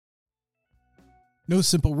No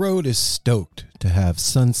Simple Road is stoked to have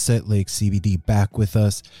Sunset Lake CBD back with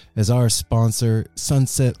us as our sponsor.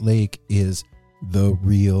 Sunset Lake is the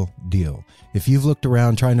real deal. If you've looked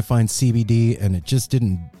around trying to find CBD and it just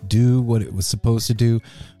didn't do what it was supposed to do,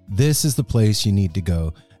 this is the place you need to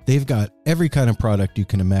go. They've got every kind of product you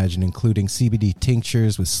can imagine, including CBD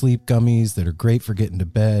tinctures with sleep gummies that are great for getting to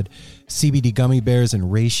bed, CBD gummy bears and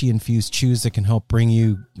reishi-infused chews that can help bring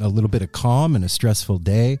you a little bit of calm in a stressful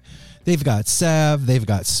day. They've got salve. They've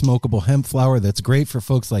got smokable hemp flower that's great for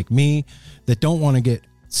folks like me that don't want to get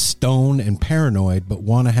stoned and paranoid but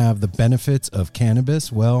want to have the benefits of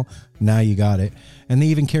cannabis. Well, now you got it. And they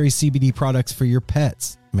even carry CBD products for your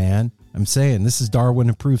pets, man. I'm saying this is Darwin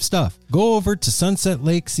approved stuff. Go over to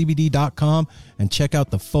sunsetlakecbd.com and check out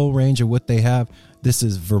the full range of what they have. This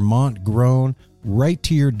is Vermont grown, right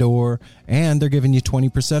to your door, and they're giving you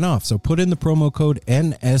 20% off. So put in the promo code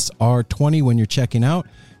NSR20 when you're checking out.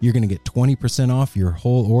 You're going to get 20% off your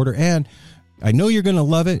whole order. And I know you're going to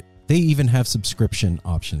love it. They even have subscription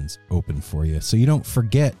options open for you, so you don't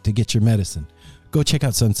forget to get your medicine. Go check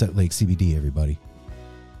out Sunset Lake CBD, everybody.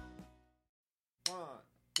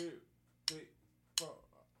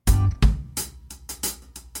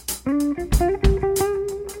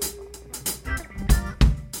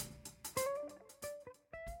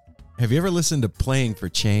 Have you ever listened to Playing for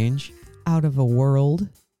Change? Out of a World.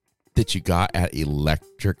 That you got at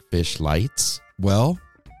Electric Fish Lights? Well,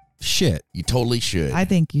 shit. You totally should. I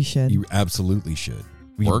think you should. You absolutely should.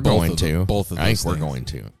 We're going to. Both of those I think things. we're going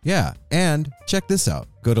to. Yeah, and check this out.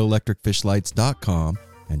 Go to electricfishlights.com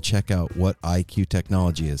and check out what IQ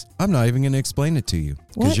technology is. I'm not even going to explain it to you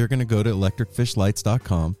because you're going to go to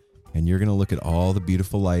electricfishlights.com and you're going to look at all the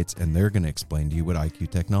beautiful lights and they're going to explain to you what IQ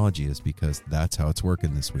technology is because that's how it's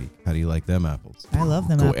working this week. How do you like them apples? I love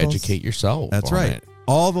them Go apples. educate yourself. That's on right. it.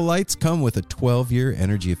 All the lights come with a 12-year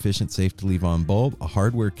energy-efficient, safe-to-leave-on bulb, a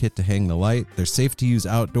hardware kit to hang the light. They're safe to use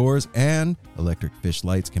outdoors, and Electric Fish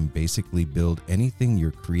Lights can basically build anything your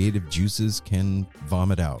creative juices can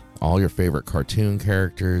vomit out. All your favorite cartoon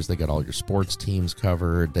characters. They got all your sports teams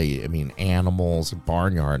covered. Animals,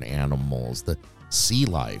 barnyard animals, the sea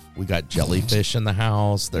life. We got jellyfish in the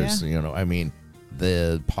house. There's,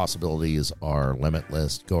 the possibilities are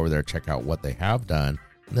limitless. Go over there, check out what they have done.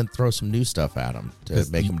 And then throw some new stuff at them to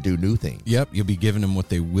make them do new things. Yep, you'll be giving them what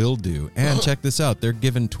they will do. And check this out. They're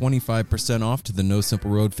giving 25% off to the No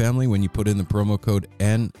Simple Road family when you put in the promo code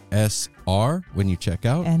NSR when you check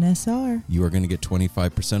out. NSR. You are going to get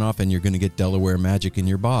 25% off, and you're going to get Delaware Magic in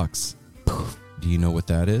your box. Do you know what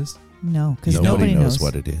that is? No, because Nobody knows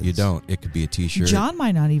what it is. You don't. It could be a T-shirt. John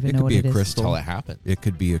might not even know what it is. It could be a crystal. That's how it happened. It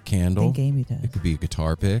could be a I candle. think Amy does. It could be a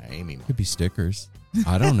guitar pick. Amy. It could be stickers.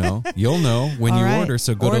 I don't know. You'll know when All you right. order.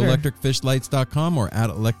 So go to Order. electricfishlights.com or at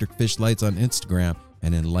electricfishlights on Instagram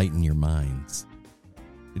and enlighten your minds.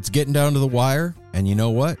 It's getting down to the wire, and you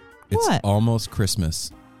know what? It's What? almost Christmas.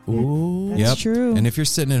 Ooh. That's true. And if you're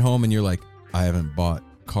sitting at home and you're like, I haven't bought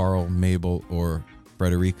Carl, Mabel, or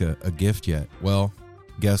Frederica a gift yet. Well,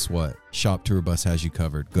 guess what? Shop Tour Bus has you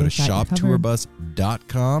covered. Go to They've got you covered.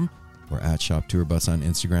 shoptourbus.com or at Shop Tour Bus on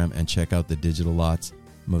Instagram and check out the digital lots.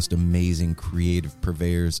 Most amazing creative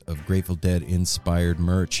purveyors of Grateful Dead inspired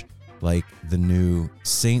merch, like the new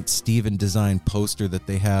St. Stephen design poster that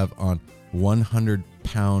they have on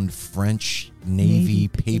 100-pound French Navy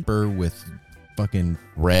paper with fucking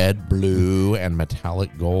Red, blue, and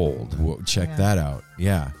metallic gold. Whoa, check that out.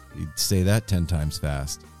 Yeah. You say that 10 times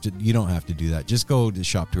fast. You don't have to do that. Just go to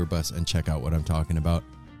Shop Tour Bus and check out what I'm talking about.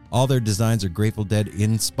 All their designs are Grateful Dead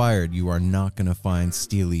inspired. You are not going to find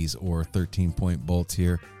Steelies or 13-point bolts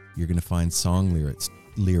here. You're going to find song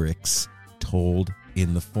lyrics told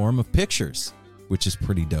in the form of pictures, which is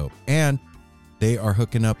pretty dope. And they are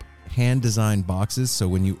hooking up hand-designed boxes, so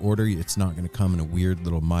when you order, it's not going to come in a weird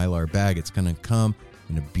little Mylar bag. It's going to come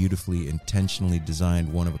in a beautifully, intentionally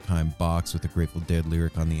designed, one-of-a-kind box with a Grateful Dead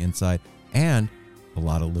lyric on the inside, and a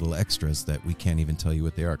lot of little extras that we can't even tell you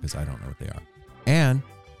what they are because I don't know what they are. And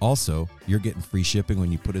also, you're getting free shipping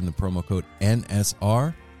when you put in the promo code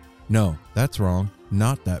NSR. No, that's wrong.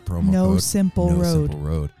 Not that promo code. No Simple Road. No Simple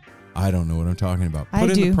Road. I don't know what I'm talking about. I Put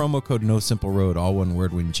in do. the promo code No Simple Road, all one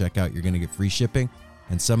word. When you check out, you're going to get free shipping,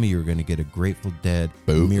 and some of you are going to get a Grateful Dead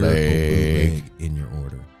Bootleg. Miracle Bootleg in your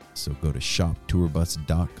order. So go to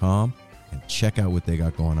shoptourbus.com and check out what they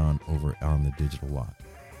got going on over on the digital lot.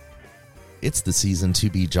 It's the season to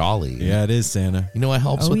be jolly. Yeah, it is, Santa. You know what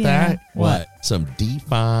helps Oh, with yeah. that? What? Some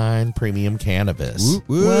Define Premium Cannabis. Whoop,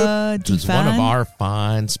 whoop. What? Which is one of Define? our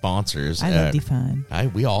fine sponsors. I love Define.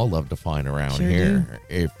 We all love Define around Sure here.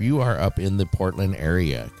 If you are up in the Portland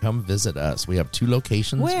area, come visit us. We have 2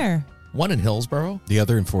 locations. Where? One in Hillsboro. The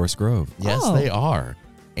other in Forest Grove. Yes, Oh. they are.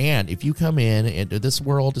 And if you come in, and this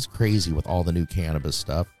world is crazy with all the new cannabis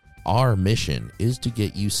stuff, our mission is to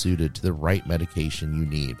get you suited to the right medication you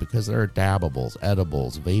need, because there are dabbables,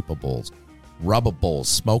 edibles, vapables,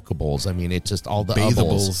 rubbables, smokables. I mean, it's just all the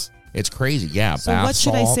Bathables. It's crazy. Yeah. So bath what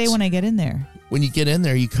should I say salts. when I get in there? When you get in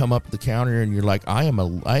there, you come up to the counter and you're like, I am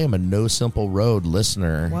a No Simple Road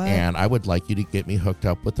listener, What? and I would like you to get me hooked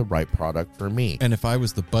up with the right product for me. And if I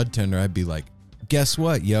was the bud tender, I'd be like, guess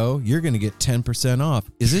what, yo? You're going to get 10% off.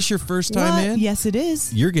 Is this your first time What? in? Yes, it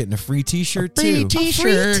is. You're getting a free t-shirt Free too. A free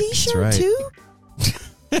T-shirt. T-shirt That's right. too.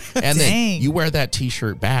 And then Dang. you wear that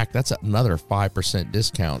T-shirt back, that's another 5%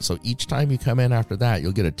 discount. So each time you come in after that,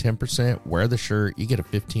 you'll get a 10%. Wear the shirt, you get a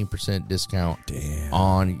 15% discount Damn.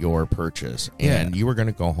 on your purchase. And you are going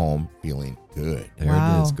to go home feeling good. There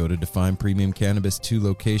Wow. it is. Go to Define Premium Cannabis, 2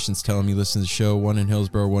 locations. Tell them you listen to the show. One in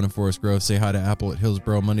Hillsboro, one in Forest Grove. Say hi to Apple at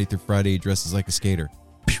Hillsboro Monday through Friday. He dresses like a skater.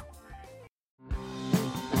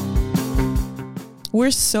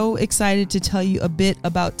 We're so excited to tell you a bit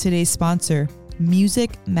about today's sponsor,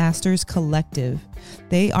 Music Masters Collective.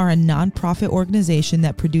 They are a nonprofit organization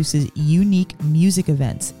that produces unique music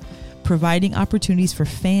events, providing opportunities for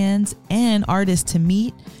fans and artists to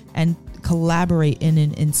meet and collaborate in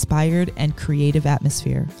an inspired and creative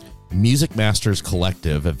atmosphere. Music Masters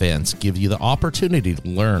Collective events give you the opportunity to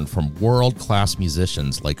learn from world-class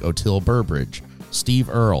musicians like Otil Burbridge, Steve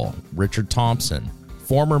Earle, Richard Thompson,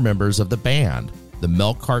 former members of the band, the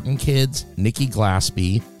Milk Carton Kids, Nikki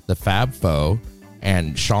Glaspie, the Fab Four,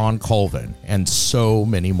 and Sean Colvin, and so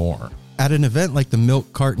many more. At an event like the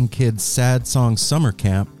Milk Carton Kids Sad Song Summer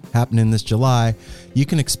Camp happening this July, you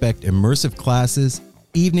can expect immersive classes,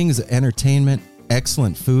 evenings of entertainment,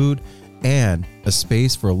 excellent food, and a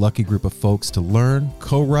space for a lucky group of folks to learn,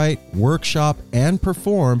 co-write, workshop, and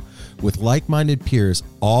perform with like-minded peers,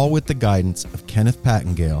 all with the guidance of Kenneth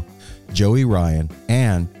Pattengale, Joey Ryan,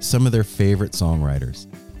 and some of their favorite songwriters.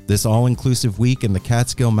 This all-inclusive week in the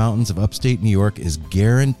Catskill Mountains of upstate New York is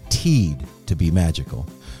guaranteed to be magical.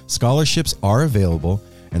 Scholarships are available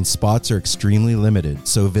and spots are extremely limited,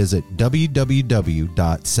 so visit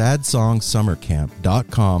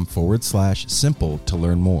www.sadsongsummercamp.com/simple to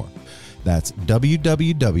learn more. That's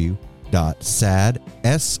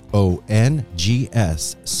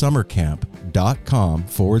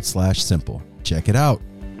www.sadsongsummercamp.com/simple. Check it out.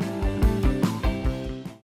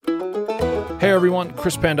 Hey everyone,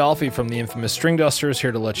 Chris Pandolfi from the infamous String Dusters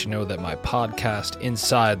here to let you know that my podcast,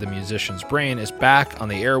 Inside the Musician's Brain, is back on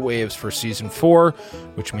the airwaves for Season 4,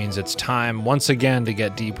 which means it's time once again to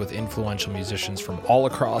get deep with influential musicians from all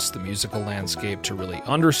across the musical landscape to really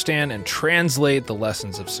understand and translate the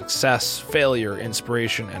lessons of success, failure,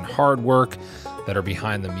 inspiration, and hard work that are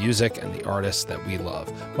behind the music and the artists that we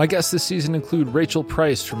love. My guests this season include Rachel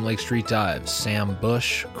Price from Lake Street Dives, Sam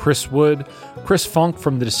Bush, Chris Wood, Chris Funk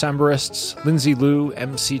from The Decemberists, Lindsay Liu,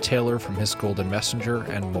 MC Taylor from His Golden Messenger,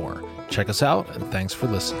 and more. Check us out, and thanks for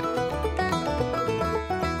listening.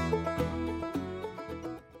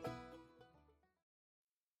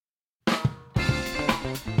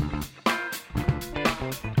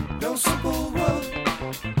 No simple road.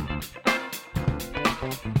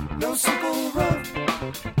 No simple road.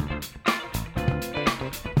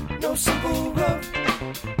 No simple road.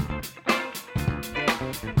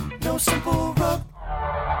 No simple road.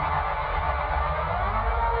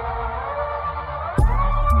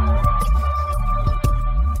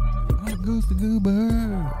 Goes the goober.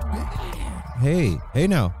 Hey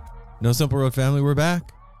now. No Simple Road family, we're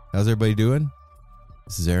back. How's everybody doing?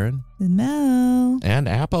 This is Aaron, Mel. And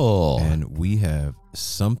Apple. and we have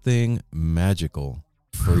something magical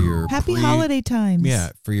for your Happy holiday times.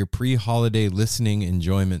 Yeah, for your pre-holiday listening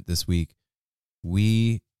enjoyment this week.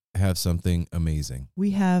 We have something amazing.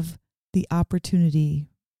 We have the opportunity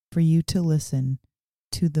for you to listen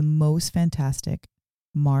to the most fantastic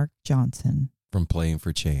Mark Johnson. From Playing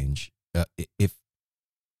for Change.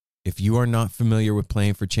 If you are not familiar with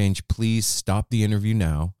Playing for Change, please stop the interview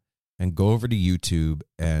now and go over to YouTube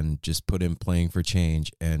and just put in Playing for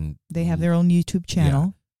Change, and They have their own YouTube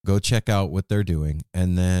channel. go check out what they're doing.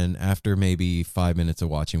 And then after maybe 5 minutes of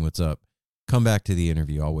watching what's up, come back to the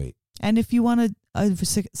interview. I'll wait. And if you want a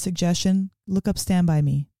suggestion, look up Stand By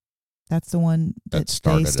Me. That's the one that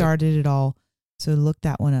they started it all. So look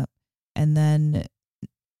that one up. And then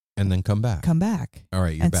come back. come back. All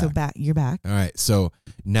right, you're and back. so you're back. All right, so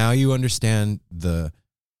now you understand the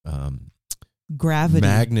Gravity.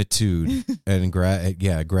 magnitude and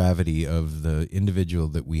gravity of the individual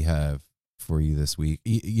that we have for you this week.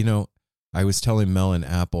 You know, I was telling Mel and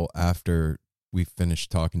Apple after we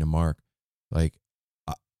finished talking to Mark, like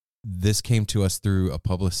this came to us through a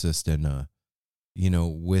publicist, and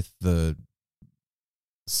with the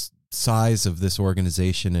size of this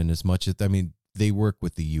organization, and as much as they work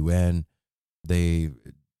with the UN, they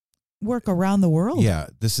work around the world. Yeah,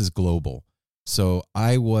 this is global. So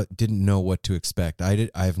I didn't know what to expect.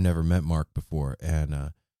 I've never met Mark before,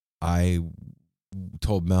 and I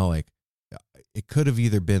told Mel, like, it could have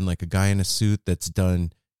either been like a guy in a suit that's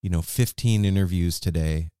done 15 interviews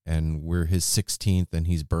today, and we're his 16th, and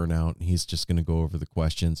he's burnt out, and he's just going to go over the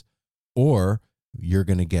questions, or you're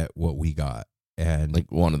going to get what we got, and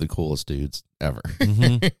like one of the coolest dudes ever.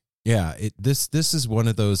 Mm-hmm. Yeah, this is one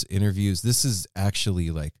of those interviews. This is actually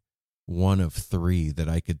like one of 3 that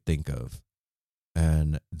I could think of,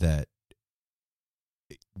 and that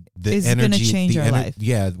the is energy going to change our life.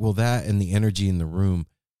 Yeah, well, that and the energy in the room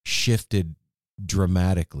shifted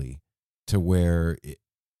dramatically to where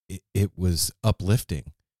it was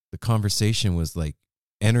uplifting. The conversation was like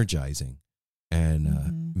energizing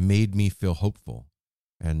and made me feel hopeful.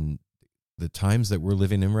 And the times that we're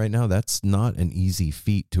living in right now, that's not an easy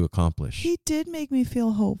feat to accomplish. He did make me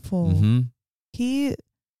feel hopeful. Mm-hmm.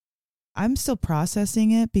 I'm still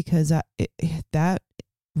processing it because that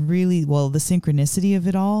really, the synchronicity of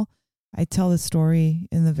it all. I tell the story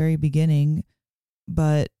in the very beginning,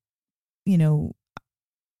 but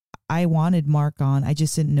I wanted Mark on. I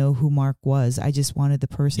just didn't know who Mark was. I just wanted the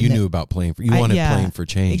person. You knew about Playing for. You wanted Playing for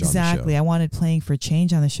Change. Exactly. On the show. I wanted Playing for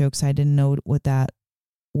Change on the show because I didn't know what that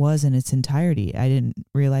was in its entirety. I didn't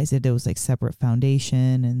realize that it was like separate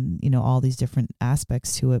foundation and all these different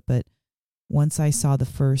aspects to it. But once I saw the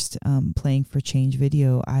first Playing for Change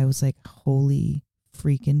video, I was like, holy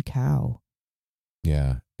freaking cow.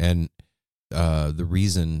 Yeah. And one of the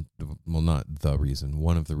reasons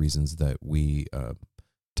that we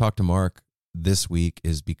talked to Mark this week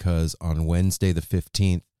is because on Wednesday the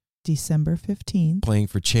 15th, December 15th, Playing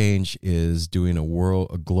for Change is doing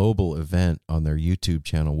a global event on their YouTube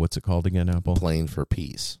channel. What's it called again, Apple? Playing for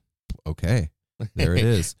Peace. Okay. There it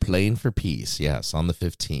is. Playing for Peace, yes, on the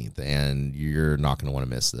 15th. And you're not going to want to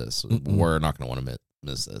miss this. Mm-mm. We're not going to want to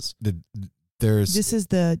miss this. This is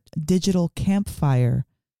the digital campfire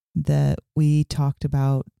that we talked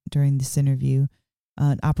about during this interview.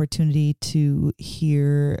 An opportunity to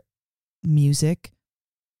hear music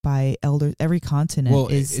by elders. Every continent. Well,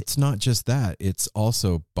 it's not just that. It's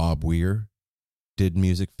also Bob Weir did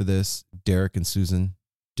music for this. Derek and Susan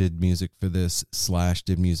did music for this. Slash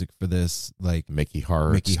did music for this. Like Mickey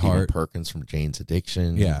Hart, Stephen Perkins from Jane's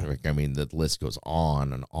Addiction. Yeah. I mean, the list goes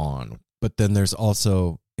on and on. But then there's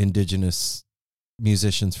also indigenous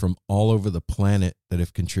musicians from all over the planet that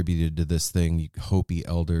have contributed to this thing. Hopi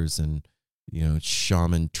elders and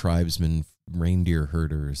shaman, tribesmen, reindeer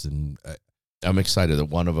herders, and I'm excited that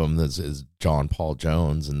one of them is John Paul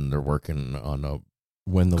Jones, and they're working on a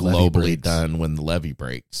when the levee breaks. done when the levee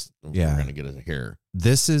breaks. Yeah, we're gonna get it here.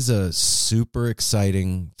 This is a super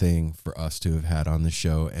exciting thing for us to have had on the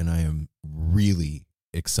show, and I am really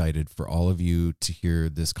excited for all of you to hear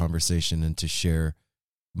this conversation and to share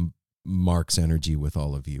Mark's energy with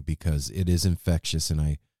all of you, because it is infectious,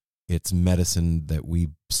 and it's medicine that we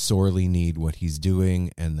sorely need, what he's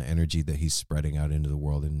doing and the energy that he's spreading out into the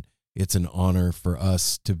world. And it's an honor for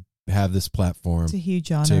us to have this platform. It's a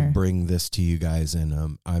huge honor to bring this to you guys.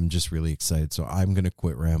 And I'm just really excited. So I'm going to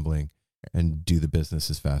quit rambling and do the business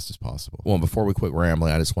as fast as possible. Well, before we quit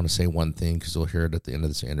rambling, I just want to say one thing, because you'll hear it at the end of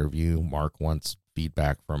this interview. Mark wants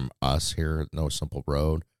feedback from us here at No Simple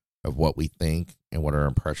Road of what we think and what our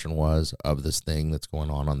impression was of this thing that's going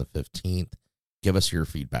on the 15th. Give us your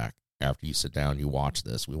feedback after you sit down, you watch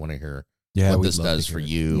this. We want to hear what this does for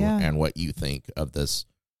you and what you think of this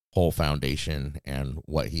whole foundation and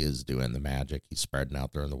what he is doing, the magic he's spreading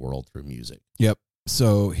out there in the world through music. Yep.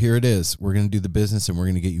 So here it is. We're going to do the business, and we're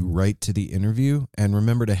going to get you right to the interview. And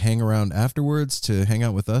remember to hang around afterwards to hang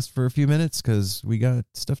out with us for a few minutes, because we got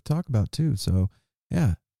stuff to talk about too. So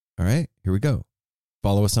yeah. All right, here we go.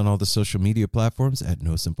 Follow us on all the social media platforms at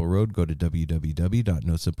No Simple Road. Go to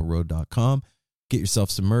www.nosimpleroad.com. Get yourself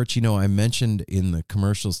some merch. I mentioned in the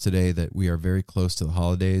commercials today that we are very close to the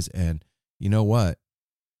holidays, and you know what?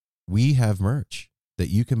 We have merch that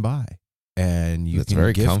you can buy, and you can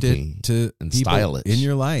very gift it to and people stylish in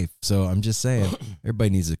your life. So I'm just saying, everybody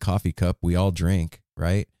needs a coffee cup. We all drink,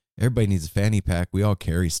 right? Everybody needs a fanny pack. We all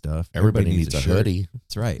carry stuff. Everybody needs a shirt. hoodie.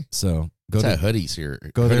 That's right. So go to hoodies here.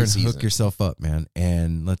 Go there and hook yourself up, man.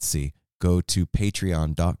 And let's see. Go to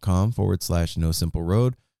patreon.com/No Simple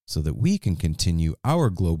Road, so that we can continue our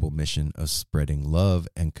global mission of spreading love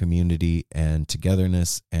and community and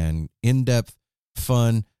togetherness and in-depth,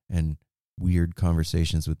 fun, and weird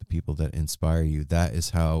conversations with the people that inspire you. That is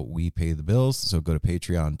how we pay the bills. So go to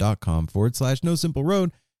patreon.com/No Simple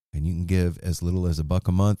Road, and you can give as little as $1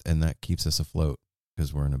 a month, and that keeps us afloat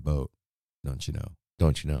because we're in a boat. Don't you know?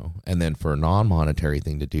 Don't you know? And then for a non-monetary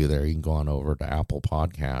thing to do there, you can go on over to Apple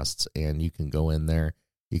Podcasts and you can go in there.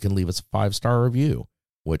 You can leave us a 5-star review,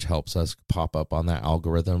 which helps us pop up on that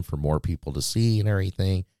algorithm for more people to see and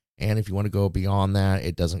everything. And if you want to go beyond that,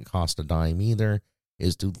 it doesn't cost a dime either,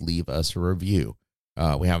 is to leave us a review.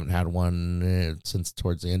 We haven't had one since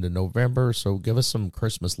towards the end of November, so give us some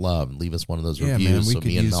Christmas love and leave us one of those reviews so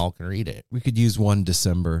me and Mel can read it. We could use one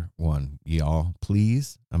December one, y'all,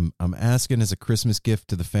 please. I'm asking as a Christmas gift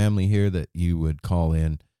to the family here that you would call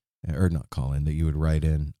in, or not call in, that you would write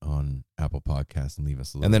in on Apple Podcasts and leave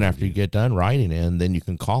us a little. And then after you get done writing in, then you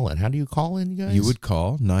can call in. How do you call in, you guys? You would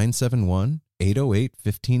call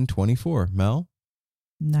 971-808-1524. Mel?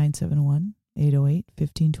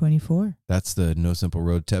 971-808-1524. That's the No Simple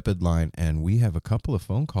Road Tepid line, and we have a couple of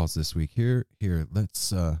phone calls this week. Here,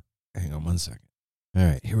 let's hang on 1 second. All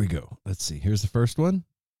right, here we go. Let's see. Here's the first one.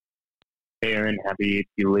 Hey, Aaron, happy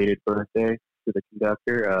belated birthday to the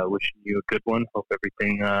conductor. Wishing you a good one. Hope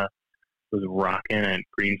everything was rocking and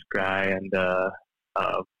green sky, and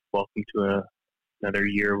welcome to another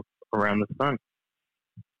year around the sun.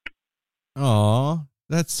 Aw,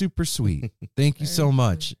 that's super sweet. Thank you so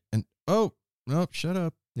much. And oh, no, shut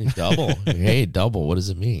up. Double. Hey, double. What does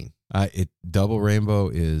it mean? Double rainbow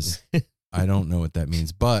is, I don't know what that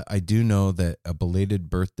means, but I do know that a belated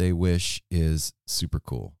birthday wish is super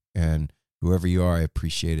cool. And whoever you are, I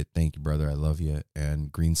appreciate it. Thank you, brother. I love you.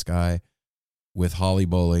 And Green Sky with Holly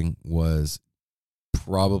Bowling was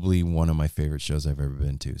probably one of my favorite shows I've ever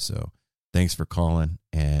been to. So thanks for calling.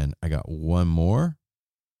 And I got one more.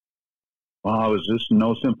 Is this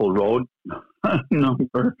No Simple Road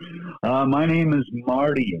number? My name is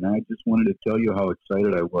Marty, and I just wanted to tell you how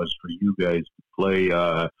excited I was for you guys to play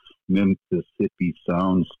Mississippi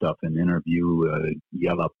Sound stuff and interview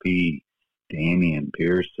Yella P, Damian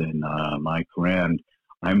Pearson, my friend.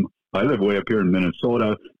 I live way up here in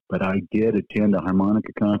Minnesota, but I did attend a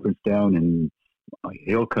harmonica conference down in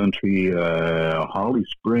Hill Country, Holly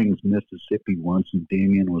Springs, Mississippi once, and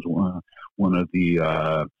Damian was one of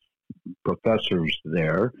the professors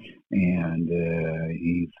there, and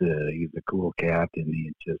he's a cool cat, and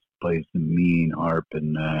he just plays the mean harp,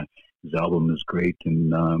 and his album is great,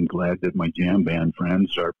 and I'm glad that my jam band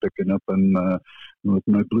friends are picking up on with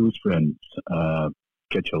my blues friends.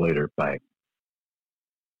 Catch you later. Bye.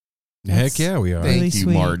 Heck yeah, we are. Thank you,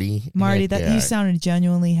 sweet. Marty. Marty, Heck you sounded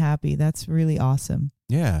genuinely happy. That's really awesome.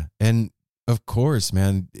 Yeah, and of course,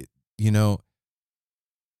 man, you know,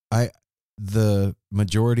 the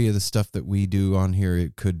majority of the stuff that we do on here,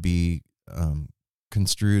 it could be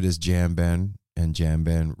construed as jam band and jam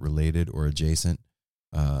band related or adjacent,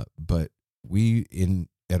 but we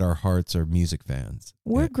at our hearts are music fans.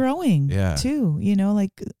 We're growing too, you know,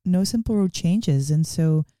 like No Simple Road changes, and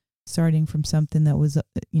so starting from something that was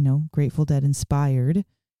Grateful Dead inspired,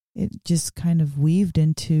 it just kind of weaved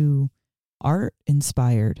into art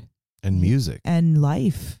inspired and music and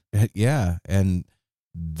life. Yeah, and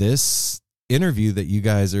this interview that you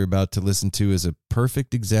guys are about to listen to is a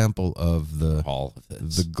perfect example of the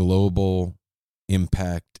global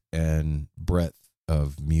impact and breadth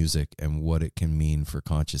of music and what it can mean for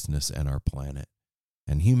consciousness and our planet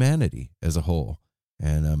and humanity as a whole.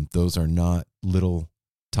 And those are not little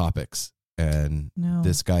topics. And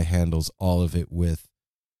this guy handles all of it with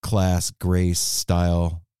class, grace,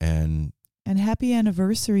 style, and happy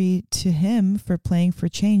anniversary to him for playing for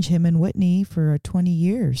change, him and Whitney, for 20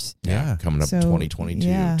 years. Yeah, coming up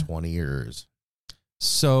 2022, 20 years.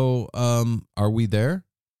 So are we there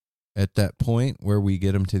at that point where we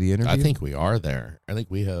get him to the interview? I think we are there. I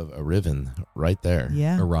think we have a riven right there.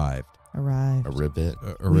 Yeah. Arrived. A rivet.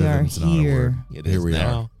 We are here. Here we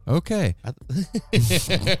are. Okay.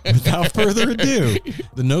 Without further ado,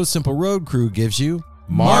 the No Simple Road crew gives you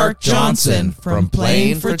Mark Johnson from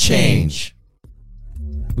Playing for Change.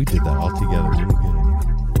 We did that all together really good.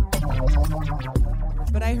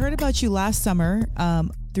 But I heard about you last summer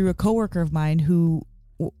through a coworker of mine who,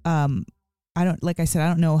 I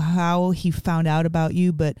don't know how he found out about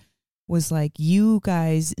you, but was like, you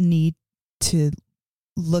guys need to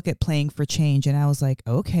look at Playing for Change. And I was like,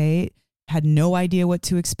 okay, had no idea what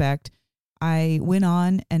to expect. I went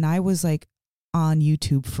on and I was like on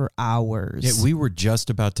YouTube for hours. Yeah, we were just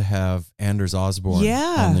about to have Anders Osborne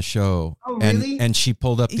on the show. Oh, really? And she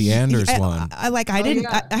pulled up the Anders one. I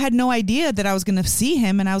had no idea that I was going to see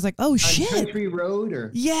him, and I was like, oh, shit. Country Road?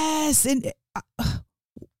 Or? Yes. And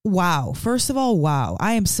Wow. First of all, wow.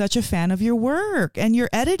 I am such a fan of your work, and your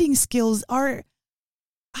editing skills are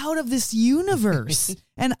out of this universe.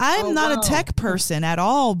 And I'm not a tech person at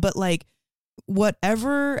all, but like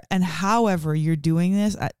whatever and however you're doing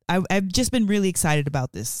this, I've just been really excited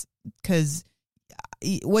about this because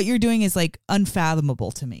what you're doing is like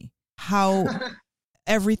unfathomable to me. How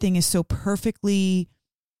everything is so perfectly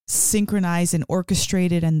synchronized and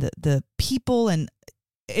orchestrated, and the people, and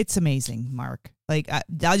it's amazing, Mark. Like I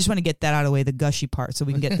just want to get that out of the way, the gushy part, so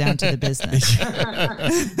we can get down to the business.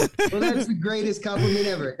 Well, that's the greatest compliment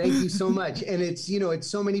ever. Thank you so much. And it's, you know,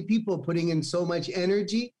 it's so many people putting in so much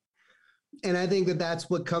energy. And I think that that's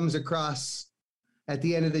what comes across at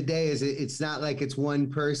the end of the day is it's not like it's one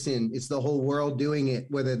person. It's the whole world doing it,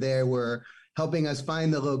 whether they were helping us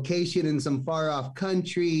find the location in some far off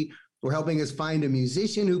country, or helping us find a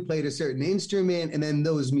musician who played a certain instrument, and then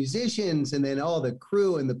those musicians, and then all the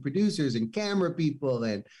crew and the producers and camera people.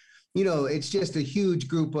 And, you know, it's just a huge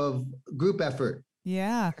group effort.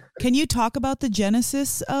 Yeah. Can you talk about the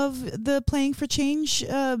genesis of the Playing for Change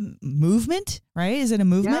movement, right? Is it a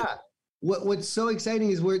movement? Yeah. What's so exciting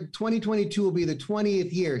is 2022 will be the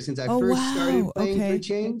 20th year since I first started Playing for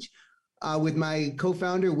Change with my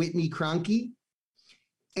co-founder, Whitney Cronkey.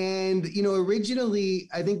 And, you know, originally,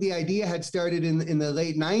 I think the idea had started in the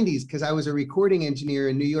late 90s because I was a recording engineer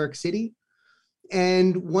in New York City.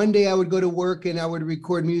 And one day I would go to work and I would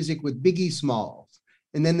record music with Biggie Smalls.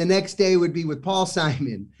 And then the next day would be with Paul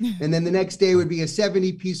Simon. And then the next day would be a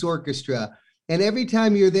 70-piece orchestra. And every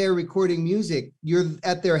time you're there recording music, you're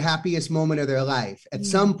at their happiest moment of their life. At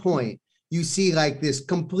some point, you see like this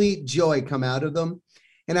complete joy come out of them.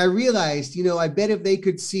 And I realized, you know, I bet if they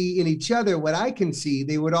could see in each other what I can see,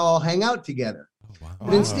 they would all hang out together. Oh, wow.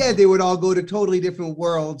 But instead, they would all go to totally different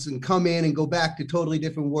worlds and come in and go back to totally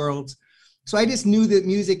different worlds. So I just knew that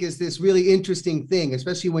music is this really interesting thing,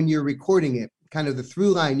 especially when you're recording it, kind of the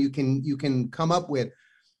through line you can come up with.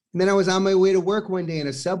 And then I was on my way to work one day in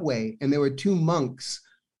a subway, and there were two monks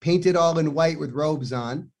painted all in white with robes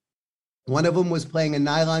on. One of them was playing a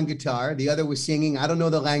nylon guitar. The other was singing. I don't know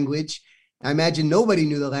the language. I imagine nobody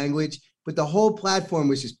knew the language, but the whole platform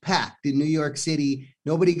was just packed in New York City.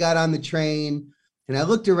 Nobody got on the train. And I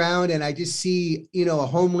looked around and I just see, you know, a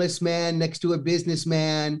homeless man next to a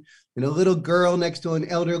businessman and a little girl next to an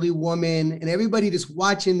elderly woman, and everybody just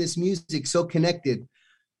watching this music so connected.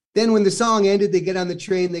 Then when the song ended, they get on the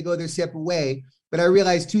train, they go their separate way. But I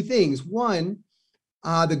realized two things. One,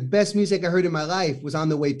 the best music I heard in my life was on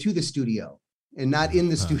the way to the studio and not in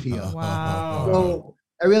the studio. Wow. So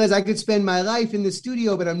I realized I could spend my life in the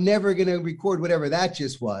studio, but I'm never going to record whatever that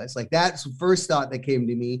just was. Like that's the first thought that came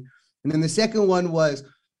to me. And then the second one was,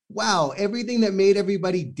 wow, everything that made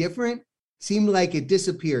everybody different seemed like it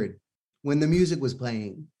disappeared when the music was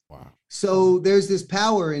playing. Wow. So there's this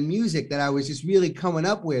power in music that I was just really coming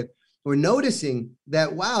up with, or noticing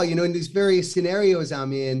that, wow, you know, in these various scenarios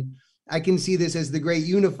I'm in, I can see this as the great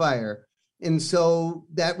unifier. And so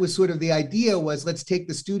that was sort of the idea was, let's take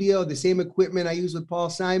the studio, the same equipment I use with Paul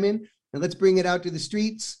Simon, and let's bring it out to the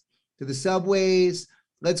streets, to the subways.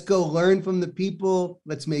 Let's go learn from the people.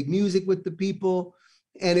 Let's make music with the people.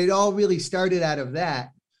 And it all really started out of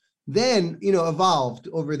that. Then, you know, evolved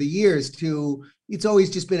over the years to, it's always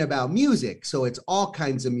just been about music. So it's all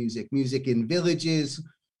kinds of music in villages,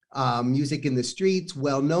 music in the streets,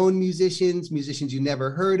 well-known musicians you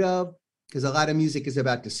never heard of, because a lot of music is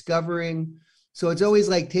about discovering. So it's always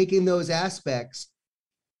like taking those aspects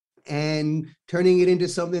and turning it into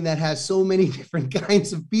something that has so many different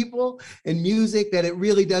kinds of people and music that it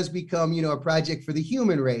really does become, you know, a project for the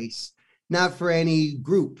human race, not for any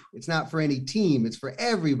group. It's not for any team. It's for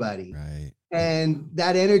everybody. Right. And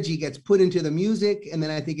that energy gets put into the music. And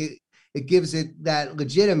then I think it gives it that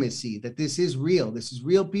legitimacy that this is real. This is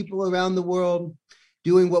real people around the world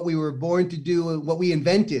doing what we were born to do, what we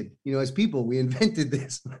invented, you know, as people, we invented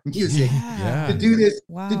this music to do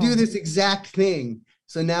this exact thing.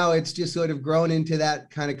 So now it's just sort of grown into that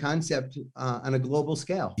kind of concept on a global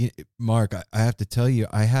scale. Mark, I have to tell you,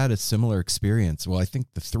 I had a similar experience. Well, I think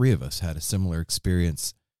the three of us had a similar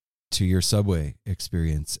experience to your Subway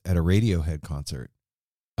experience at a Radiohead concert.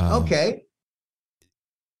 Okay.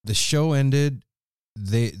 The show ended.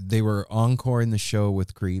 They were encoring the show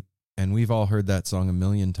with Creep, and we've all heard that song a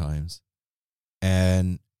million times.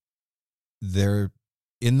 And they're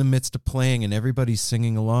in the midst of playing, and everybody's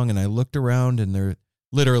singing along. And I looked around, and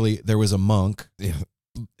there was a monk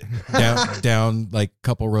down like a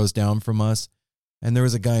couple rows down from us, and there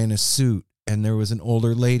was a guy in a suit, and there was an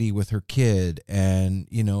older lady with her kid, and,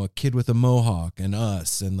 you know, a kid with a mohawk, and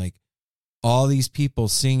us, and like all these people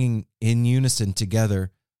singing in unison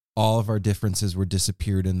together all of our differences were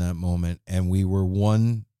disappeared in that moment, and we were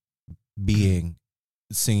one being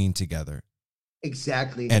singing together.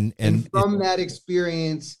 Exactly. And from that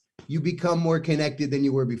experience, you become more connected than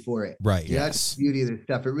you were before it. Right. Yeah, that's the beauty of this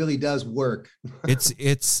stuff. It really does work.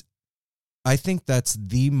 I think that's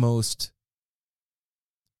the most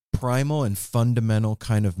primal and fundamental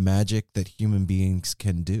kind of magic that human beings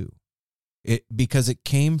can do. Because it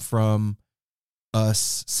came from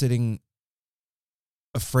us sitting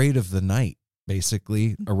afraid of the night,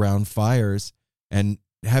 basically, around fires and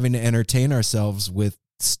having to entertain ourselves with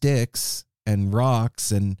sticks and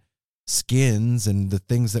rocks and skins and the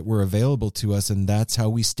things that were available to us. And that's how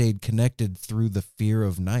we stayed connected through the fear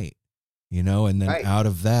of night, and then out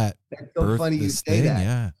of that. That's so funny you say that.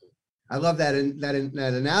 Yeah. I love that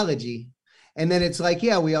analogy. And then it's like,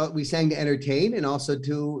 we sang to entertain and also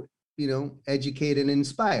to, educate and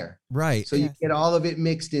inspire. Right. So you get all of it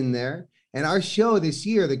mixed in there. And our show this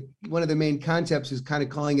year, one of the main concepts is kind of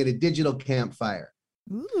calling it a digital campfire.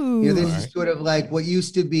 Ooh. This is sort of like what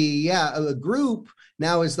used to be, a group,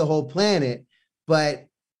 now is the whole planet. But,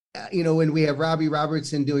 when we have Robbie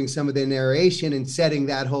Robertson doing some of the narration and setting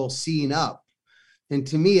that whole scene up. And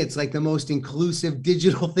to me, it's like the most inclusive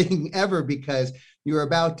digital thing ever, because you're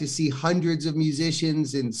about to see hundreds of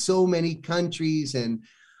musicians in so many countries and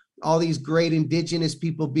all these great indigenous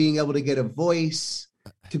people being able to get a voice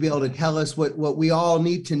to be able to tell us what we all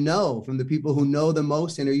need to know from the people who know the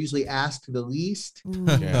most and are usually asked the least.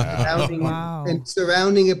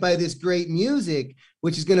 Surrounding it by this great music,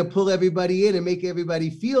 which is going to pull everybody in and make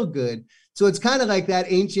everybody feel good. So it's kind of like that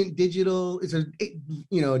ancient digital, it's a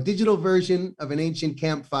digital version of an ancient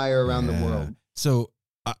campfire around the world. So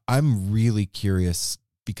I'm really curious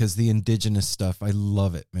because the indigenous stuff, I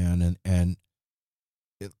love it, man. And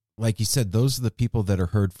like you said, those are the people that are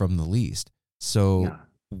heard from the least. So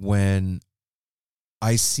when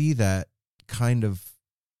I see that kind of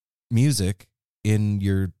music in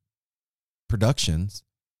your productions,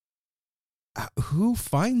 who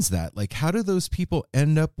finds that? Like, how do those people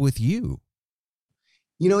end up with you?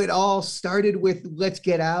 It all started with, let's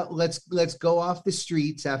get out, let's go off the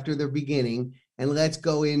streets after the beginning, and let's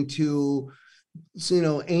go into,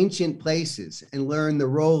 ancient places and learn the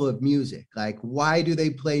role of music. Like, why do they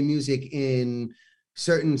play music in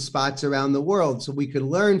certain spots around the world? So we could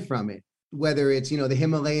learn from it, whether it's, the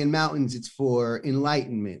Himalayan mountains, it's for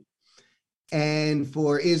enlightenment. And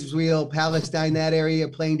for Israel, Palestine, that area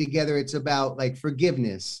playing together, it's about like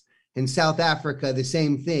forgiveness. In South Africa, the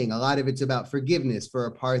same thing. A lot of it's about forgiveness for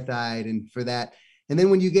apartheid and for that. And then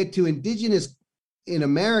when you get to indigenous in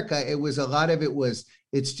America, it's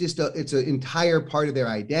an entire part of their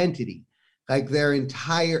identity. Like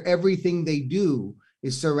everything they do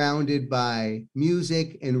is surrounded by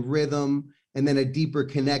music and rhythm, and then a deeper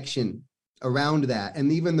connection around that.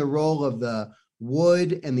 And even the role of the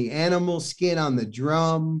wood and the animal skin on the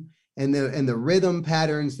drum and the rhythm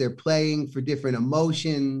patterns they're playing for different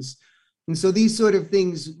emotions. And so these sort of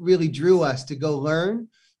things really drew us to go learn.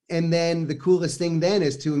 And then the coolest thing then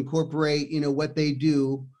is to incorporate, what they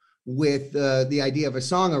do with the idea of a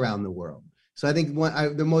song around the world. So I think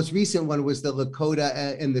the most recent one was the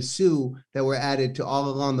Lakota and the Sioux that were added to All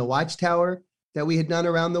Along the Watchtower that we had done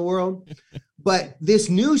around the world. But this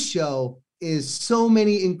new show is so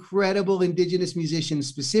many incredible indigenous musicians,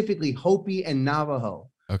 specifically Hopi and Navajo.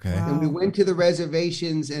 Okay. Wow. And we went to the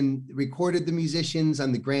reservations and recorded the musicians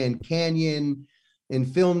on the Grand Canyon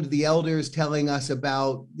and filmed the elders telling us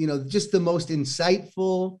about, just the most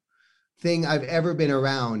insightful thing I've ever been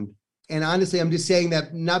around. And honestly, I'm just saying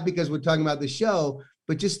that not because we're talking about the show,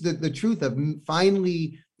 but just the truth of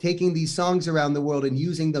finally taking these songs around the world and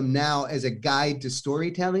using them now as a guide to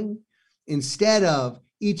storytelling instead of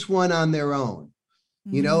each one on their own.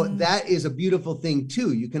 That is a beautiful thing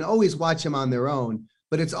too. You can always watch them on their own,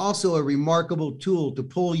 but it's also a remarkable tool to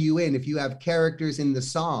pull you in if you have characters in the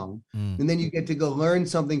song, and then you get to go learn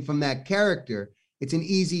something from that character. It's an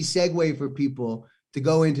easy segue for people to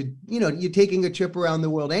go into, you're taking a trip around the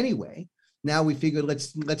world anyway. Now we figured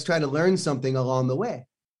let's try to learn something along the way.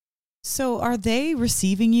 So are they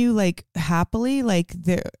receiving you like happily? Like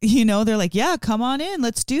they're like, yeah, come on in,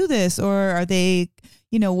 let's do this. Or are they,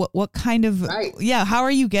 what kind of, how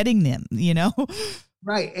are you getting them,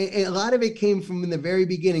 Right. And a lot of it came from in the very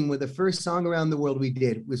beginning, where the first song around the world we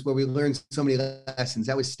did was where we learned so many lessons.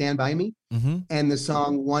 That was Stand By Me and the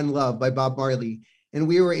song One Love by Bob Marley. And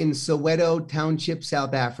we were in Soweto Township,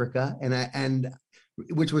 South Africa, and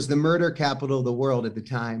which was the murder capital of the world at the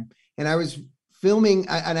time. And I was filming,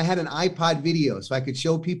 and I had an iPod video so I could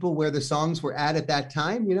show people where the songs were at that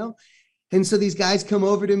time, And so these guys come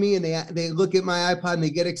over to me and they look at my iPod and they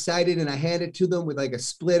get excited, and I hand it to them with like a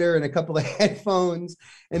splitter and a couple of headphones,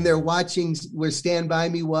 and they're watching where Stand By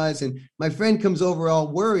Me was. And my friend comes over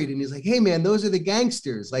all worried and he's like, hey man, those are the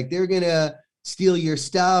gangsters. Like they're going to steal your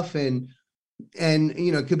stuff and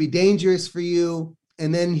you know, it could be dangerous for you.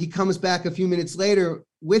 And then he comes back a few minutes later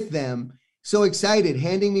with them, so excited,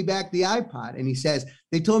 handing me back the iPod. And he says,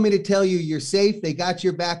 they told me to tell you you're safe. They got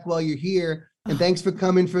your back while you're here. And thanks for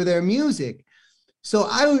coming for their music. So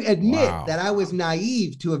I admit that I was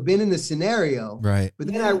naive to have been in the scenario. Right.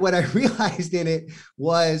 But then what I realized in it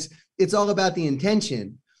was it's all about the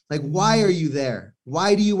intention. Like, why are you there?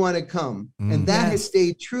 Why do you want to come? And that has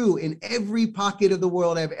stayed true in every pocket of the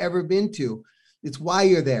world I've ever been to. It's why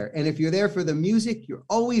you're there. And if you're there for the music, you're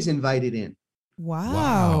always invited in.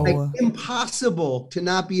 Wow. Like, impossible to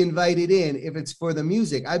not be invited in if it's for the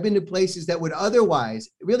music. I've been to places that would otherwise,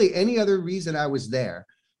 really any other reason I was there,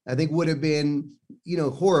 I think would have been, you know,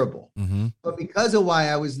 horrible. But because of why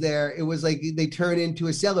I was there, it was like they turn into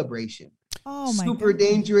a celebration. Oh my super goodness.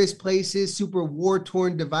 dangerous places, super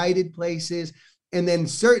war-torn, divided places. And then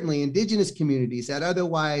certainly indigenous communities that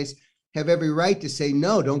otherwise have every right to say,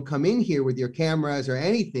 no, don't come in here with your cameras or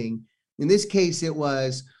anything. In this case, it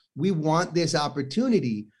was, we want this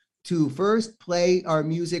opportunity to first play our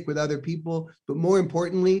music with other people, but more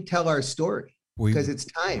importantly, tell our story, because it's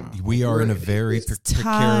time. We are in a very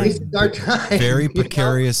precarious, very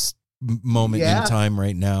precarious moment in time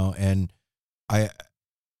right now. And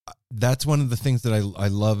that's one of the things that I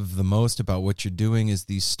love the most about what you're doing is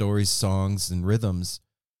these stories, songs, and rhythms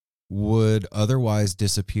would otherwise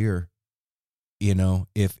disappear, you know,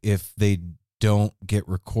 if they don't get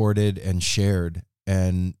recorded and shared.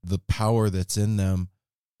 And the power that's in them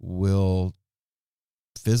will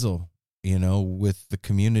fizzle, you know, with the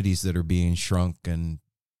communities that are being shrunk and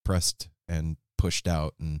pressed and pushed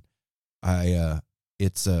out. And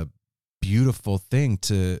it's a beautiful thing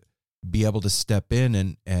to be able to step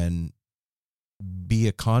in and be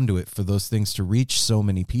a conduit for those things to reach so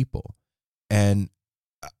many people. And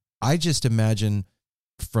I just imagine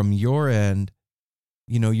from your end,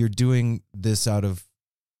 you know, you're doing this out of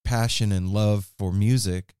passion and love for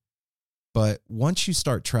music, but once you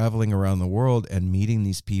start traveling around the world and meeting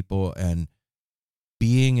these people and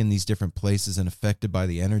being in these different places and affected by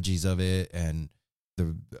the energies of it and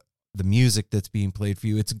the music that's being played for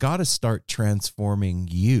you, it's got to start transforming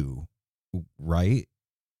you, right?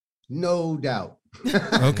 No doubt.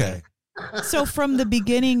 Okay. So from the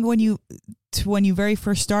beginning, when you very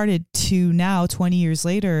first started to now, 20 years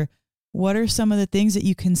later, what are some of the things that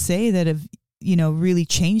you can say that have, you know, really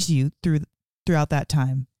changed you throughout that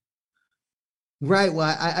time? Right.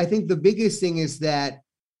 Well, I think the biggest thing is that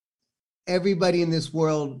everybody in this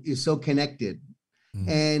world is so connected,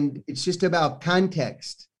 and it's just about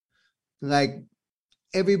context. Like,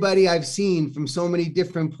 everybody I've seen from so many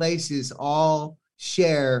different places all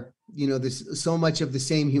share, you know, this so much of the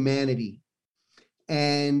same humanity.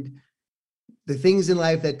 And the things in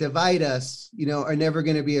life that divide us, you know, are never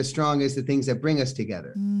going to be as strong as the things that bring us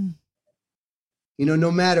together. You know,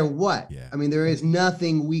 no matter what. I mean, there is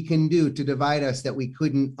nothing we can do to divide us that we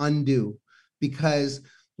couldn't undo, because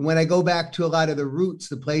when I go back to a lot of the roots,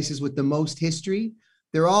 the places with the most history,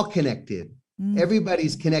 they're all connected.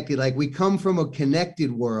 Everybody's connected. Like, we come from a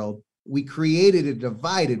connected world. We created a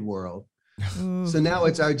divided world. So now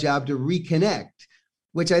it's our job to reconnect,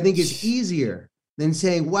 which I think is easier than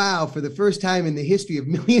saying, wow, for the first time in the history of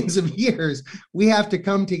millions of years, we have to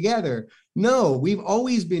come together. No, we've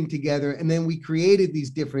always been together. And then we created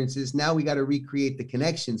these differences. Now we got to recreate the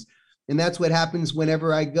connections. And that's what happens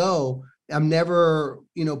whenever I go. I'm never,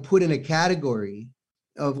 you know, put in a category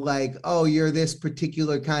of like, oh, you're this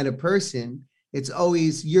particular kind of person. It's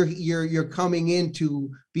always you're coming in to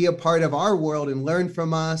be a part of our world and learn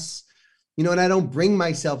from us, you know, and I don't bring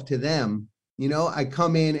myself to them. You know, I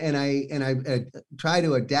come in and I try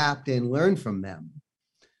to adapt and learn from them.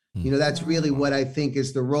 You know, that's really what I think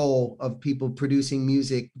is the role of people producing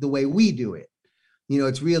music the way we do it. You know,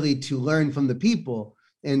 it's really to learn from the people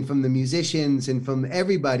and from the musicians and from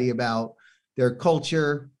everybody about their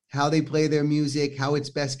culture, how they play their music, how it's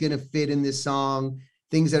best going to fit in this song,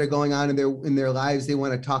 things that are going on in their lives they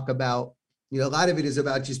want to talk about. You know, a lot of it is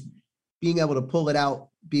about just being able to pull it out.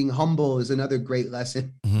 Being humble is another great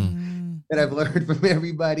lesson that I've learned from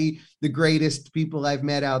everybody. The greatest people I've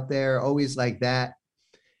met out there, always like that.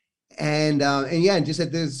 And yeah, and just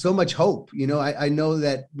that there's so much hope. You know, I know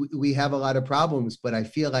that we have a lot of problems, but I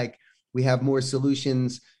feel like we have more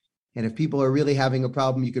solutions. And if people are really having a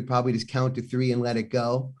problem, you could probably just count to 3 and let it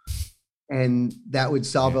go. And that would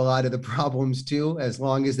solve a lot of the problems too. As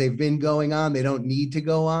long as they've been going on, they don't need to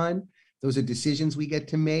go on. Those are decisions we get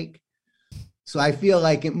to make. So I feel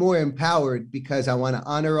like it more empowered because I want to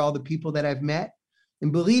honor all the people that I've met.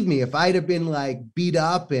 And believe me, if I'd have been like beat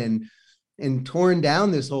up and torn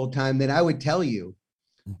down this whole time, then I would tell you,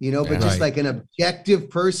 but just like an objective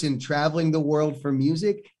person traveling the world for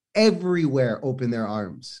music, everywhere open their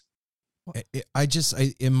arms. I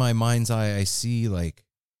in my mind's eye, I see like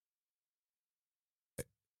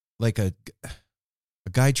a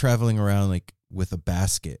guy traveling around like with a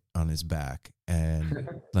basket on his back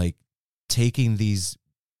and like taking these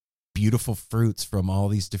beautiful fruits from all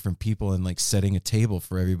these different people and like setting a table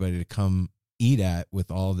for everybody to come eat at with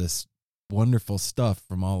all this wonderful stuff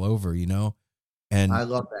from all over, and I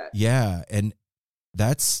love that. Yeah. And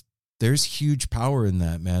there's huge power in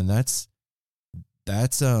that, man. That's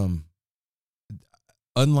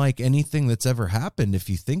unlike anything that's ever happened. If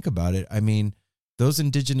you think about it, I mean, those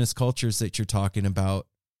indigenous cultures that you're talking about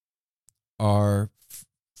are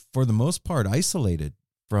for the most part isolated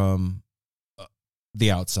from the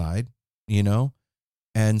outside,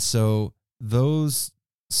 and so those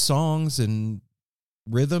songs and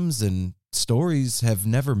rhythms and stories have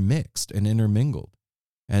never mixed and intermingled.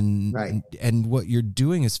 And and what you're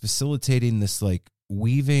doing is facilitating this like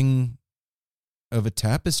weaving of a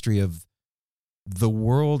tapestry of the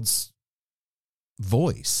world's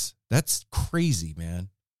voice. That's crazy, man.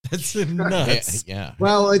 That's nuts. Yeah.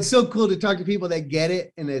 Well, it's so cool to talk to people that get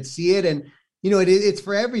it and that see it. And, it's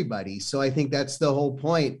for everybody. So I think that's the whole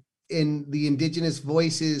point. And the indigenous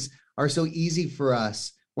voices are so easy for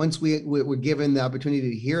us once we're given the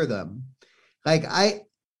opportunity to hear them. Like I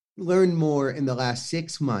learned more in the last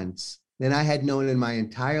 6 months than I had known in my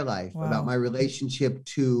entire life about my relationship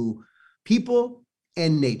to people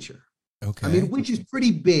and nature. Okay. I mean, which is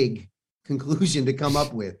pretty big conclusion to come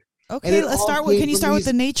up with. Okay, let's start with, can you start with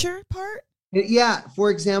the nature part? Yeah.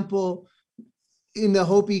 For example, in the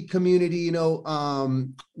Hopi community,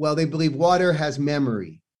 they believe water has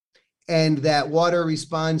memory and that water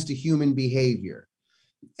responds to human behavior.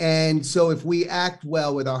 And so if we act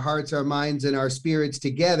well with our hearts, our minds, and our spirits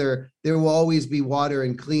together, there will always be water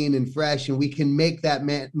and clean and fresh, and we can make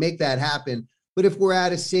that happen. But if we're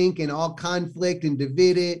out of sync and all conflict and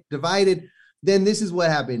divided, then this is what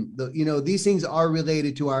happened. These things are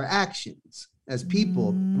related to our actions as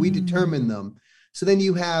people. We determine them. So then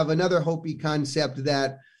you have another Hopi concept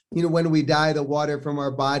that, when we die, the water from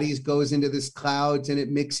our bodies goes into this clouds and it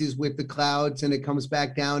mixes with the clouds and it comes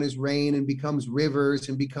back down as rain and becomes rivers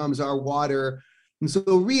and becomes our water. And so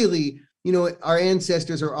really, our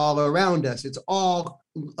ancestors are all around us. It's all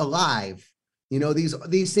alive.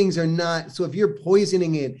 These things are not. So if you're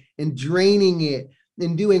poisoning it and draining it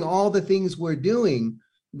and doing all the things we're doing,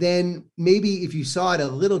 then maybe if you saw it a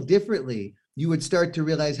little differently, you would start to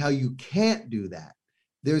realize how you can't do that.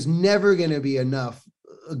 There's never going to be a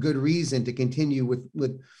good reason to continue with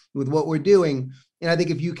what we're doing. And I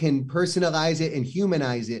think if you can personalize it and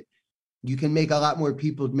humanize it, you can make a lot more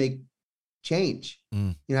people make change.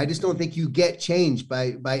 I just don't think you get change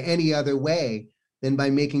by any other way than by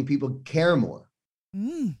making people care more.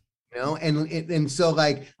 And so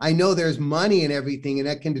like, I know there's money and everything, and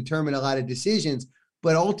that can determine a lot of decisions,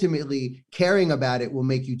 but ultimately caring about it will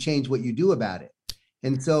make you change what you do about it.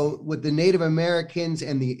 And so with the Native Americans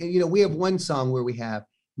and we have one song where we have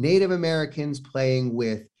Native Americans playing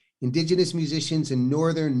with indigenous musicians in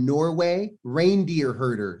northern Norway, reindeer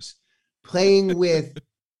herders, playing with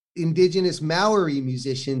indigenous Maori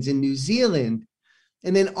musicians in New Zealand,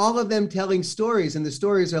 and then all of them telling stories. And the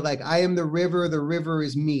stories are like, I am the river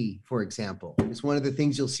is me, for example. It's one of the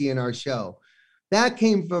things you'll see in our show. That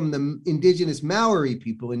came from the indigenous Maori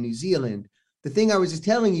people in New Zealand. The thing I was just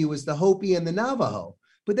telling you was the Hopi and the Navajo,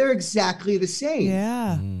 but they're exactly the same.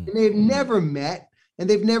 Yeah. And they've never met and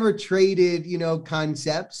they've never traded,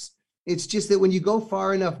 concepts. It's just that when you go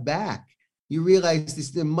far enough back, you realize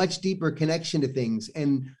there's a much deeper connection to things.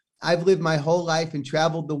 And I've lived my whole life and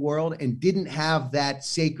traveled the world and didn't have that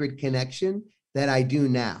sacred connection that I do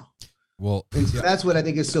now. Well, and so that's what I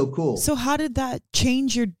think is so cool. So how did that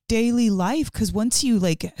change your daily life? Because once you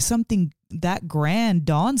something that grand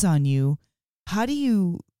dawns on you, how do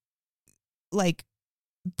you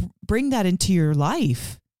bring that into your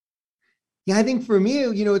life? Yeah, I think for me,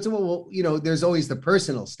 there's always the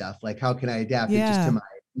personal stuff. Like, how can I adapt it just to my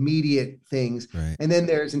immediate things? Right. And then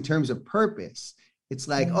there's in terms of purpose. It's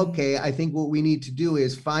like, okay, I think what we need to do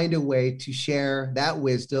is find a way to share that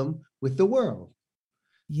wisdom with the world.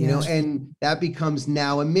 Yes. And that becomes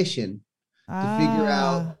now a mission to figure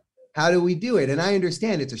out how do we do it. And I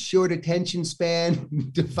understand it's a short attention span,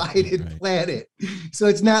 divided planet. So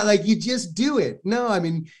it's not like you just do it. No, I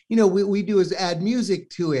mean, we do is add music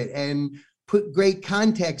to it and put great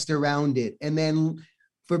context around it. And then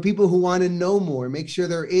for people who want to know more, make sure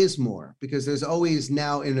there is more, because there's always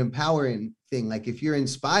now an empowering thing. Like if you're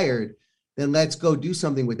inspired, then let's go do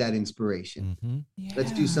something with that inspiration. Mm-hmm. Yeah.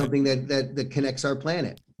 Let's do something that connects our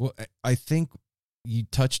planet. Well, I think you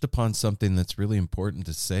touched upon something that's really important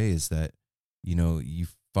to say, is that, you know, you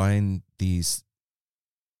find these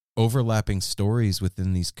overlapping stories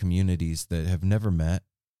within these communities that have never met.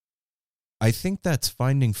 I think that's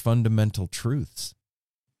finding fundamental truths.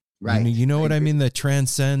 Right. You know what I mean? That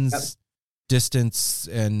transcends Yep. distance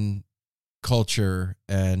and culture.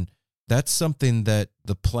 And that's something that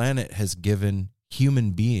the planet has given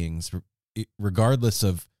human beings, regardless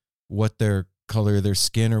of what their color of their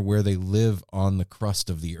skin or where they live on the crust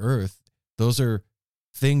of the earth. Those are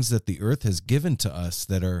things that the earth has given to us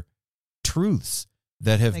that are truths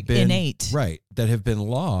that have Like been innate. right, that have been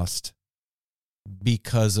lost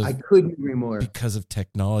because I of couldn't agree more. because of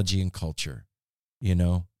technology and culture, you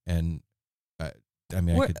know. And I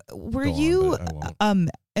mean, Were, I could were go on, you but I won't.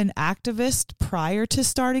 an activist prior to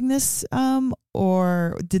starting this,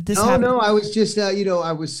 or did this No, happen? no, I was just,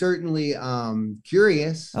 I was certainly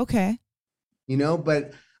curious, Okay.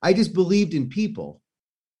 But I just believed in people.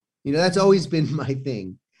 That's always been my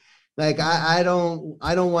thing. Like, I don't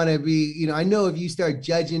want to be, I know if you start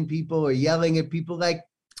judging people or yelling at people, like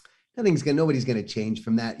nobody's going to change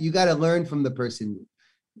from that. You got to learn from the person,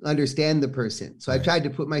 understand the person. So Right. I tried to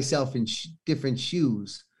put myself in different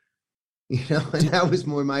shoes, and that was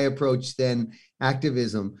more my approach than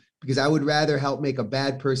activism, because I would rather help make a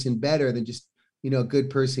bad person better than just, a good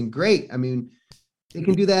person great. I mean, they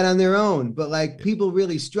can do that on their own, but like people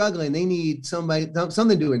really struggling, they need something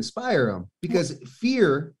to inspire them, because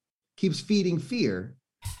fear keeps feeding fear.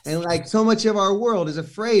 And like so much of our world is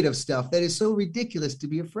afraid of stuff that is so ridiculous to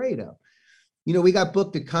be afraid of. We got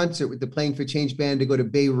booked a concert with the Playing for Change band to go to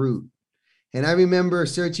Beirut. And I remember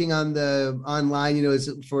searching online, is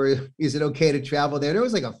it okay to travel there? There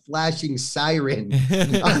was like a flashing siren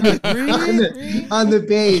on the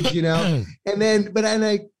page, And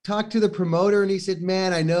I talked to the promoter and he said,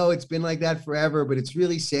 man, I know it's been like that forever, but it's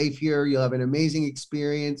really safe here. You'll have an amazing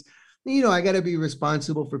experience. I got to be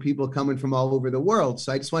responsible for people coming from all over the world.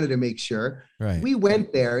 So I just wanted to make sure. Right. We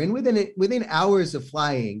went there, and within hours of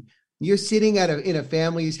flying, you're sitting in a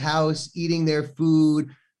family's house, eating their food,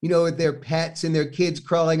 with their pets and their kids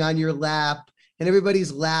crawling on your lap, and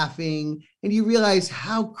everybody's laughing. And you realize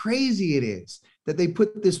how crazy it is that they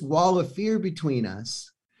put this wall of fear between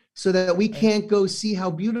us so that we can't go see how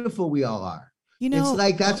beautiful we all are. It's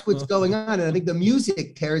like that's what's going on. And I think the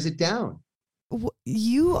music tears it down.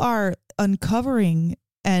 You are uncovering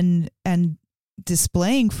and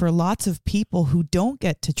displaying for lots of people who don't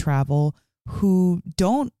get to travel, who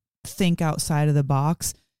don't think outside of the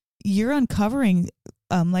box. You're uncovering,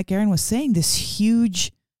 like Aaron was saying, this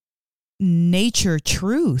huge nature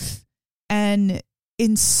truth, and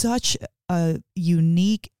in such a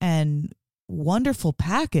unique and wonderful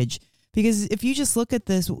package. Because if you just look at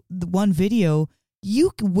this one video,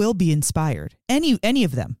 you will be inspired. Any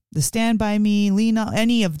of them, the Stand By Me, Lena,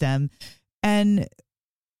 any of them. And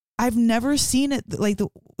I've never seen it like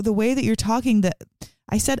the way that you're talking. That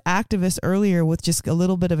I said activist earlier with just a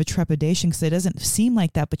little bit of a trepidation, because it doesn't seem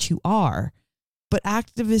like that, but you are. But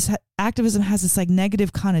activism has this like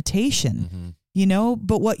negative connotation,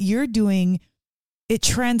 but what you're doing, it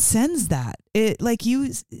transcends that. It, like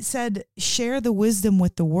you said, share the wisdom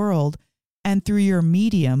with the world, and through your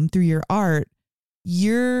medium, through your art,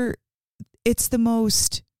 it's the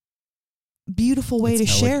most beautiful way to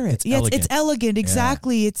share it. It's elegant.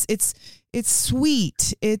 Exactly. Yeah. It's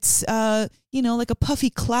sweet. It's, like a puffy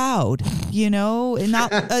cloud, and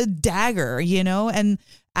not a dagger, and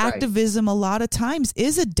activism a lot of times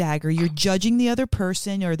is a dagger. You're judging the other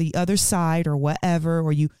person or the other side or whatever,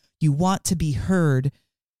 or you want to be heard.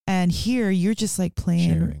 And here you're just like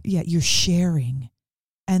playing. Yeah. You're sharing.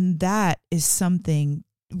 And that is something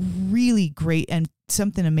really great and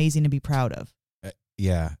something amazing to be proud of.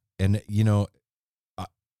 Yeah. And,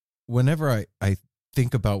 whenever I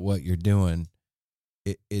think about what you're doing,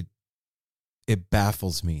 it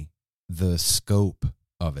baffles me, the scope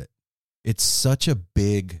of it. It's such a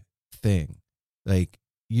big thing. Like,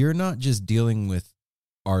 you're not just dealing with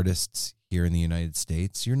artists here in the United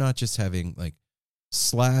States. You're not just having like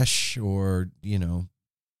Slash or,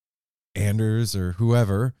 Anders or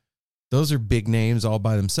whoever. Those are big names all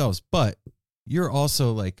by themselves, but you're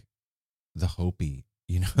also like the Hopi,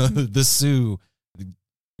 the Sioux, the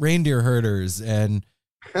reindeer herders, and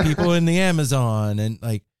people in the Amazon. And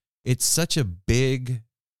like, it's such a big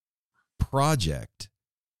project.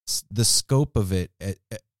 The scope of it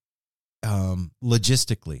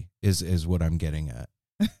logistically is what I'm getting at.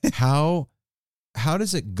 How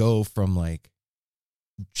does it go from like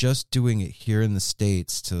just doing it here in the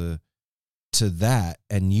States to that,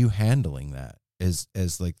 and you handling that as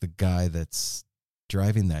like the guy that's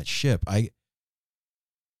driving that ship?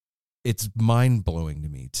 It's mind blowing to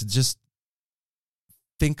me to just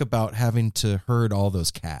think about having to herd all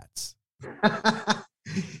those cats.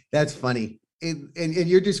 That's funny. And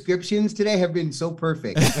your descriptions today have been so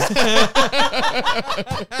perfect.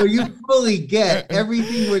 So you fully get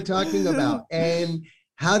everything we're talking about. And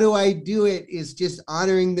how do I do it is just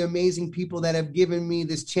honoring the amazing people that have given me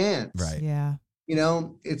this chance. Right. Yeah. You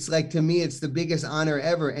know, it's like, to me, it's the biggest honor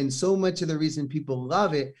ever. And so much of the reason people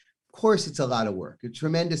love it, of course, it's a lot of work, a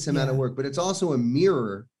tremendous amount of work, but it's also a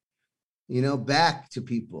mirror, you know, back to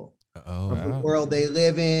people. Of the world they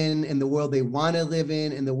live in, and the world they want to live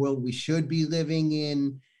in, and the world we should be living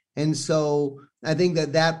in. And so I think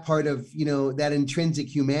that part of, you know, that intrinsic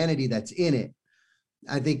humanity that's in it,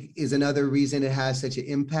 I think is another reason it has such an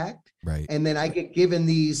impact. Right. And then I get given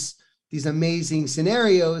these amazing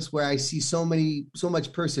scenarios where I see so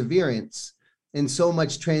much perseverance and so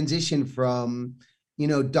much transition from, you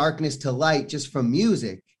know, darkness to light just from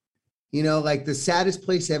music. You know, like the saddest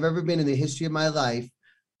place I've ever been in the history of my life,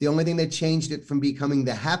 the only thing that changed it from becoming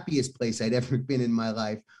the happiest place I'd ever been in my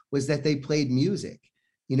life was that they played music,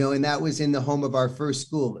 you know, and that was in the home of our first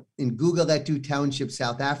school in Guguletu Township,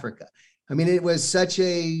 South Africa. I mean, it was such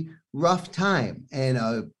a rough time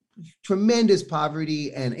and tremendous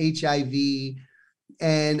poverty and HIV.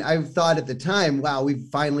 And I thought at the time, wow, we've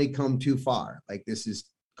finally come too far. Like, this is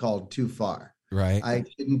called too far. Right. I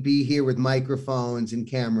shouldn't be here with microphones and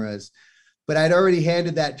cameras. But I'd already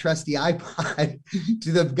handed that trusty iPod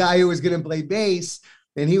to the guy who was going to play bass,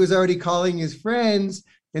 and he was already calling his friends,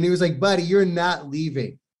 and he was like, buddy, you're not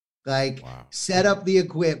leaving. Like, set up the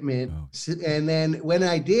equipment. And then when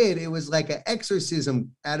I did, it was like an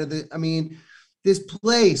exorcism this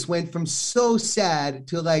place went from so sad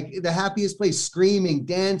to like the happiest place, screaming,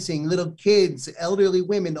 dancing, little kids, elderly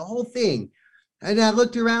women, the whole thing. And I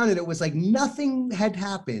looked around and it was like nothing had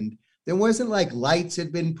happened. There wasn't like lights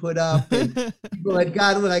had been put up and people had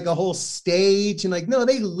got like a whole stage, and like, no,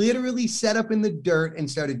 they literally set up in the dirt and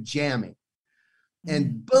started jamming,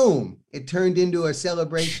 and boom, it turned into a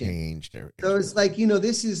celebration. Changed everything. So it's like, you know,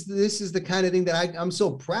 this is the kind of thing that I'm so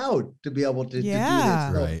proud to be able to do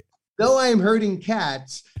this. So, right. Though I am hurting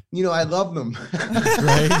cats, you know, I love them.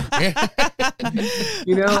 Right.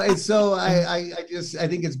 You know, and so I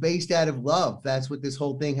think it's based out of love. That's what this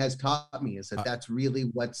whole thing has taught me, is that that's really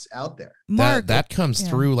what's out there. Mark, that comes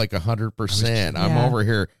through like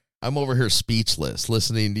 100%. I'm over here speechless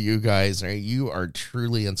listening to you guys. You are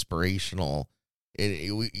truly inspirational.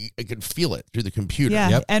 I can feel it through the computer.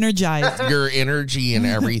 Yeah, energized. Your energy and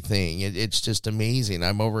everything. It's just amazing.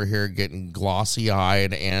 I'm over here getting glossy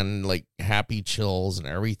eyed and like happy chills and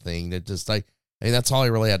everything. That just that's all I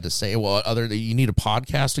really had to say. Well, other than you need a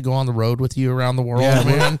podcast to go on the road with you around the world,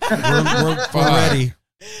 man. We're ready.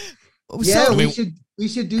 Yeah, we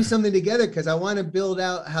should do something together, because I want to build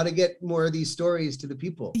out how to get more of these stories to the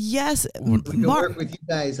people. Yes, we can work with you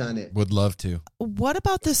guys on it. Would love to. What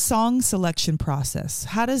about the song selection process?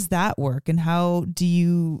 How does that work, and how do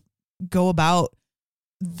you go about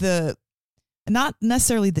not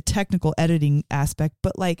necessarily the technical editing aspect,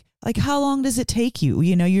 but like how long does it take you?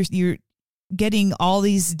 You know, you're getting all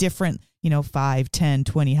these different, 5, 10,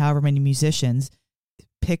 20, however many musicians,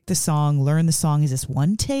 pick the song, learn the song. Is this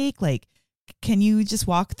one take? Like, can you just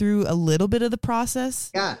walk through a little bit of the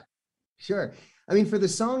process? Yeah, sure. I mean, for the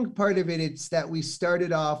song part of it, it's that we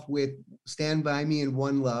started off with Stand By Me and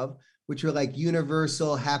One Love, which were like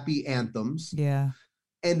universal happy anthems. Yeah.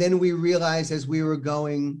 And then we realized as we were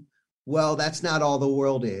going, well, that's not all the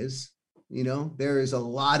world is. You know, there is a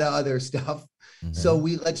lot of other stuff. Mm-hmm. So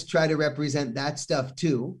let's try to represent that stuff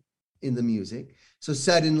too in the music. So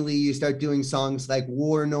suddenly you start doing songs like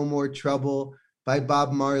War No More Trouble by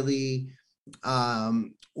Bob Marley,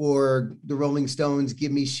 or the Rolling Stones,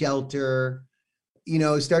 Give Me Shelter. You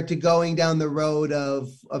know, start to going down the road of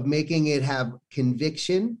making it have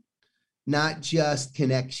conviction, not just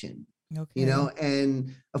connection. Okay. You know,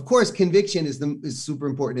 and of course, conviction is super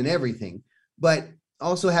important in everything, but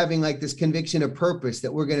also having like this conviction of purpose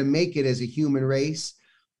that we're going to make it as a human race.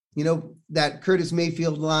 You know, that Curtis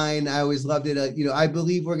Mayfield line, I always loved it. I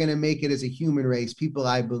believe we're going to make it as a human race, people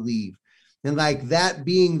I believe. And like that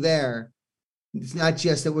being there, it's not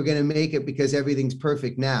just that we're going to make it because everything's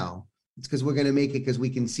perfect now. It's because we're going to make it because we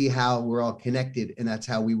can see how we're all connected, and that's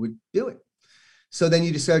how we would do it. So then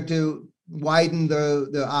you just start to widen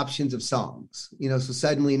the options of songs. So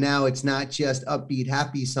suddenly now it's not just upbeat,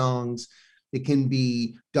 happy songs. It can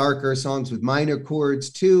be darker songs with minor chords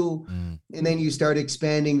too. And then you start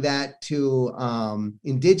expanding that to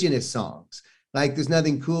indigenous songs. Like there's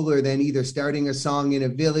nothing cooler than either starting a song in a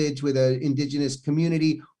village with an indigenous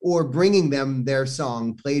community or bringing them their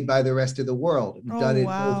song played by the rest of the world. We've done it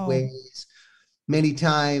both ways many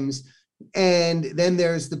times. And then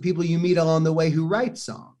there's the people you meet along the way who write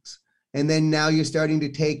songs. And then now you're starting to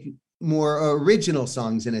take more original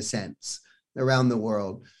songs in a sense around the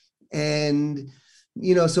world. And,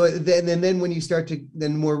 so then when you start to,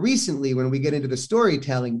 then more recently, when we get into the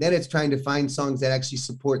storytelling, then it's trying to find songs that actually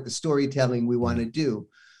support the storytelling we want to do.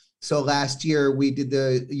 So last year we did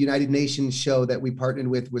the United Nations show that we partnered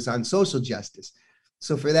with was on social justice.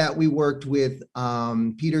 So for that, we worked with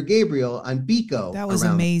Peter Gabriel on Biko. That was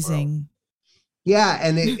amazing. Yeah.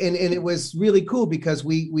 And it was really cool because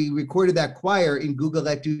we recorded that choir in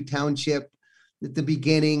Guguletu Township at the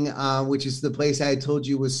beginning, which is the place I had told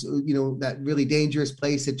you was, that really dangerous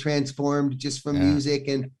place that transformed just from music.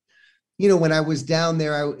 And, when I was down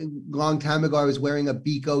there a long time ago, I was wearing a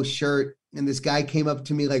Biko shirt and this guy came up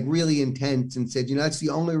to me like really intense and said, that's the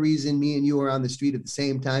only reason me and you are on the street at the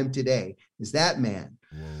same time today is that man.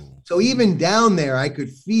 Whoa. So even down there, I could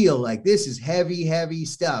feel like this is heavy, heavy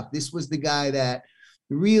stuff. This was the guy that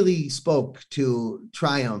really spoke to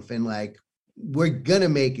triumph and like, we're going to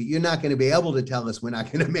make it. You're not going to be able to tell us we're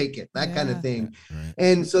not going to make it, that kind of thing. Right.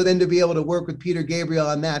 And so then to be able to work with Peter Gabriel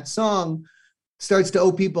on that song starts to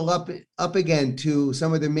open people up again to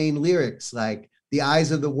some of the main lyrics, like the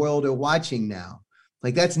eyes of the world are watching now.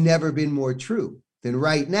 Like that's never been more true than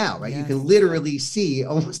right now, right? Yes. You can literally see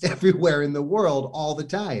almost everywhere in the world all the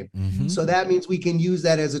time. Mm-hmm. So that means we can use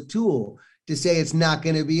that as a tool to say it's not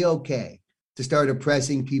going to be okay to start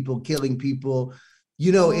oppressing people, killing people.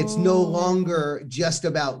 It's no longer just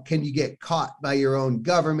about can you get caught by your own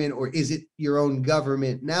government or is it your own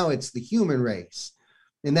government? Now it's the human race.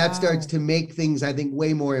 And that starts to make things, I think,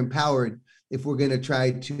 way more empowered if we're going to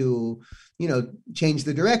try to, change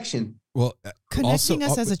the direction. Well, connecting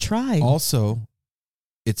us as a tribe. Also,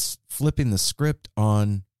 it's flipping the script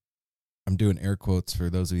on, I'm doing air quotes for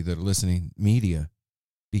those of you that are listening, media,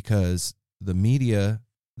 because the media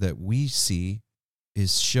that we see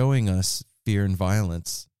is showing us fear and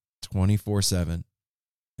violence 24/7,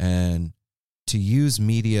 and to use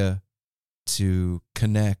media to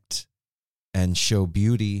connect and show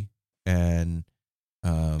beauty and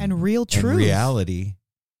real truth and reality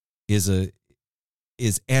is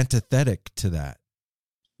antithetic to that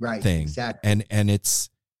thing. Exactly. And it's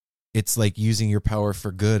like using your power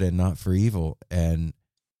for good and not for evil, and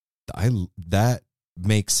that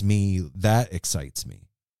excites me.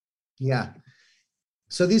 Yeah.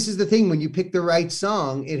 So this is the thing, when you pick the right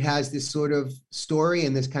song, it has this sort of story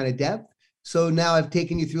and this kind of depth. So now I've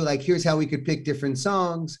taken you through like, here's how we could pick different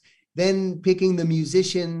songs, then picking the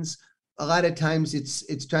musicians. A lot of times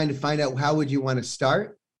it's trying to find out how would you want to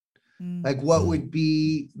start? Like what would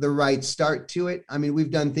be the right start to it? I mean,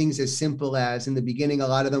 we've done things as simple as in the beginning, a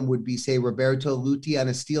lot of them would be say Roberto Luti on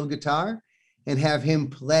a steel guitar and have him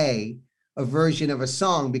play a version of a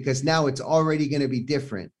song because now it's already going to be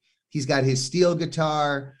different. He's got his steel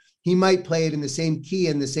guitar. He might play it in the same key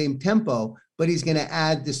and the same tempo, but he's going to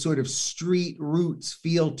add this sort of street roots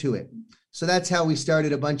feel to it. So that's how we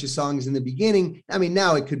started a bunch of songs in the beginning. I mean,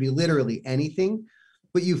 now it could be literally anything,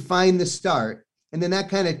 but you find the start, and then that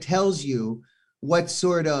kind of tells you what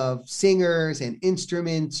sort of singers and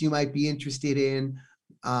instruments you might be interested in.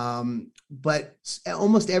 But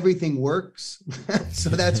almost everything works. So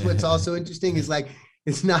that's what's also interesting is like,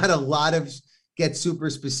 it's not a lot of get super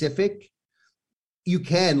specific. You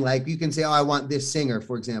can say, oh, I want this singer,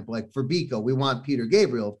 for example, like for Biko, we want Peter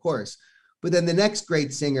Gabriel, of course. But then the next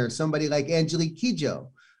great singer, somebody like Angelique Kidjo,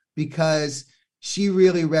 because she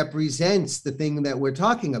really represents the thing that we're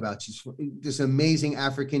talking about. She's this amazing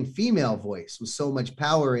African female voice with so much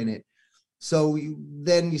power in it. So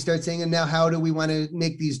then you start saying, and now how do we want to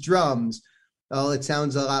make these drums? Oh, it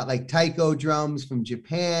sounds a lot like taiko drums from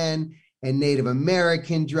Japan and Native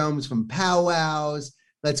American drums from powwows.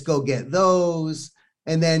 Let's go get those.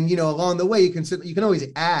 And then, along the way, you can always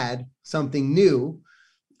add something new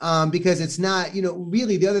because it's not,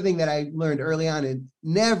 really the other thing that I learned early on, it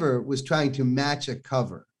never was trying to match a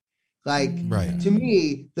cover. Like, to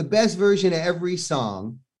me, the best version of every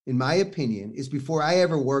song in my opinion, is before I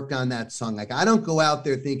ever worked on that song. Like, I don't go out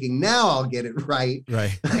there thinking, now I'll get it right.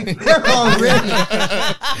 Right. Like, they're already,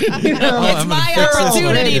 it's my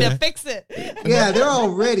opportunity to fix it. Yeah, they're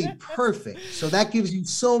already perfect. So that gives you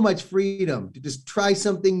so much freedom to just try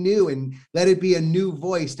something new and let it be a new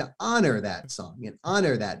voice to honor that song and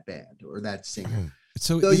honor that band or that singer.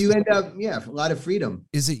 So you end up, a lot of freedom.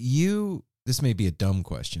 Is it you? This may be a dumb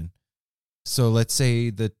question. So let's say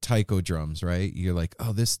the taiko drums, right? You're like,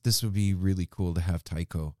 oh, this would be really cool to have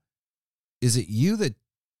taiko. Is it you that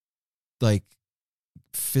like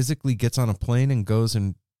physically gets on a plane and goes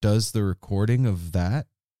and does the recording of that?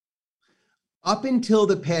 Up until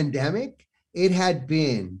the pandemic, it had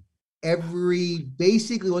been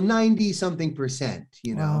basically 90 something percent,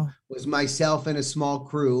 was myself and a small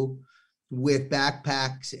crew with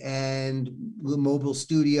backpacks and mobile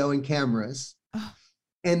studio and cameras.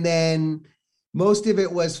 And then most of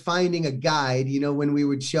it was finding a guide, when we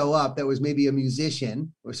would show up that was maybe a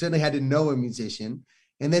musician, or certainly had to know a musician.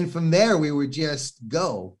 And then from there, we would just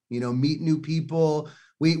go, meet new people.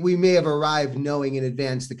 We may have arrived knowing in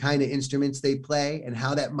advance the kind of instruments they play and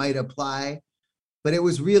how that might apply. But it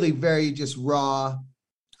was really very just raw,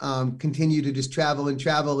 continue to just travel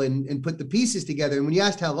and put the pieces together. And when you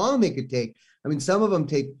asked how long they could take, I mean, some of them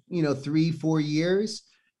take, 3-4 years.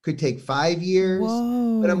 Could take 5 years.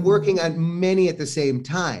 Whoa. But I'm working on many at the same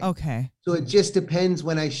time. Okay. So it just depends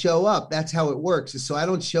when I show up. That's how it works. So I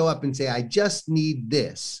don't show up and say, I just need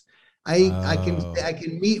this. I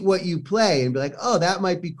can meet what you play and be like, oh, that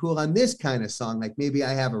might be cool on this kind of song. Like maybe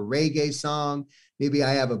I have a reggae song. Maybe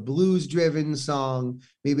I have a blues driven song.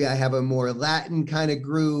 Maybe I have a more Latin kind of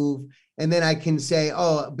groove. And then I can say,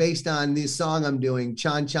 oh, based on this song I'm doing,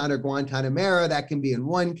 Chan Chan or Guantanamera, that can be in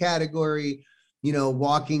one category.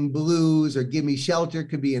 Walking Blues or Give Me Shelter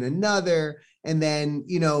could be in another. And then,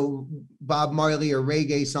 Bob Marley or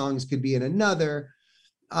reggae songs could be in another.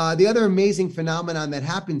 The other amazing phenomenon that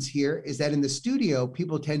happens here is that in the studio,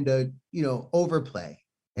 people tend to, overplay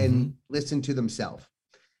and listen to themselves.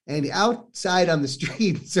 And outside on the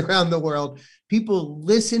streets around the world, people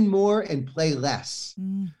listen more and play less.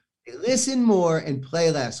 They listen more and play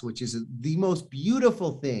less, which is the most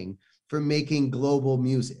beautiful thing for making global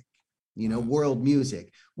music. World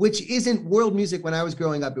music, which isn't world music. When I was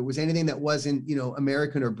growing up, it was anything that wasn't,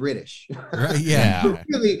 American or British. Right, yeah.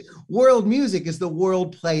 Really, world music is the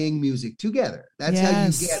world playing music together. That's how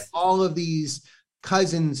you get all of these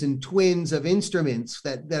cousins and twins of instruments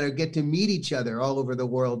that get to meet each other all over the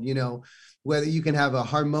world. Whether you can have a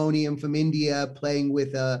harmonium from India playing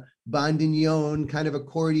with a bandoneon kind of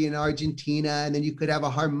accordion in Argentina, and then you could have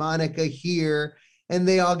a harmonica here. And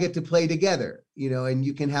they all get to play together, and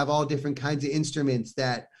you can have all different kinds of instruments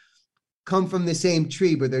that come from the same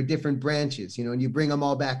tree, but they're different branches, and you bring them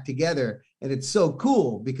all back together. And it's so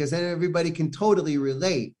cool because then everybody can totally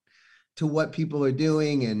relate to what people are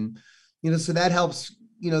doing. And, so that helps,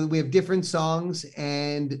 we have different songs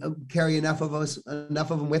and carry enough of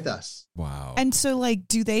them with us. Wow. And so like,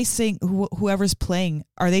 do they sing, whoever's playing,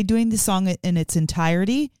 are they doing the song in its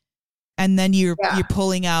entirety? And then you're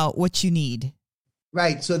pulling out what you need.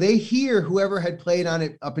 Right. So they hear whoever had played on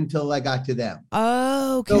it up until I got to them.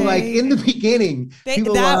 Oh, okay. So like in the beginning,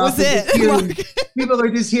 people are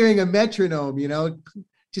just hearing a metronome,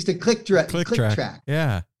 just a click track.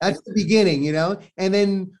 Yeah. That's the beginning, and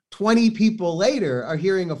then 20 people later are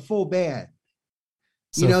hearing a full band.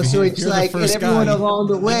 So it's like, and everyone along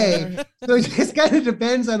the way. So it just kind of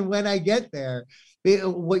depends on when I get there,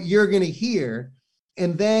 what you're going to hear.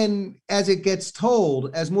 And then as it gets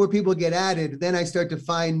told, as more people get added, then I start to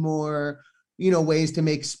find more, ways to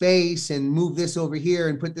make space and move this over here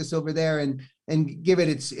and put this over there and give it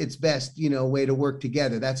its best, way to work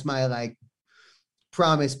together. That's my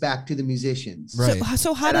promise back to the musicians. Right.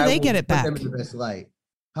 So how do they get it back? Put them in the best light.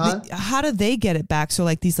 Huh? How do they get it back? So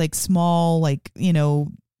these small,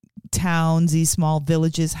 towns, these small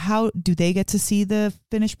villages, how do they get to see the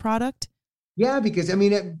finished product? Yeah, because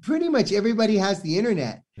pretty much everybody has the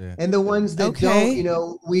internet, and the ones that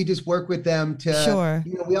don't, we just work with them to. Sure.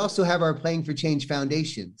 We also have our Playing for Change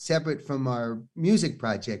Foundation, separate from our music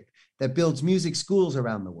project, that builds music schools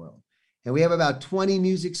around the world, and we have about 20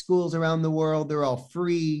 music schools around the world. They're all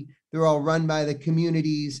free. They're all run by the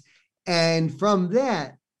communities, and from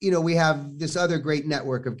that, we have this other great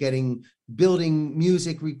network of building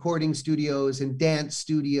music recording studios and dance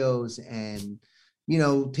studios and.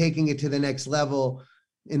 Taking it to the next level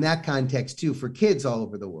in that context too, for kids all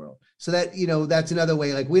over the world. So that, that's another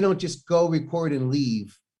way, we don't just go record and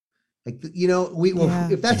leave. Like, you know,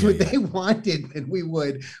 if that's what they wanted, then we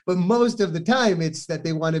would. But most of the time, it's that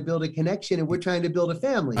they want to build a connection, and we're trying to build a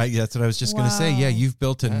family. That's what I was just going to say. Yeah, you've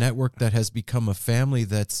built a network that has become a family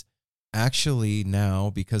that's actually now,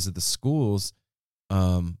 because of the schools,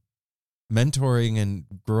 mentoring and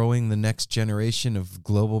growing the next generation of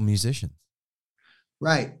global musicians.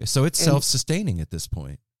 Right. So it's self-sustaining at this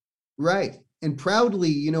point. Right. And proudly,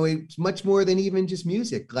 you know, it's much more than even just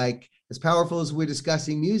music. Like, as powerful as we're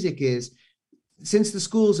discussing music is, since the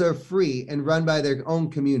schools are free and run by their own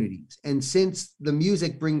communities, and since the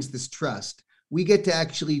music brings this trust, we get to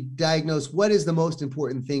actually diagnose what is the most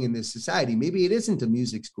important thing in this society. Maybe it isn't a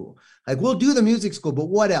music school. Like, we'll do the music school, but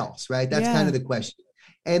what else, right? That's kind of the question.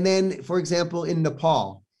 And then, for example, in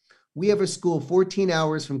Nepal, we have a school 14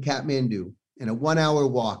 hours from Kathmandu and a 1-hour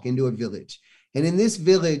walk into a village. And in this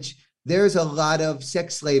village, there's a lot of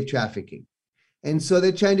sex slave trafficking. And so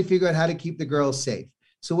they're trying to figure out how to keep the girls safe.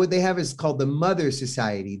 So what they have is called the Mother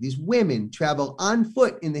Society. These women travel on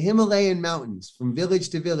foot in the Himalayan mountains from village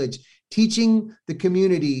to village, teaching the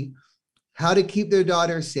community how to keep their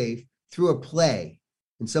daughters safe through a play.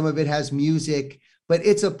 And some of it has music, but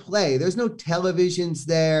it's a play. There's no televisions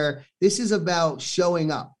there. This is about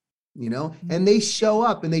showing up, you know, and they show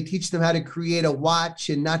up and they teach them how to create a watch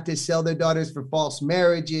and not to sell their daughters for false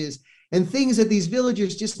marriages and things that these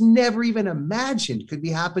villagers just never even imagined could be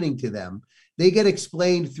happening to them. They get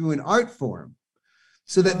explained through an art form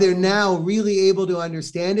so that they're now really able to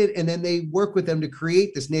understand it. And then they work with them to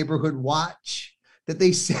create this neighborhood watch that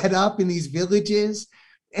they set up in these villages.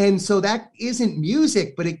 And so that isn't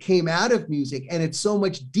music, but it came out of music, and it's so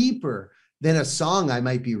much deeper than a song I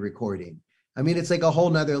might be recording. I mean, it's like a whole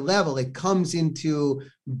nother level. It comes into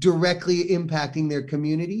directly impacting their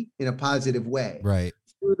community in a positive way. Right.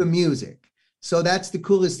 Through the music. So that's the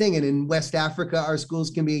coolest thing. And in West Africa, our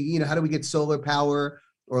schools can be, you know, how do we get solar power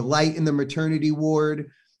or light in the maternity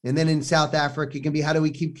ward? And then in South Africa, it can be, how do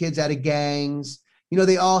we keep kids out of gangs? You know,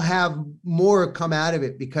 they all have more come out of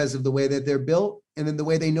it because of the way that they're built. And then the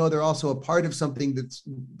way they know they're also a part of something that's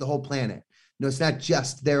the whole planet. You know, it's not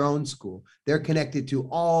just their own school. They're connected to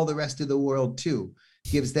all the rest of the world too.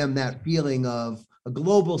 Gives them that feeling of a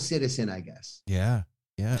global citizen, I guess. Yeah.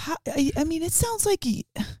 Yeah. I mean, it sounds like,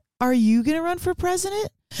 are you going to run for president?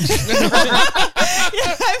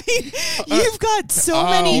 I mean, you've got so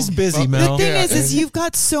many. He's busy, Mel. The thing is you've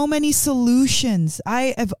got so many solutions.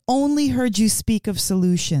 I have only heard you speak of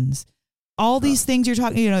solutions. All these things you're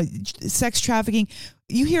talking, you know, sex trafficking,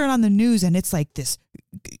 you hear it on the news and it's like this,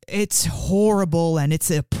 it's horrible and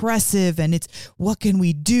it's oppressive and it's, what can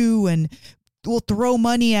we do? And we'll throw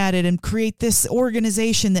money at it and create this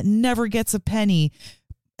organization that never gets a penny.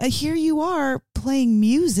 Here you are playing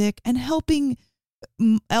music and helping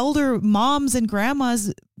elder moms and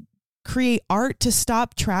grandmas create art to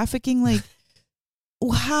stop trafficking. Like,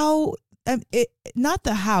 how? Not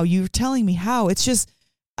the how. You're telling me how. It's just,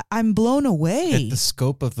 I'm blown away at the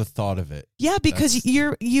scope of the thought of it. Yeah, because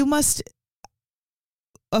you must,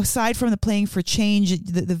 aside from the Playing for Change,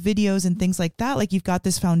 the videos and things like that, like, you've got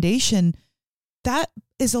this foundation that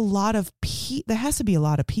is a lot of there has to be a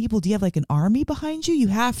lot of people. Do you have like an army behind you? You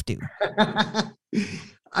have to.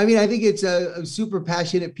 I mean, I think it's a super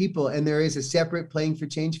passionate people, and there is a separate Playing for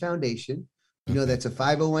Change Foundation. You know, that's a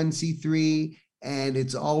 501c3, and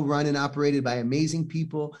it's all run and operated by amazing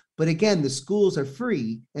people. But again, the schools are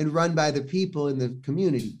free and run by the people in the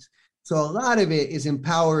communities. So a lot of it is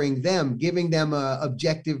empowering them, giving them a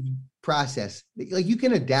objective process. Like, you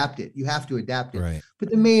can adapt it. You have to adapt it. Right. But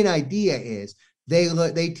the main idea is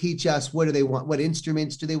they teach us, what do they want? What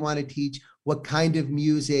instruments do they want to teach? What kind of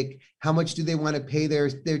music? How much do they want to pay their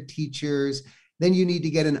teachers? Then you need to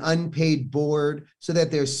get an unpaid board so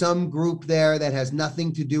that there's some group there that has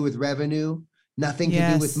nothing to do with revenue, nothing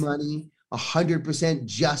to do with money, 100%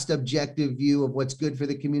 just objective view of what's good for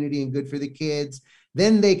the community and good for the kids.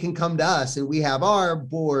 Then they can come to us, and we have our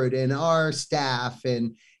board and our staff,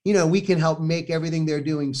 and, you know, we can help make everything they're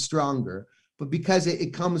doing stronger. But because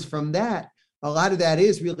it comes from that, a lot of that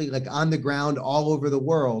is really like on the ground all over the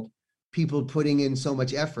world, people putting in so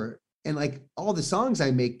much effort. And like all the songs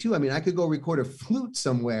I make too, I mean, I could go record a flute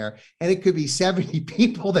somewhere and it could be 70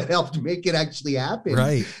 people that helped make it actually happen.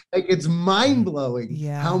 Right. Like, it's mind blowing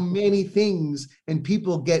Yeah. how many things and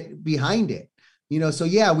people get behind it. You know, so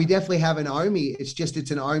yeah, we definitely have an army.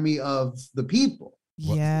 It's an army of the people.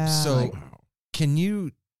 Yeah. So can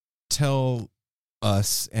you tell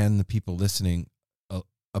us and the people listening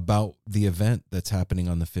about the event that's happening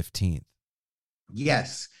on the 15th?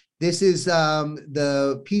 Yes. This is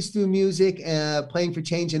the Peace Through Music, Playing for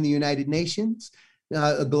Change in the United Nations,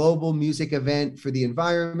 a global music event for the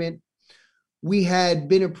environment. we had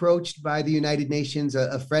been approached by the United Nations,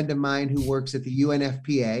 a friend of mine who works at the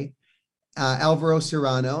UNFPA, Alvaro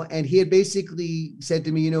Serrano, and he had basically said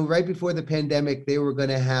to me, right before the pandemic, they were going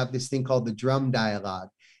to have this thing called the Drum Dialogue,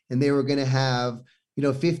 and they were going to have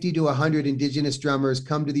 50 to 100 indigenous drummers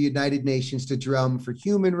come to the United Nations to drum for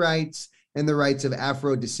human rights and the rights of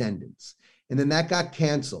Afro descendants. And then that got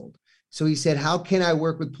canceled. So he said, how can I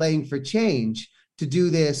work with Playing for Change to do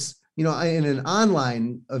this, in an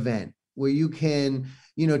online event where you can,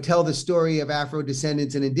 tell the story of Afro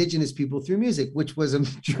descendants and indigenous people through music, which was a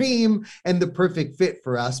dream and the perfect fit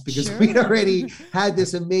for us because we'd already had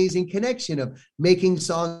this amazing connection of making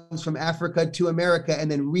songs from Africa to America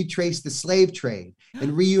and then retrace the slave trade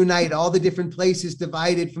and reunite all the different places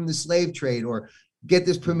divided from the slave trade, or get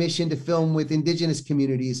this permission to film with indigenous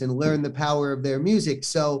communities and learn the power of their music.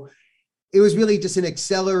 So it was really just an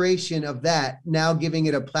acceleration of that, now giving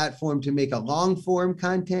it a platform to make a long form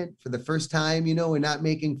content for the first time. We're not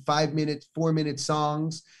making 5 minute, 4 minute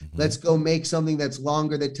songs. Let's go make something that's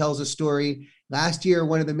longer, that tells a story. Last year,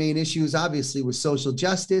 one of the main issues obviously was social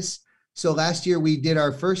justice. So last year we did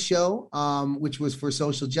our first show, which was for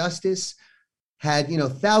social justice, had,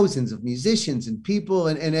 thousands of musicians and people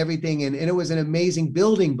and everything. And it was an amazing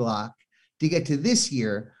building block to get to this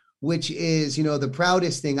year, which is, the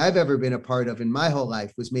proudest thing I've ever been a part of in my whole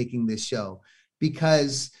life, was making this show,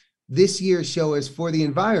 because this year's show is for the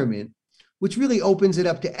environment, which really opens it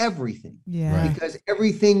up to everything. Yeah. Right. Because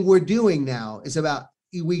everything we're doing now is about,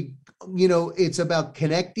 it's about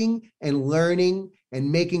connecting and learning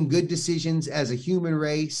and making good decisions as a human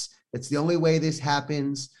race. That's the only way this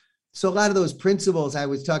happens. So a lot of those principles I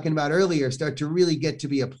was talking about earlier start to really get to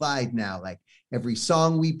be applied now, like every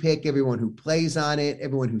song we pick, everyone who plays on it,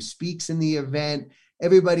 everyone who speaks in the event,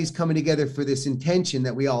 everybody's coming together for this intention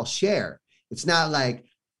that we all share. It's not like,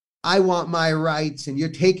 I want my rights and you're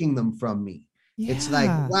taking them from me. Yeah. It's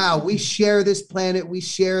like, wow, we share this planet, we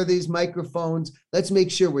share these microphones. Let's make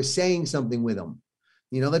sure we're saying something with them.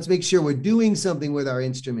 Let's make sure we're doing something with our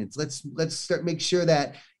instruments. Let's make sure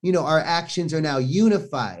that, our actions are now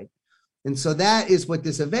unified. And so that is what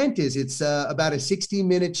this event is. It's about a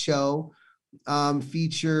 60-minute show.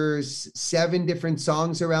 Features 7 different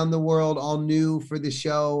songs around the world, all new for the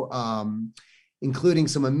show, including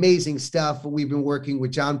some amazing stuff. We've been working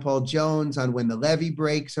with John Paul Jones on When the Levee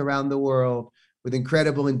Breaks around the world, with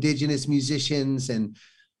incredible indigenous musicians. And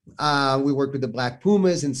we worked with the Black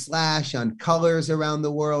Pumas and Slash on Colors around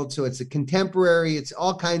the world. So it's a contemporary, it's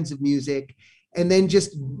all kinds of music. And then,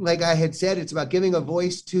 just like I had said, it's about giving a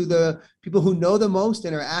voice to the people who know the most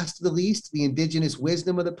and are asked the least, the indigenous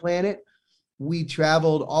wisdom of the planet. We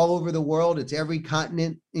traveled all over the world. It's every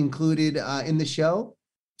continent included in the show.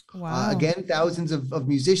 Wow. Again, thousands of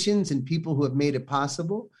musicians and people who have made it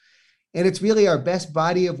possible. And it's really our best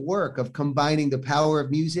body of work of combining the power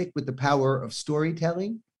of music with the power of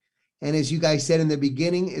storytelling. And as you guys said in the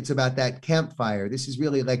beginning, it's about that campfire. This is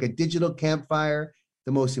really like a digital campfire,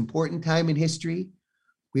 the most important time in history.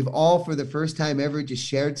 We've all, for the first time ever, just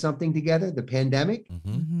shared something together, the pandemic.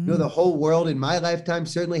 The whole world in my lifetime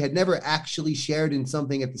certainly had never actually shared in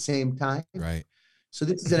something at the same time. Right. So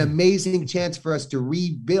this is an amazing chance for us to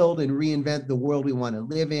rebuild and reinvent the world we want to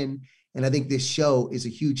live in. And I think this show is a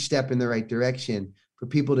huge step in the right direction for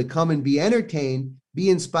people to come and be entertained, be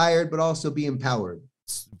inspired, but also be empowered.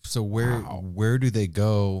 So where do they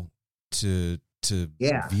go to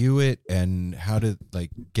view it, and how to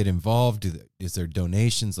get involved? Is there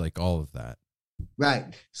donations, all of that?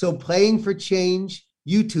 Right. So Playing for Change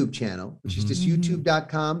YouTube channel, which is just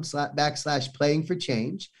youtube.com/Playing for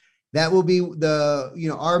Change. That will be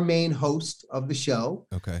our main host of the show.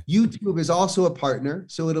 Okay. YouTube is also a partner,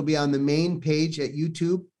 so it'll be on the main page at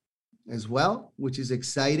YouTube as well, which is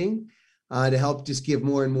exciting to help just give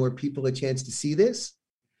more and more people a chance to see this.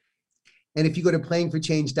 And if you go to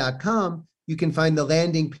playingforchange.com, you can find the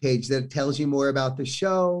landing page that tells you more about the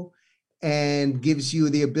show and gives you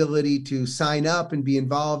the ability to sign up and be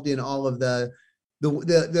involved in all of the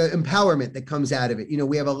empowerment that comes out of it.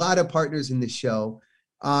 We have a lot of partners in the show,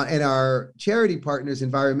 and our charity partners,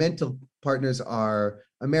 environmental partners, are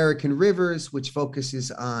American Rivers, which focuses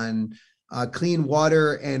on clean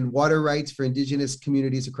water and water rights for indigenous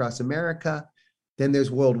communities across America. Then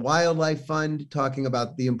there's World Wildlife Fund, talking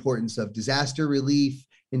about the importance of disaster relief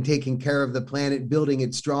and taking care of the planet, building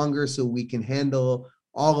it stronger so we can handle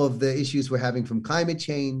all of the issues we're having from climate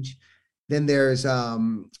change. Then there's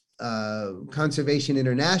Conservation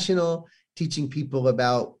International, teaching people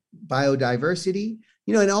about biodiversity,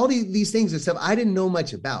 and all these things and stuff I didn't know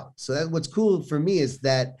much about. So what's cool for me is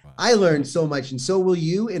that I learned so much, and so will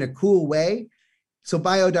you, in a cool way. So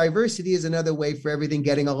biodiversity is another way for everything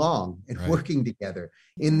getting along and working together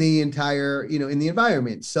in the entire, in the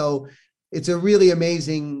environment. So it's a really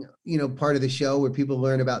amazing, part of the show where people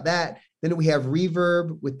learn about that. Then we have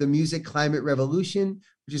Reverb with the Music Climate Revolution,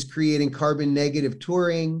 which is creating carbon negative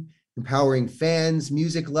touring, empowering fans,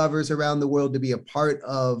 music lovers around the world to be a part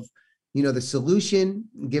of, the solution,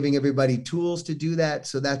 giving everybody tools to do that.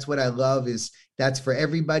 So that's what I love, is that's for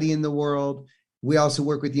everybody in the world. We also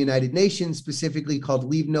work with the United Nations, specifically called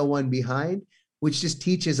Leave No One Behind, which just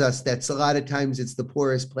teaches us that a lot of times it's the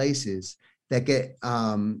poorest places that get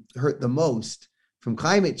hurt the most from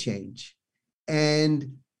climate change.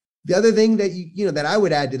 And the other thing that that I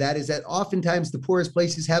would add to that is that oftentimes the poorest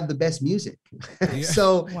places have the best music.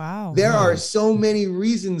 So there are so many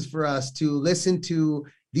reasons for us to listen to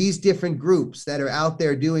these different groups that are out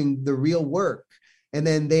there doing the real work, and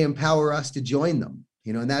then they empower us to join them.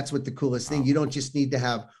 And that's what the coolest thing. You don't just need to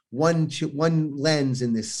have one lens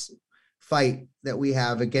in this fight that we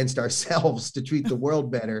have against ourselves to treat the world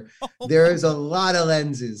better. There is a lot of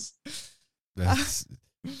lenses. That's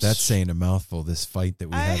saying a mouthful, this fight that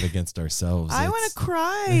we have against ourselves. I want to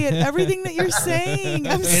cry at everything that you're saying.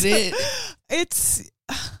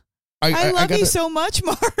 I love you so much,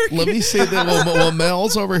 Mark. Let me say that while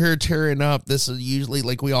Mel's over here tearing up, this is usually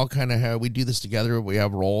like we all kind of we do this together. We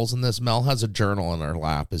have roles in this. Mel has a journal in her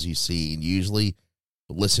lap, as you see, and usually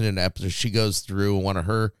listening to episodes, she goes through one of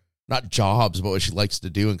her, not jobs, but what she likes to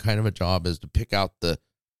do, and kind of a job is to pick out the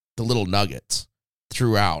little nuggets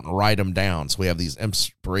throughout and write them down. So we have these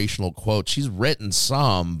inspirational quotes. She's written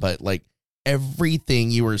some, but like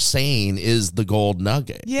everything you were saying is the gold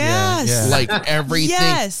nugget. Yes. Yeah. Like everything.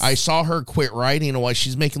 Yes. I saw her quit writing while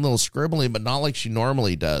she's making a little scribbling, but not like she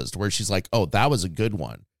normally does, where she's like, oh, that was a good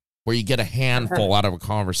one, where you get a handful out of a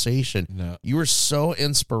conversation. No. You were so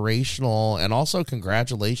inspirational. And also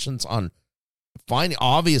congratulations on finding,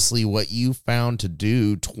 obviously, what you found to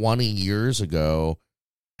do 20 years ago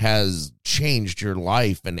has changed your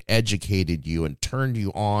life and educated you and turned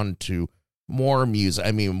you on to more music.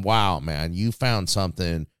 I mean, wow, man, you found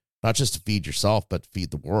something not just to feed yourself, but to feed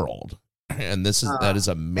the world. And that is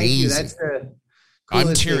amazing. That's the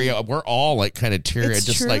I'm teary. We're all like kind of teary. It's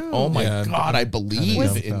just true. like, oh my Yeah, God, I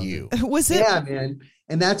believe in you. Was it? Yeah, man.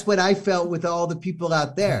 And that's what I felt with all the people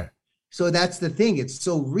out there. So that's the thing. It's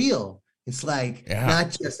so real. It's like,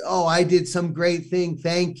 not just, oh, I did some great thing,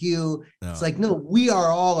 thank you. No. It's like, no, we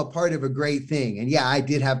are all a part of a great thing. And yeah, I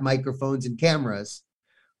did have microphones and cameras,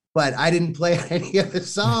 but I didn't play any of the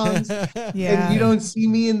songs. And you don't see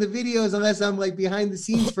me in the videos unless I'm like behind the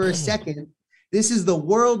scenes for a second. This is the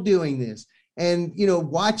world doing this. And,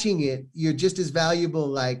 watching it, you're just as valuable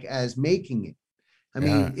like as making it. I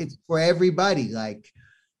mean, it's for everybody. Like,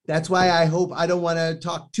 that's why I don't want to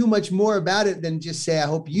talk too much more about it than just say, I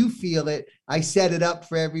hope you feel it. I set it up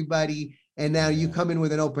for everybody. And now you come in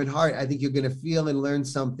with an open heart. I think you're going to feel and learn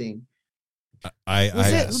something.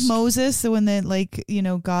 Was it Moses when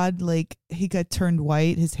God, he got turned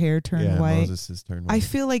white, his hair turned white? Moses is turned white. I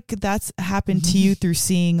feel like that's happened to you through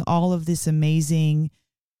seeing all of this amazing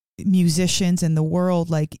musicians in the world.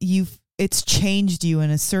 Like it's changed you in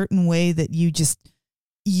a certain way that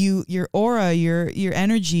your aura, your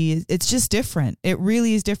energy, it's just different. It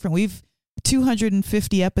really is different. We've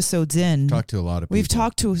 250 episodes in. Talked to a lot of people. We've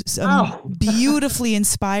talked to some beautifully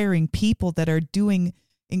inspiring people that are doing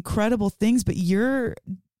incredible things, but you're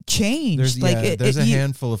changed. There's a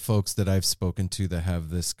handful of folks that I've spoken to that have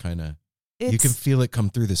this kind of, you can feel it come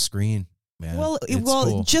through the screen, man.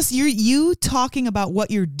 Cool. Just you talking about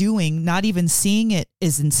what you're doing, not even seeing it,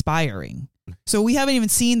 is inspiring. So we haven't even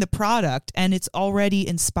seen the product, and it's already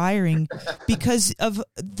inspiring because of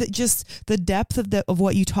the depth of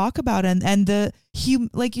what you talk about, and the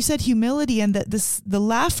like you said, humility, and the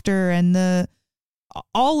laughter, and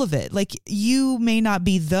all of it. Like, you may not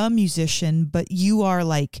be the musician, but you are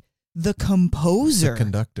like the composer, the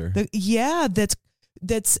conductor.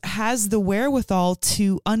 That's has the wherewithal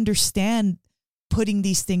to understand putting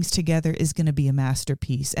these things together is going to be a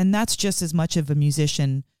masterpiece, and that's just as much of a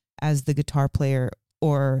musician as the guitar player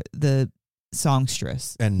or the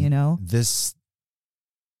songstress. And this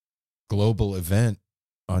global event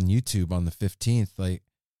on YouTube on the 15th, like,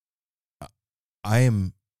 I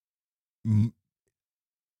am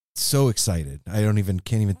so excited. I can't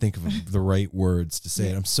even think of the right words to say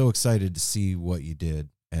it. I'm so excited to see what you did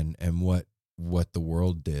and what the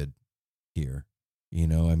world did here.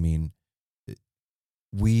 I mean,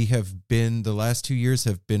 we have been, the last 2 years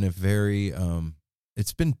have been a very,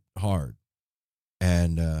 it's been hard.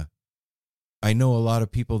 And I know a lot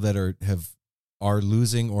of people that are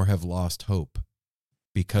losing or have lost hope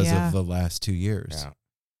because of the last 2 years.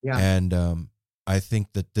 Yeah. And I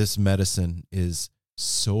think that this medicine is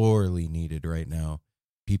sorely needed right now.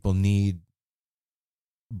 People need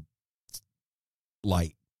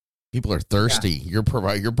light. People are thirsty. Yeah.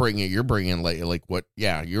 You're bringing like what?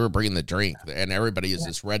 Yeah, you're bringing the drink, and everybody is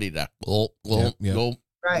just ready to go.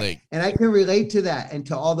 Right, and I can relate to that and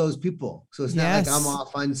to all those people. So it's not like I'm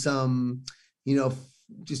off on some,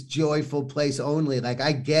 just joyful place only. Like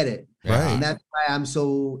I get it, right? And that's why I'm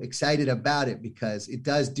so excited about it, because it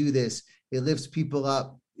does do this. It lifts people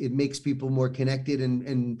up. It makes people more connected,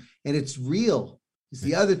 and it's real. It's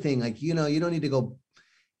the other thing. Like you don't need to go.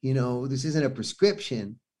 This isn't a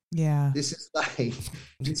prescription. Yeah. This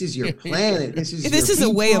is your planet. This is a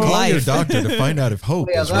way of life. Call your doctor to find out if hope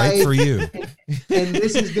is right for you. And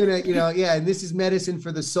this is gonna, and this is medicine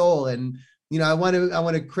for the soul. And I want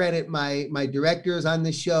to credit my directors on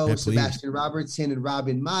this show, Sebastian Robertson and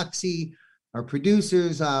Robin Moxie, our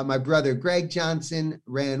producers, my brother Greg Johnson,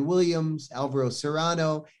 Rand Williams, Alvaro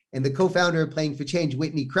Serrano, and the co-founder of Playing for Change,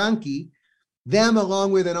 Whitney Cronkey. Them,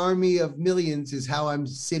 along with an army of millions, is how I'm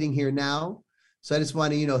sitting here now. So I just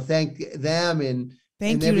want to, thank them and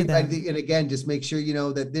everybody. And again, just make sure,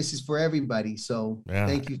 that this is for everybody. So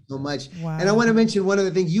Thank you so much. Wow. And I want to mention one other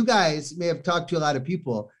thing. You guys may have talked to a lot of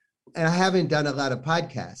people, and I haven't done a lot of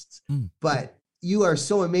podcasts, but you are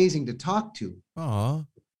so amazing to talk to. Aw.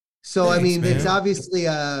 So, Thanks, man. It's obviously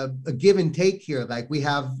a give and take here. Like we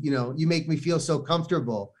have, you make me feel so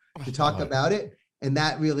comfortable to talk about it. And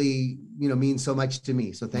that really, means so much to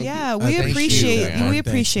me. So thank you. Yeah, we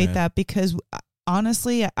appreciate that, because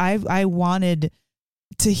honestly, I wanted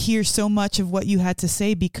to hear so much of what you had to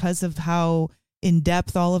say because of how in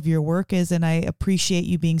depth all of your work is, and I appreciate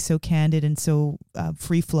you being so candid and so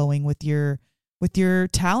free flowing with your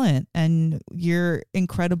talent and your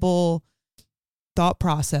incredible thought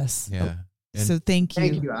process. Yeah. So thank you.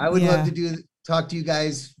 Thank you. I would love to talk to you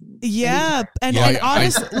guys. Yeah. And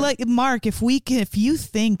honestly, like Mark, if you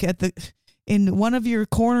think in one of your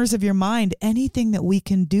corners of your mind, anything that we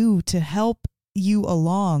can do to help you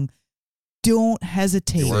along, don't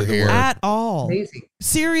hesitate at all. Amazing.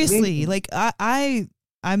 Seriously. Amazing. Like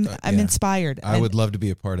I'm inspired. I would love to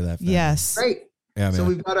be a part of that family. Yes. Great. Yeah, man. So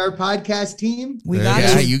we've got our podcast team. We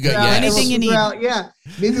got you. You got anything you need.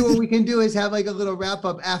 Maybe what we can do is have like a little wrap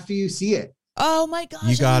up after you see it. Oh my gosh,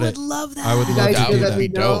 you got I would love that. I would love to do that. That would be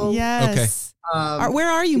dope. Yes. Okay. Where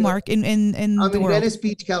are you, Mark? In I'm the in world? Venice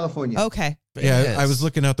Beach, California. Okay. Yeah, I was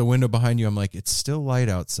looking out the window behind you. I'm like, it's still light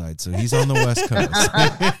outside, so he's on the West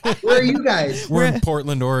Coast. Where are you guys? We're in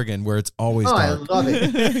Portland, Oregon, where it's always dark. I love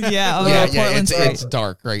it. Yeah. It's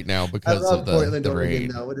dark right now because of the Portland, the Oregon,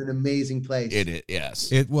 rain. though. What an amazing place.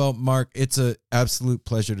 Yes. Well, Mark, it's an absolute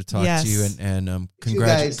pleasure to talk to you, and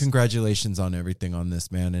congratulations on everything on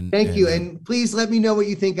this, man. And thank you, and please let me know what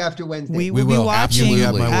you think after Wednesday. We will be watching. Absolutely. You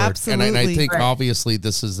have my word. Absolutely. And I think obviously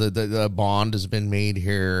this is the bond has been made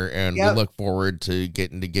here, and we look forward to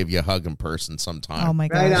getting to give you a hug in person sometime. Oh my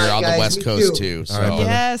gosh. Right on, You're on guys, the West Coast too. So. Right,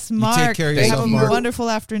 yes, Mark. You take care of yourself, have a Mark. wonderful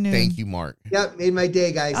afternoon. Thank you, Mark. Yep, made my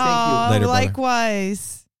day, guys. Thank you. Later,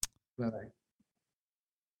 likewise. Bye-bye.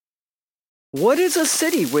 What is a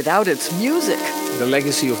city without its music? The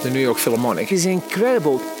legacy of the New York Philharmonic is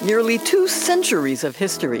incredible. Nearly 2 centuries of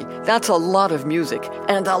history. That's a lot of music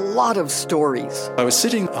and a lot of stories. I was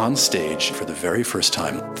sitting on stage for the very first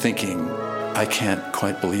time thinking, I can't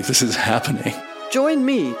quite believe this is happening. Join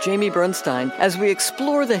me, Jamie Bernstein, as we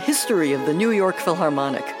explore the history of the New York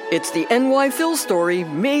Philharmonic. It's the NY Phil story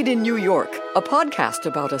made in New York, a podcast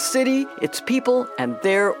about a city, its people, and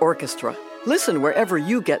their orchestra. Listen wherever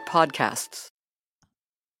you get podcasts.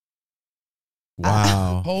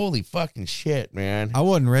 Wow. Holy fucking shit, man. I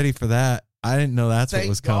wasn't ready for that. I didn't know that's what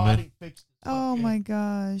was coming. Oh my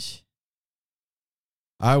gosh.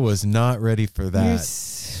 I was not ready for that.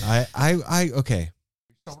 Okay.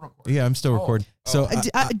 Yeah, I'm still recording. So,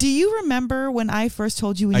 do you remember when I first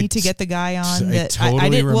told you we need to get the guy on? I totally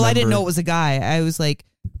remember. Well, I didn't know it was a guy. I was like,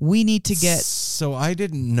 we need to get. So I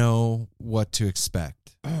didn't know what to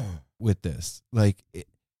expect with this. Like,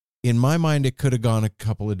 in my mind, it could have gone a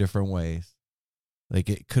couple of different ways. Like,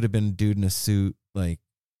 it could have been a dude in a suit, like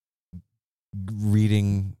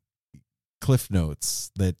reading Cliff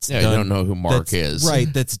Notes. That's you don't know who Mark is, right?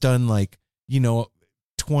 That's done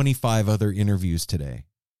 25 other interviews today.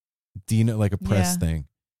 Do you know, like a press thing?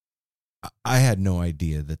 I had no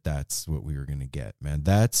idea that that's what we were going to get, man.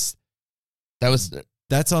 That's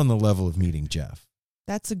on the level of meeting Jeff.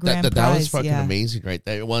 That's a grand prize. That was fucking amazing, right?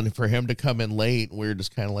 That one for him to come in late. We were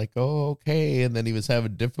just kind of like, oh, okay. And then he was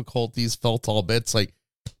having difficulties, felt all bits like,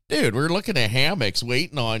 dude, we're looking at hammocks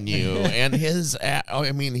waiting on you. And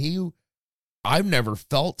he I've never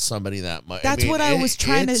felt somebody that much. That's what I was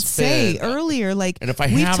trying to say earlier. Like, and if I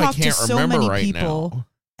we've have, talked I can't to so remember many right people, now.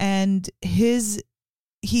 and he's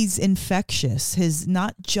infectious. His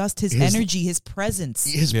not just his energy, his presence,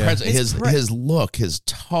 his look, his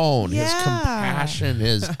tone, his compassion,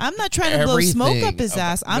 his. I'm not trying to blow smoke up his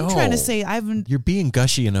ass. I'm trying to say You're being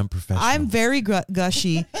gushy and unprofessional. I'm very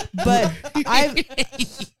gushy, but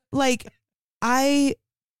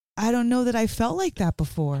I don't know that I felt like that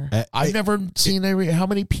before. I've never seen how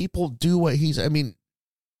many people do what he's. I mean,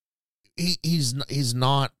 he's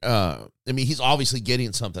not. I mean, he's obviously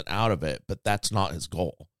getting something out of it, but that's not his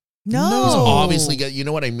goal. No, he's obviously you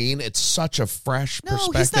know what I mean. It's such a fresh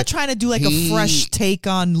perspective. He's not trying to do like a fresh take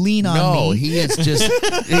on Lean on Me. No, he is just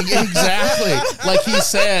exactly like he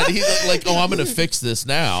said. He's like, oh, I'm going to fix this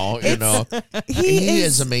now. You know, he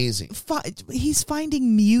is amazing. He's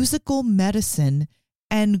finding musical medicine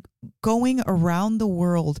and going around the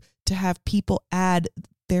world to have people add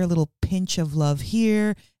their little pinch of love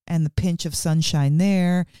here and the pinch of sunshine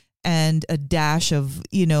there and a dash of,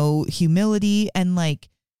 humility and like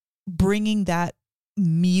bringing that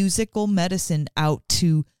musical medicine out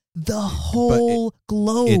to the whole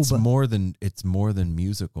globe. It's more than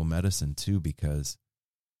musical medicine too, because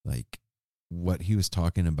like what he was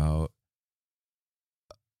talking about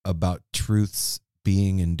truths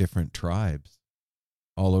being in different tribes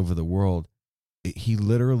all over the world, he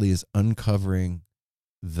literally is uncovering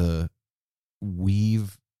the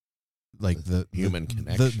weave, like the human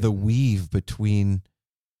connection, the weave between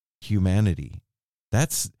humanity.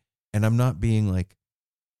 And I'm not being like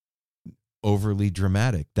overly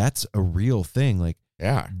dramatic. That's a real thing. Like,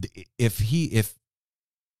 yeah, if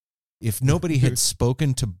nobody had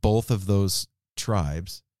spoken to both of those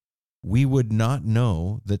tribes, we would not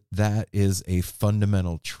know that is a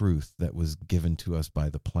fundamental truth that was given to us by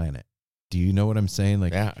the planet. Do you know what I'm saying?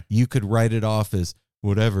 Like, you could write it off as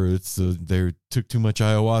whatever. It's they took too much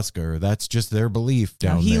ayahuasca, or that's just their belief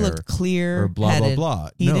down there. He looked clear, or blah blah blah.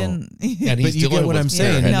 He didn't. But you get what I'm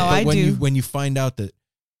saying. No, I do. When you find out that,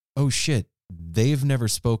 oh shit, they've never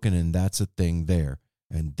spoken, and that's a thing there,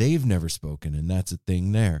 and they've never spoken, and that's a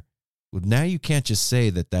thing there. Well, now you can't just say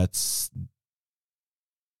that that's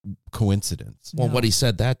coincidence. Well, what he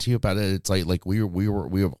said that to you about it, it's like we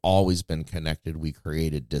have always been connected. We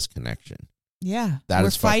created disconnection. Yeah, that we're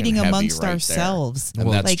is fighting heavy amongst right ourselves, there.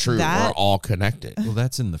 And that's like true. We're all connected. Well,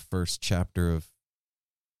 that's in the first chapter of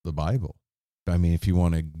the Bible. I mean, if you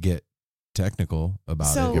want to get technical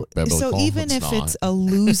about it, so even if it's a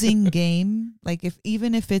losing game, like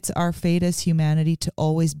even if it's our fate as humanity to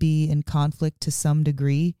always be in conflict to some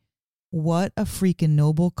degree, what a freaking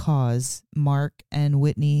noble cause Mark and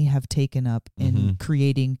Whitney have taken up in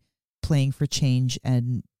creating Playing for Change.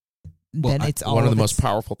 And then it's all one of the most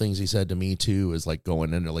powerful things he said to me too is like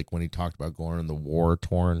going into, like when he talked about going in the war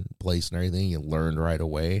torn place and everything, you learned right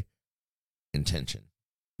away intention.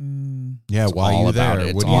 Yeah, why are you there?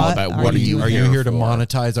 It's all about what are you here to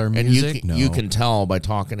monetize our music? And you can tell by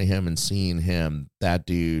talking to him and seeing him, that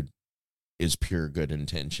dude is pure good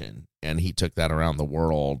intention, and he took that around the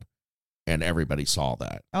world, and everybody saw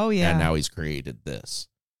that. Oh yeah, and now he's created this,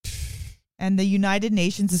 and the United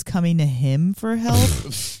Nations is coming to him for help.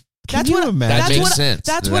 Can you imagine? That makes sense.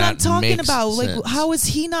 That's what I'm talking about. Like, how is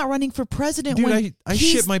he not running for president? Dude, I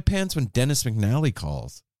shit my pants when Dennis McNally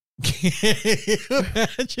calls. Can you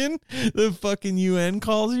imagine the fucking UN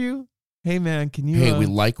calls you? Hey man, can you? Hey, we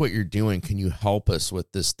like what you're doing. Can you help us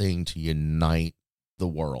with this thing to unite the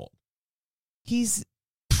world? He's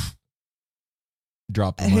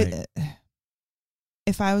drop the mic.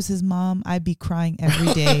 If I was his mom, I'd be crying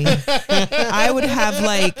every day. I would have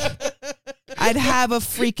I'd have a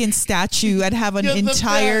freaking statue. I'd have an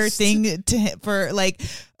entire thing for like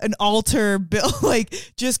an altar built.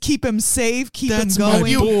 Like, just keep him safe, keep him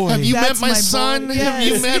going. Have you met my son? Yes. Have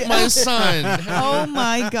you met my son? Oh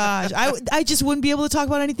my gosh, I just wouldn't be able to talk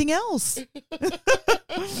about anything else.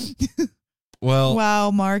 Well,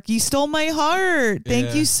 wow, Mark, you stole my heart.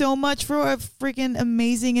 Thank you so much for a freaking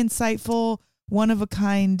amazing, insightful, one of a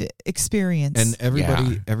kind experience. And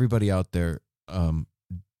everybody out there,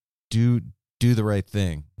 do the right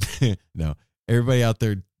thing. No, everybody out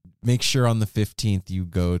there, make sure on the 15th you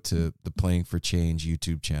go to the Playing for Change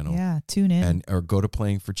YouTube channel. Yeah, tune in. Or go to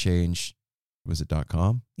Playing for Change. Was it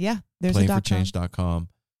 .com? Yeah, there's playingforchange.com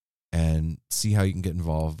and see how you can get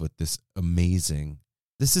involved with this amazing.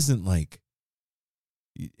 This isn't like,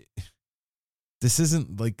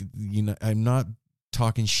 I'm not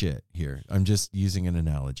talking shit here. I'm just using an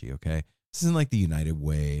analogy, okay? This isn't like the United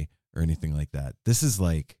Way or anything like that. This is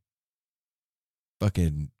like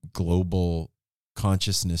fucking global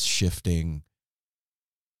consciousness shifting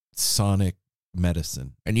sonic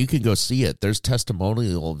medicine. And you can go see it. There's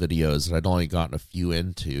testimonial videos that I'd only gotten a few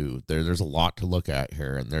into. There's a lot to look at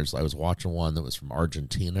here. And I was watching one that was from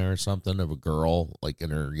Argentina or something, of a girl like in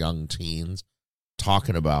her young teens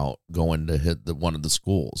talking about going to hit one of the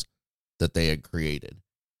schools that they had created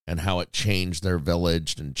and how it changed their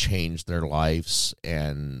village and changed their lives,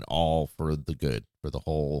 and all for the good, for the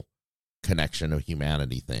whole connection of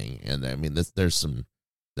humanity thing. And I mean, there's some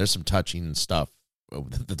touching stuff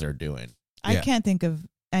that they're doing. I can't think of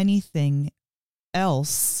anything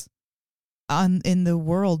else in the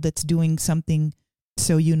world that's doing something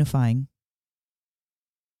so unifying.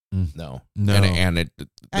 No. And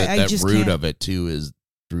that root of it too is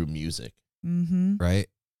through music. Mm-hmm. Right?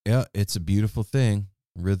 Yeah, it's a beautiful thing.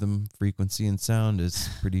 Rhythm, frequency, and sound is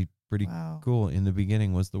pretty wow. cool. In the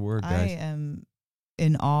beginning was the word, guys. I am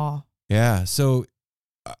in awe. Yeah, so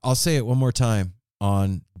I'll say it one more time.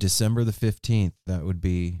 On December the 15th, that would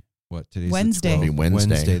be what today's Wednesday.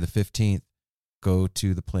 Wednesday the 15th. Go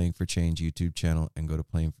to the Playing for Change YouTube channel and go to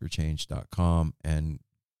playingforchange.com and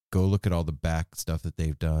go look at all the back stuff that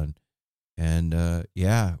they've done. And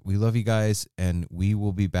we love you guys, and we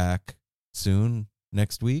will be back soon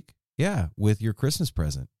next week. Yeah, with your Christmas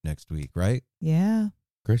present next week, right? Yeah.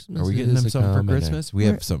 Christmas. Are we getting them something for Christmas? We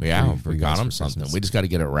have something. Yeah, for we you got guys them for something. Christmas. We just got to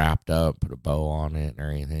get it wrapped up, put a bow on it and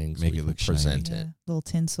everything. Make it look present shiny. it. Little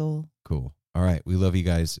tinsel. Cool. All right. We love you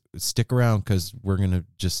guys. Stick around because we're going to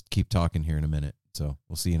just keep talking here in a minute. So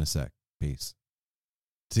we'll see you in a sec. Peace.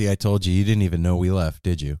 See, I told you didn't even know we left,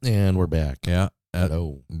 did you? And we're back. Yeah.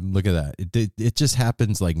 Hello. Look at that. It just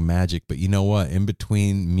happens like magic. But you know what? In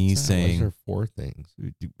between me saying... Those are 4 things.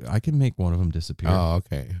 I can make one of them disappear. Oh,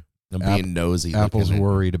 okay. I'm being nosy. Apple's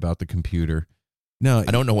worried about the computer. No,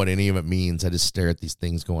 I don't know what any of it means. I just stare at these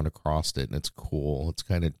things going across it, and it's cool. It's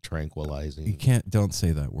kind of tranquilizing. Don't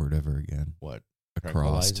say that word ever again. What?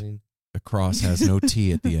 Across. Across has no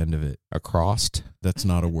T at the end of it. Across? That's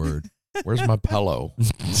not a word. Where's my pillow?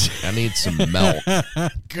 I need some milk.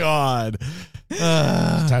 God. It's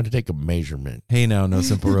time to take a measurement. Hey now, No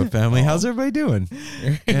Simple Road family. How's everybody doing?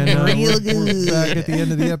 And Real we're back at the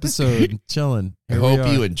end of the episode, chilling. I hope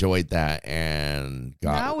you enjoyed that and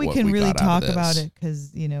got now we what can we really got out talk of about this. it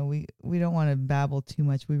because, we don't want to babble too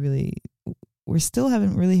much. We still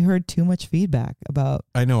haven't really heard too much feedback about.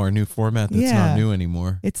 I know our new format that's not new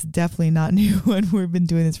anymore. It's definitely not new, and we've been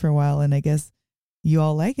doing this for a while, and I guess you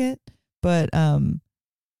all like it. But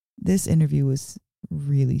this interview was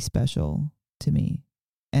really special to me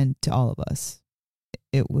and to all of us.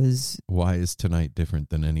 It was... Why is tonight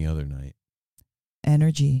different than any other night?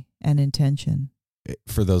 Energy and intention.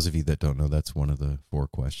 For those of you that don't know, that's one of the 4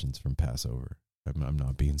 questions from Passover. I'm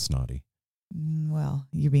not being snotty. Well,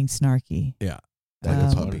 you're being snarky. Yeah. Like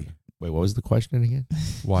a puppy. Wait, what was the question again?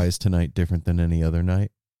 Why is tonight different than any other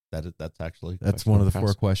night? That's actually... That's one of the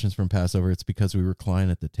 4 questions from Passover. It's because we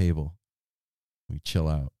recline at the table. We chill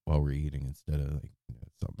out while we're eating instead of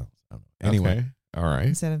something else. I don't know. Anyway. Okay. All right.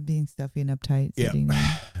 Instead of being stuffy and uptight.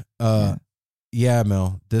 Yeah. Yeah,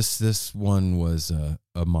 Mel. This one was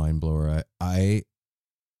a mind blower. I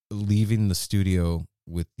leaving the studio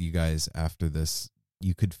with you guys after this,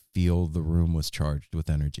 you could feel the room was charged with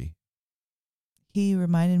energy. He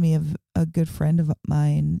reminded me of a good friend of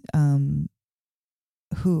mine,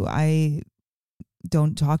 who I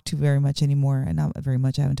don't talk to very much anymore, and not very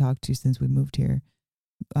much. I haven't talked to since we moved here.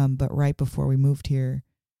 But right before we moved here,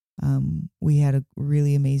 we had a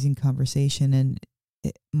really amazing conversation, and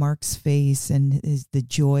Mark's face and the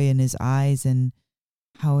joy in his eyes, and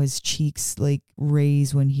how his cheeks like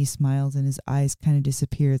raise when he smiles, and his eyes kind of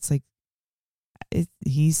disappear. It's like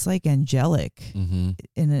he's like angelic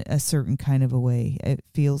in a certain kind of a way. It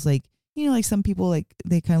feels like, like some people, like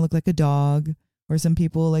they kind of look like a dog, or some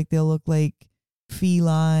people like they'll look like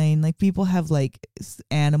feline. Like people have like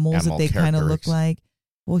animals that they kind of look like.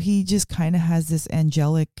 Well, he just kind of has this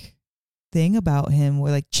angelic thing about him,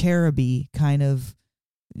 where like cheruby kind of,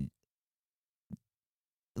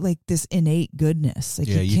 like this innate goodness. Like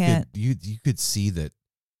you could see that.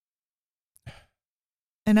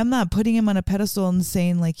 And I'm not putting him on a pedestal and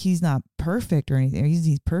saying like he's not perfect or anything. Or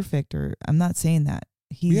he's perfect, or I'm not saying that.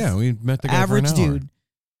 He's we met the guy average for an hour. dude,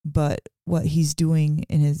 but what he's doing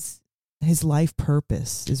in his life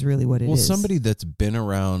purpose is really what it is. Well, somebody that's been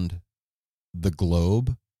around the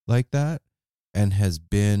globe like that and has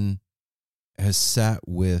sat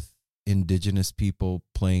with indigenous people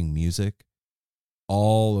playing music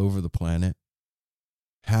all over the planet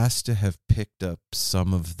has to have picked up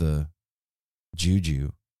some of the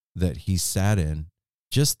juju that he sat in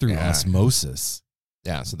just through osmosis.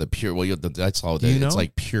 Yeah, so the pure, that's all. It's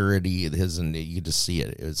like purity. And you just see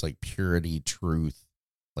it. It's like purity, truth.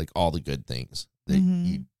 like all the good things that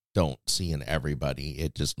you don't see in everybody.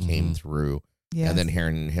 It just came through. Yes. And then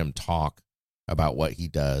hearing him talk about what he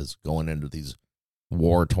does, going into these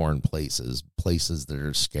war-torn places that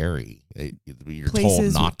are scary. You're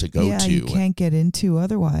told not to go to. You can't get into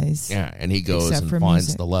otherwise. Yeah, and he goes and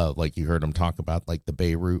finds the love. Like you heard him talk about like the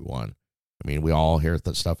Beirut one. I mean, we all hear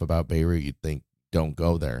the stuff about Beirut. You'd think, don't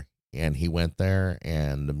go there. And he went there,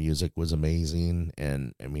 and the music was amazing.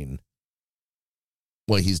 And, I mean,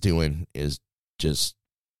 what he's doing is just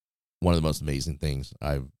one of the most amazing things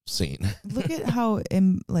I've seen. Look at how,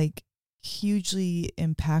 hugely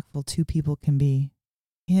impactful two people can be.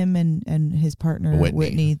 Him and his partner,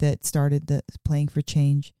 Whitney, that started the Playing for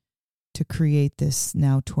Change to create this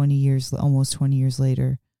now almost 20 years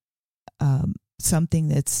later. Something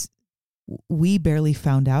that's we barely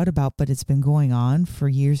found out about, but it's been going on for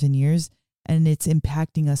years and years, and it's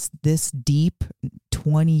impacting us this deep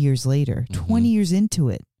 20 years later, 20 years into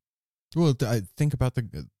it. Well, I think about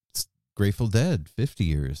the Grateful Dead, 50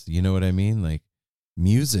 years. You know what I mean? Like,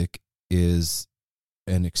 music is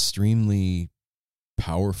an extremely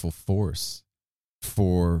powerful force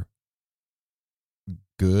for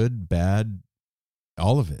good, bad,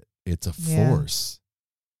 all of it. It's a force.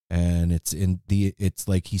 And it's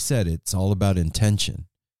like he said, it's all about intention.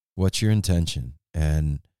 What's your intention?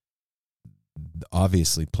 And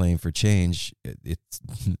obviously Playing for Change, it's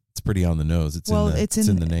pretty on the nose. It's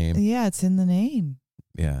in the name. Yeah, it's in the name.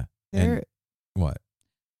 Yeah. And what?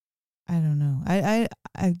 I don't know.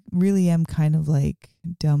 I really am kind of like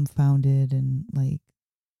dumbfounded, and like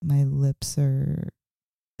my lips are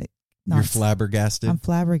like not. You're flabbergasted? I'm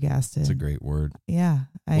flabbergasted. It's a great word. Yeah,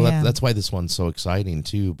 I am. That's why this one's so exciting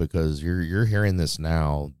too, because you're hearing this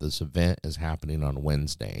now. This event is happening on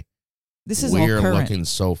Wednesday. This is all current. We're looking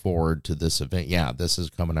so forward to this event. Yeah, this is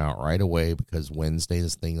coming out right away because Wednesday,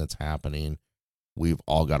 this thing that's happening, we've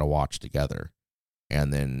all got to watch together,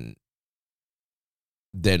 and then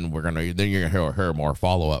you're gonna hear more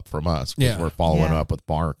follow up from us because we're following up with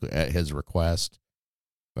Mark at his request,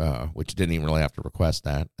 which didn't even really have to request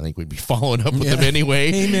that. I think we'd be following up with him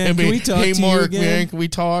anyway. Hey man, can we talk hey to Mark, you again? man, can we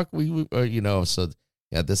talk? We so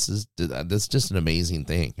yeah, this is just an amazing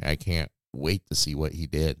thing. I can't wait to see what he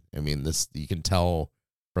did. I mean, you can tell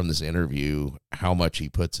from this interview how much he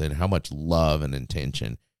puts in, how much love and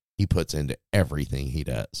intention he puts into everything he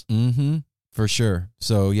does. Mm-hmm. For sure.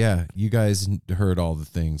 So yeah, you guys heard all the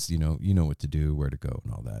things, you know what to do, where to go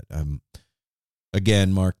and all that.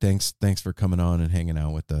 Again, Mark, thanks for coming on and hanging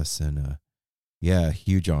out with us. And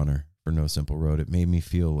huge honor for No Simple Road. It made me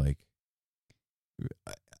feel like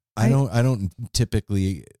I don't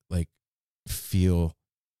typically like feel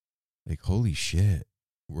like, holy shit,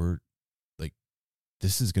 we're like,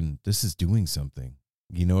 this is doing something.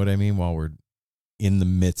 You know what I mean? While we're in the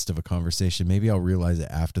midst of a conversation, maybe I'll realize it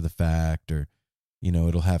after the fact, or,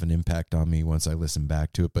 it'll have an impact on me once I listen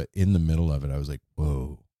back to it. But in the middle of it, I was like,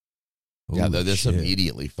 whoa. Yeah, this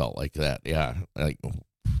immediately felt like that. Yeah. Like,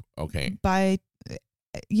 okay. I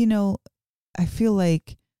feel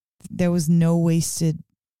like there was no wasted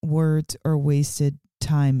words or wasted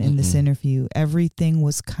time in this interview. Everything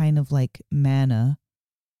was kind of like manna.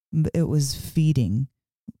 It was feeding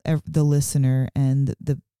the listener, and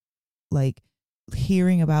the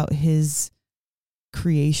hearing about his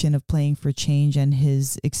creation of Playing for Change and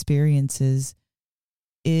his experiences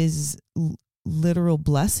is literal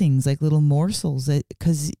blessings, like little morsels,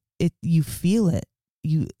 because you feel it.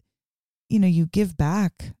 You give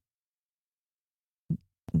back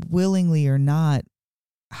willingly or not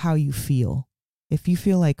how you feel. If you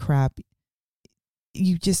feel like crap,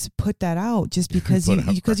 you just put that out just because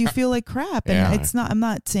you feel like crap. And it's not, I'm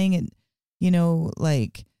not saying it,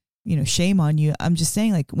 shame on you. I'm just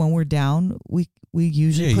saying, like, when we're down, we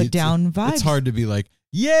usually put down vibes. It's hard to be like,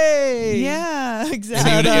 yay! Yeah,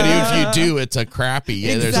 exactly. And even if you do, it's a crappy.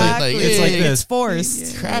 Yeah, exactly. There's it's like this. It's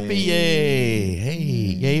forced. Crappy, yay! Hey,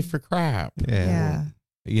 yay for crap. Yeah.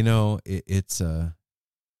 It's a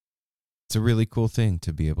really cool thing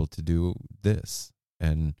to be able to do this,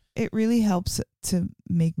 and it really helps to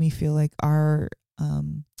make me feel like our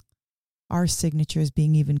signature is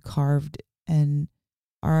being even carved, and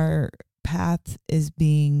our path is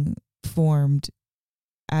being formed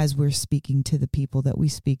as we're speaking to the people that we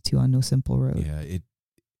speak to on No Simple Road. Yeah,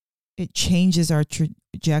 it changes our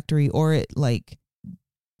trajectory, or it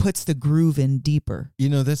puts the groove in deeper.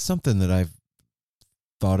 That's something that I've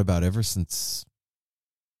thought about ever since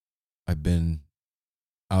I've been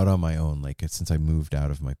out on my own, since I moved out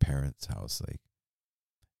of my parents' house.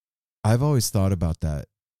 I've always thought about that.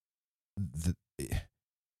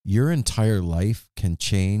 Your entire life can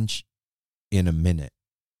change in a minute.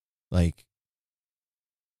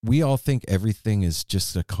 we all think everything is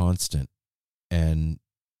just a constant and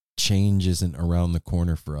change isn't around the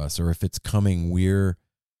corner for us, or if it's coming, we're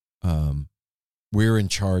in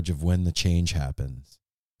charge of when the change happens.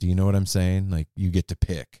 Do you know what I'm saying? Like, you get to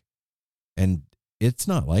pick. And it's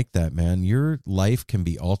not like that, man. Your life can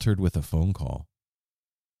be altered with a phone call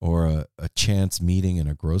or a chance meeting in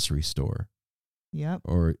a grocery store. Yep.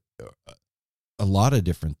 Or a lot of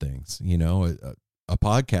different things, you know, a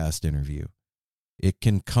podcast interview. It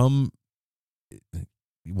can come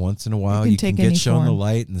once in a while. You can get shown the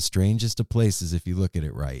light in the strangest of places if you look at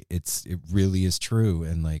it right. It really is true.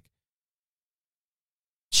 And like,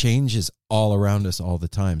 change is all around us all the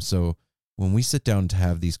time. So when we sit down to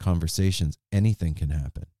have these conversations, anything can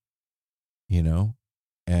happen, you know,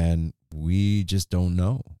 and we just don't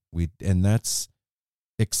know. And that's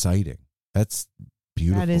exciting. That's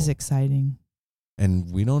beautiful. That is exciting.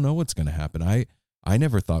 And we don't know what's going to happen. I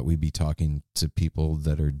never thought we'd be talking to people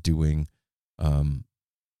that are doing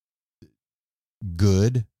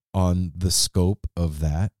good on the scope of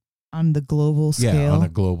that. On the global scale. Yeah, on a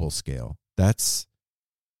global scale. That's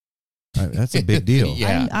a big deal.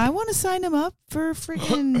 Yeah. I want to sign him up for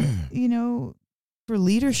freaking, you know, for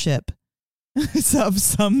leadership of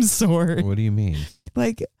some sort. What do you mean?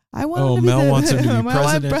 Like, I want him to Mel be wants him to be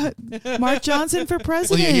president. Mark Johnson for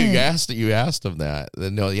president. Well, you asked him that.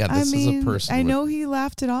 No, yeah, this is a person. I know he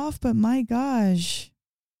laughed it off, but my gosh,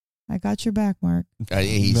 I got your back, Mark.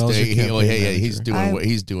 He's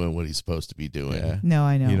doing what he's supposed to be doing. Yeah. No,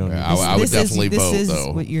 I know. You don't I would definitely vote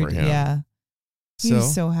though for him. Yeah.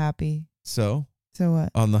 He's so happy. So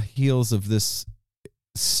what? On the heels of this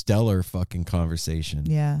stellar fucking conversation.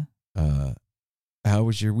 Yeah. How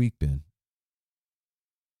was your week been?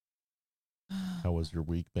 How was your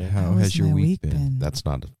week been? How has your week been? That's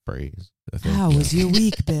not a phrase. How was your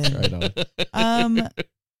week been? Right on.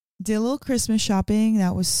 Did a little Christmas shopping.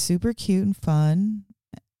 That was super cute and fun.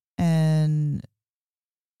 And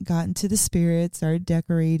got into the spirit, started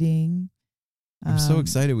decorating. I'm so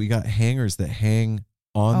excited. We got hangers that hang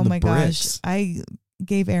on the bricks. Oh my gosh. I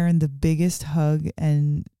gave Aaron the biggest hug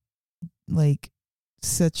and like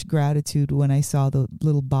such gratitude when I saw the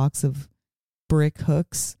little box of brick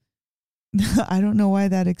hooks. I don't know why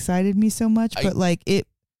that excited me so much, but like it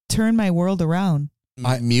turned my world around.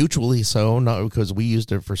 Mutually so, not because we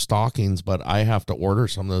used it for stockings, but I have to order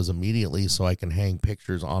some of those immediately so I can hang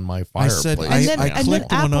pictures on my fireplace. I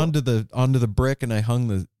clicked one onto the brick and I hung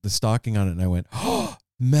the stocking on it and I went, oh,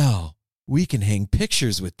 Mel, we can hang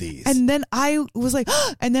pictures with these. And then I was like,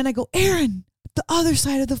 oh, and then I go, Aaron, the other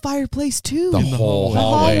side of the fireplace too. The whole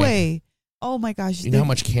hallway. Oh my gosh. You know how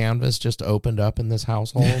much canvas just opened up in this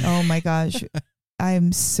household? Oh my gosh. I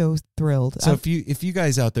am so thrilled. So if you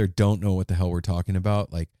guys out there don't know what the hell we're talking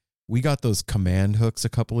about, like we got those command hooks a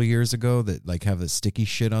couple of years ago that like have the sticky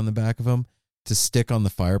shit on the back of them to stick on the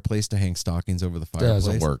fireplace to hang stockings over the fireplace.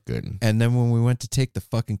 Doesn't work good. And then when we went to take the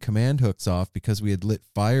fucking command hooks off because we had lit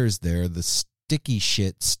fires there, the sticky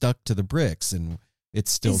shit stuck to the bricks and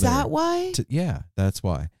it's still there. Is that why? Yeah, that's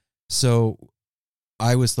why. So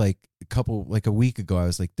I was like a week ago, I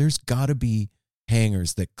was like, there's got to be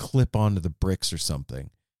hangers that clip onto the bricks or something.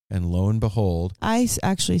 And lo and behold. I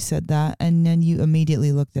actually said that, and then you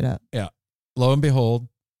immediately looked it up. Yeah. Lo and behold,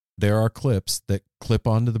 there are clips that clip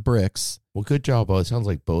onto the bricks. Well, good job. It sounds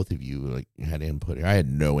like both of you like had input. I had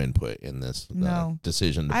no input in this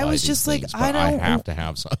decision to buy was these just things, like, I have to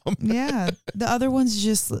have some. Yeah. The other ones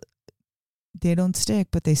just, they don't stick,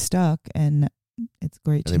 but they stuck, and it's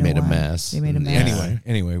great to know made why. a mess. They made a mess.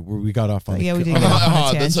 Anyway, we got off on we did get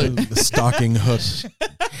off on the stocking hook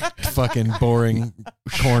fucking boring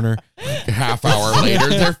corner. Half hour later,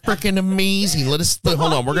 they're freaking amazing.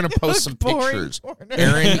 Hold on. We're going to post some pictures.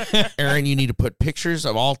 Aaron, you need to put pictures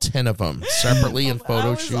of all 10 of them separately in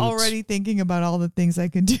photo shoots. I was already thinking about all the things I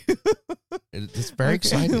can do. It's very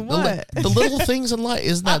exciting. What? The little things in life,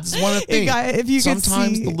 isn't that one of the things? If you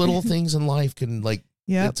sometimes the little things in life can like,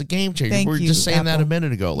 it's a game changer. Thank we were you, just saying Apple. that a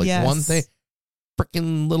minute ago. Like one thing,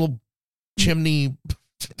 freaking little chimney.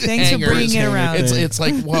 Thanks for bringing it around. It's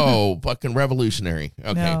like, whoa, fucking revolutionary.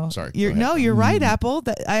 Okay, sorry. You're right, Apple.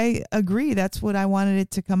 That I agree. That's what I wanted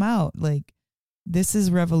it to come out. Like, this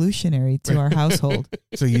is revolutionary to our household.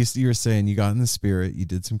 So you were saying you got in the spirit. You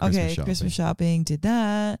did some Christmas shopping. Christmas shopping, did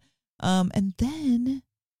that. And then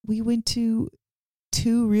we went to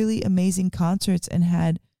 2 really amazing concerts and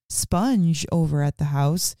had Sponge over at the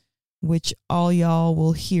house, which all y'all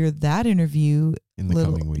will hear that interview in the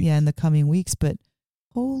coming weeks. Yeah, in the coming weeks. But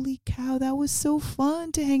holy cow, that was so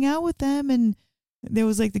fun to hang out with them. And there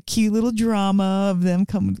was like the cute little drama of them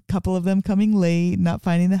couple of them coming late, not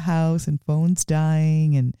finding the house and phones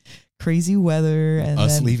dying and crazy weather and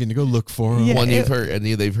us then, leaving to go look for him. Yeah, Well,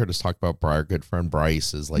 they've heard us talk about our good friend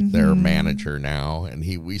Bryce is like their manager now, and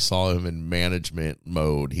we saw him in management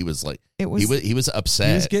mode. He was like, he was upset.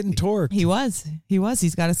 He was getting torqued. He was.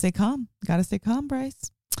 He's got to stay calm. Got to stay calm,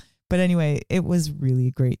 Bryce. But anyway, it was really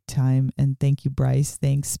a great time, and thank you, Bryce.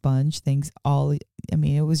 Thanks, Sponge. Thanks all. I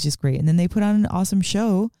mean, it was just great. And then they put on an awesome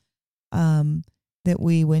show that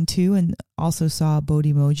we went to, and also saw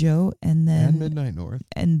Bodhi Mojo, and Midnight North.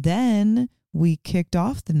 And then we kicked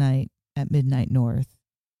off the night at Midnight North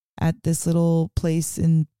at this little place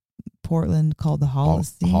in Portland called the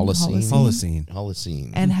Holocene.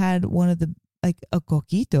 And had one of the, like a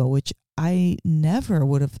coquito, which I never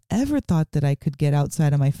would have ever thought that I could get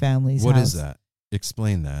outside of my family's house. What is that?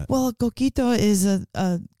 Explain that. Well, a coquito is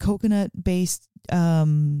a coconut-based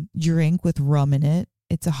drink with rum in it.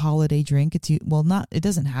 It's a holiday drink. It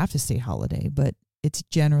doesn't have to say holiday, but it's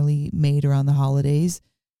generally made around the holidays.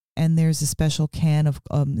 And there's a special can of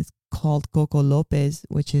it's called Coco Lopez,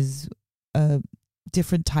 which is a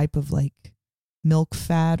different type of like milk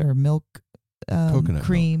fat or milk coconut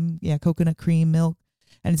cream. Milk. Yeah, coconut cream milk.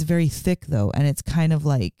 And it's very thick though, and it's kind of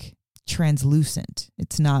like translucent.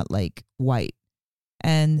 It's not like white.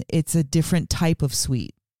 And it's a different type of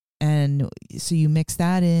sweet. And so you mix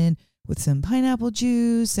that in with some pineapple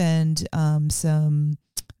juice and some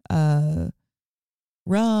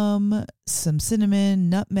rum, some cinnamon,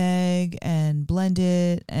 nutmeg, and blend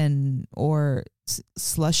it or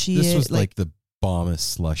slushy. This was like the bombest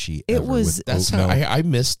slushy it ever. Was. That's how I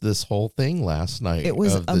missed this whole thing last night. It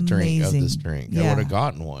was amazing. This drink. Yeah. I would have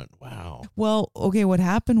gotten one. Wow. Well, okay. What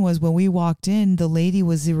happened was when we walked in, the lady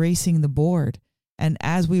was erasing the board. And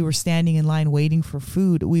as we were standing in line waiting for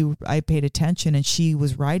food, I paid attention, and she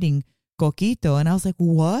was writing coquito, and I was like,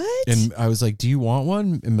 "What?" And I was like, "Do you want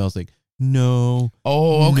one?" And Mel's like, "No."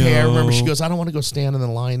 Oh, okay. No. I remember. She goes, "I don't want to go stand in the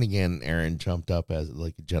line again." Aaron jumped up as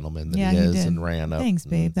like a gentleman that he is and ran up. Thanks,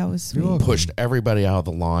 babe. That was sweet. Pushed everybody out of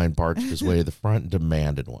the line, barged his way to the front, and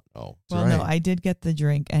demanded one. Oh, well, no, I did get the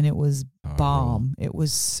drink, and it was bomb. It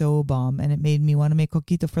was so bomb, and it made me want to make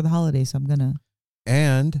coquito for the holidays. So I'm gonna.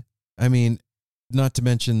 And I mean, not to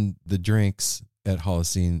mention the drinks at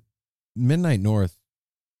Holocene, Midnight North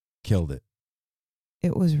killed it.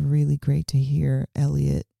 It was really great to hear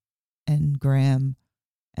Elliot and Graham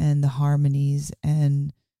and the harmonies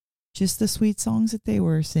and just the sweet songs that they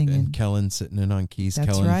were singing. And Kellen sitting in on keys. That's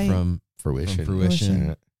Kellen right. from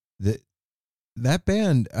Fruition. That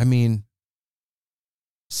band, I mean,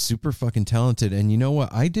 super fucking talented. And you know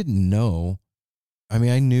what? I didn't know. I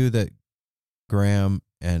mean, I knew that Graham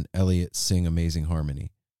and Elliot sing amazing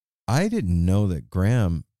harmony. I didn't know that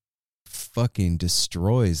Graham fucking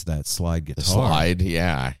destroys that slide guitar. The slide,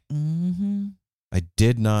 yeah. Mm-hmm. I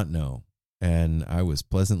did not know. And I was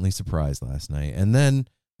pleasantly surprised last night. And then,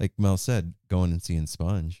 like Mel said, going and seeing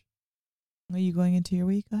Sponge. Are you going into your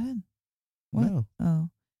week? Go ahead. What? No. Oh.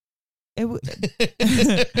 Well,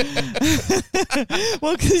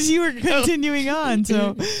 because you were continuing on,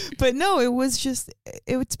 so. But no, it was just.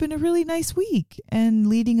 It's been a really nice week, and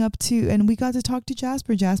leading up to, and we got to talk to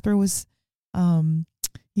Jasper. Jasper was,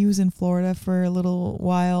 he was in Florida for a little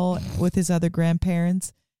while with his other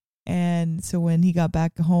grandparents, and so when he got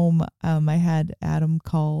back home, I had Adam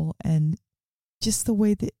call, and just the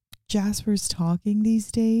way that Jasper's talking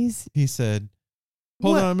these days, he said,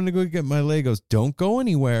 "Hold on, I'm going to go get my Legos. Don't go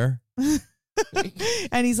anywhere."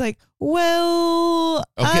 And he's like, "Well,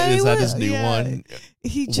 okay, is that his new one?"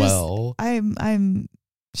 He just, I'm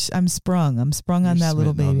sprung. I'm sprung on that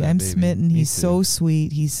little baby. I'm smitten. He's so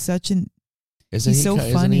sweet. He's such an. He's so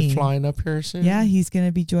funny. Isn't he flying up here soon? Yeah, he's going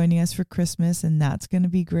to be joining us for Christmas, and that's going to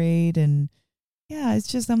be great. And yeah, it's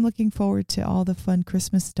just I'm looking forward to all the fun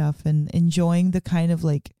Christmas stuff and enjoying the kind of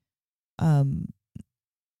like, I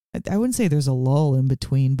wouldn't say there's a lull in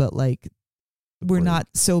between, but like. We're not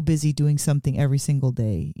so busy doing something every single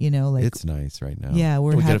day, you know. Like it's nice right now. Yeah,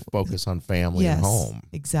 we get to focus on family and home.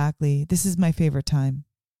 Exactly. This is my favorite time.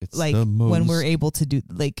 It's like when we're able to do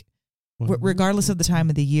like, regardless of the time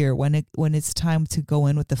of the year, when it's time to go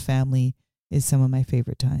in with the family is some of my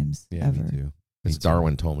favorite times ever. Me too. As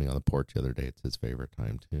Darwin told me on the porch the other day, it's his favorite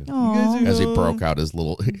time too. As he broke out his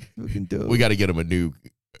little, we got to get him a new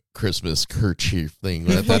Christmas kerchief thing.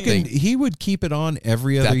 He would keep it on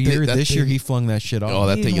every other year. This year he flung that shit off. Oh,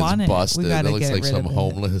 that thing is busted. It looks like some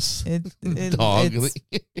homeless dog.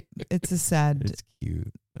 It's a sad. It's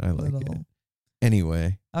cute. I like it.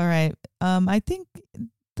 Anyway. All right. I think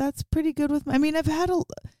that's pretty good with. I mean, I've had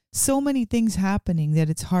so many things happening that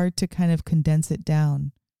it's hard to kind of condense it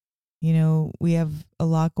down. You know, we have a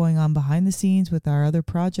lot going on behind the scenes with our other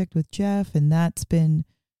project with Jeff, and that's been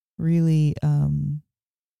really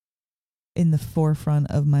in the forefront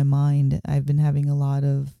of my mind. I've been having a lot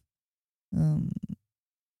of,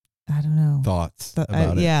 I don't know. Thoughts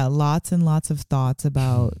about it. Yeah, lots and lots of thoughts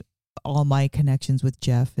about all my connections with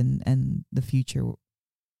Jeff and the future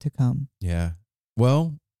to come. Yeah.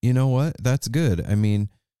 Well, you know what? That's good. I mean,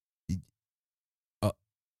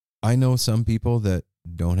 I know some people that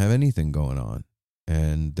don't have anything going on,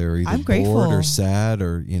 and they're either bored or sad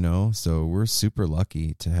or, so we're super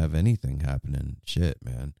lucky to have anything happening. Shit,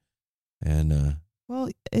 man. And, well,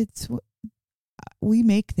 we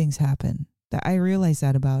make things happen. That I realize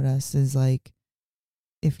that about us is like,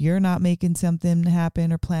 if you're not making something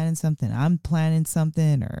happen or planning something, I'm planning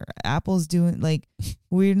something, or Apple's doing, like,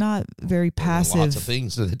 we're not very passive. Lots of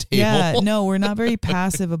things to the table. Yeah, no, we're not very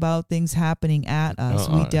passive about things happening at us.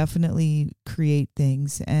 We definitely create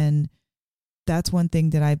things. And that's one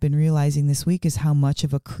thing that I've been realizing this week is how much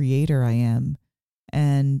of a creator I am.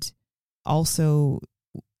 And also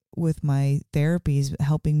with my therapies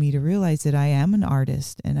helping me to realize that I am an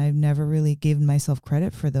artist, and I've never really given myself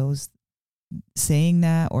credit for those, saying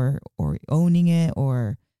that or owning it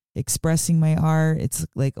or expressing my art. It's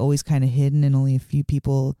like always kind of hidden and only a few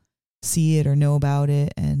people see it or know about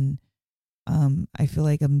it. And I feel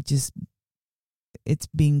like it's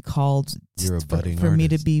being called for me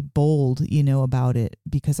to be bold, about it,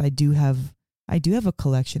 because I do have a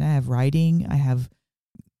collection. I have writing, I have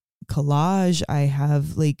collage, I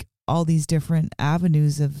have like all these different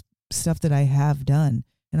avenues of stuff that I have done.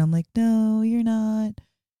 And I'm like, no, you're not.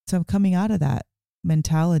 So I'm coming out of that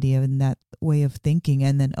mentality and that way of thinking,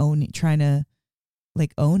 and then trying to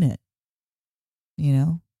like own it,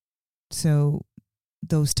 So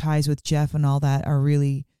those ties with Jeff and all that are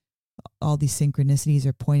really, all these synchronicities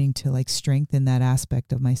are pointing to like strengthen that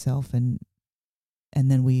aspect of myself. And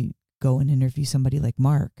then we go and interview somebody like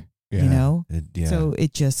Mark, So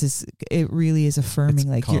it just is, it really is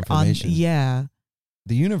affirming, it's like you're on. Yeah.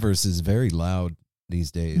 The universe is very loud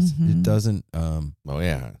these days. Mm-hmm. It doesn't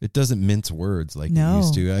it doesn't mince words like it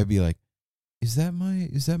used to. I'd be like, is that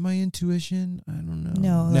my intuition? I don't know.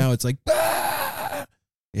 No, now it's like, ah!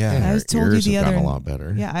 Yeah. I was told you the other, a lot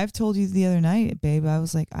better. Yeah, I've told you the other night, babe. I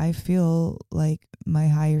was like, I feel like my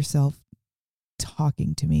higher self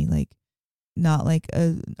talking to me, like not like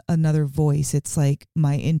another voice. It's like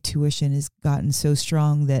my intuition has gotten so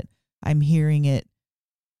strong that I'm hearing it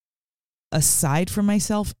aside from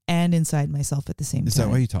myself and inside myself at the same time. Is that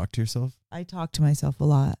why you talk to yourself? I talk to myself a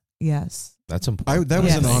lot. Yes. That's important. That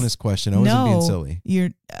was an honest question. I wasn't being silly.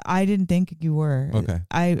 I didn't think you were.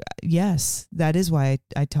 Okay. Yes, that is why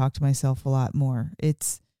I talk to myself a lot more.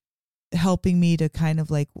 It's helping me to kind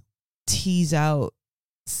of like tease out.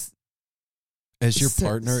 As your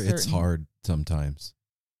partner, it's hard sometimes.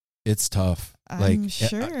 It's tough. I'm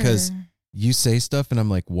sure. Because you say stuff and I'm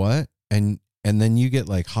like, what? And then you get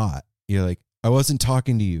like hot. You're like, I wasn't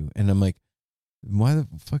talking to you. And I'm like, why the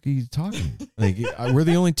fuck are you talking? Like, we're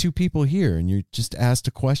the only two people here, and you just asked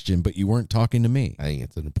a question, but you weren't talking to me. I think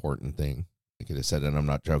it's an important thing. I could have said, and I'm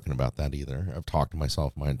not joking about that either. I've talked to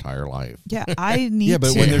myself my entire life. Yeah, I need Yeah,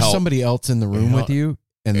 but when there's somebody else in the room with you,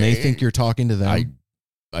 and they think you're talking to them.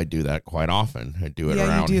 I do that quite often. I do it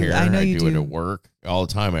around here. I know I you do it at work all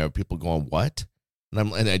the time. I have people going, what?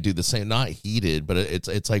 And I do the same, not heated, but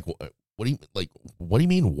it's like, what do you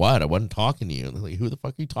mean what? I wasn't talking to you. Like, who the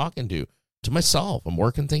fuck are you talking to? To myself. I'm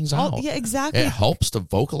working things out. Yeah, exactly. It helps to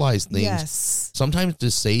vocalize things. Yes. Sometimes to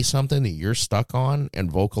say something that you're stuck on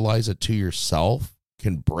and vocalize it to yourself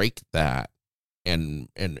can break that, and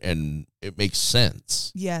it makes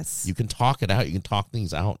sense. Yes. You can talk it out. You can talk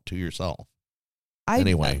things out to yourself.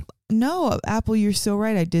 Anyway. No, Apple, you're so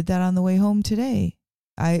right. I did that on the way home today.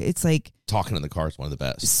 It's like talking in the car is one of the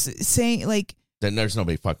best. Saying like, then there's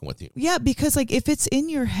nobody fucking with you. Yeah, because like if it's in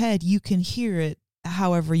your head, you can hear it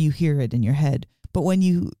however you hear it in your head. But when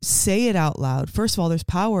you say it out loud, first of all, there's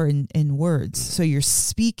power in words. So you're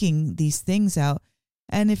speaking these things out.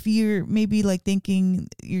 And if you're maybe like thinking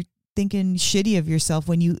shitty of yourself,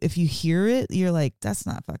 if you hear it, you're like, that's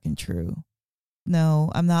not fucking true.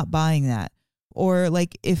 No, I'm not buying that. Or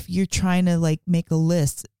like if you're trying to like make a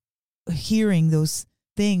list, hearing those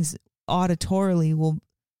things auditorily will,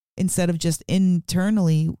 instead of just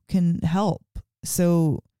internally, can help.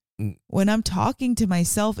 So when I'm talking to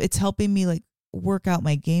myself, it's helping me like work out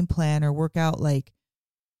my game plan or work out like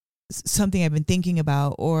something I've been thinking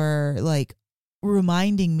about, or like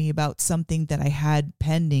reminding me about something that I had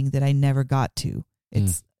pending that I never got to. And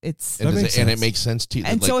it makes sense to you.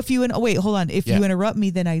 And so if you interrupt me,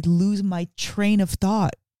 then I lose my train of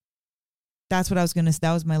thought. That's what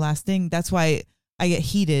that was my last thing. That's why I get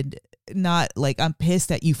heated. Not like I'm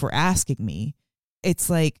pissed at you for asking me. It's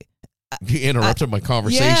like You interrupted my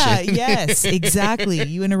conversation. Yeah, yes, exactly.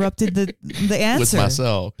 You interrupted the answer. With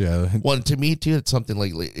myself. Yeah. Well, to me, too, it's something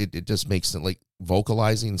like, it just makes it like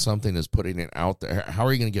vocalizing something is putting it out there. How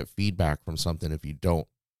are you going to get feedback from something if you don't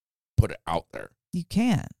put it out there? You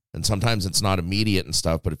can't. And sometimes it's not immediate and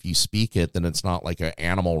stuff, but if you speak it, then it's not like an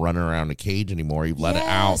animal running around a cage anymore. You've let it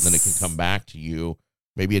out, and then it can come back to you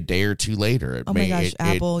maybe a day or two later. Oh my gosh,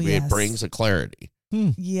 Apple, it brings a clarity.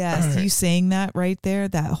 Yes, you saying that right there,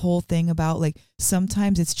 that whole thing about like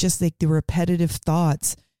sometimes it's just like the repetitive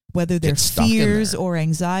thoughts, whether they're fears or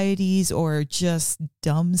anxieties or just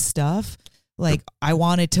dumb stuff. Like I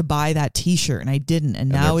wanted to buy that T-shirt and I didn't, and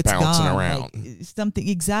now it's bouncing gone. around. Like, something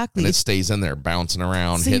exactly. And it stays in there, bouncing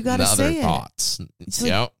around, so hitting the other say thoughts. It's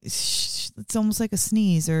like, it's almost like a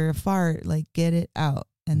sneeze or a fart. Like get it out,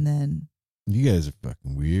 and then. You guys are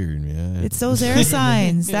fucking weird, man. It's those air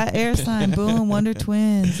signs. That air sign. Boom. Wonder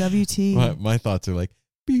Twins. WT. My thoughts are like,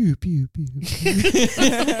 pew, pew, pew.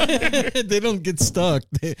 They don't get stuck.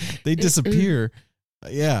 They disappear.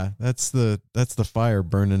 Yeah, that's the fire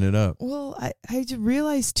burning it up. Well, I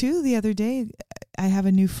realized too the other day I have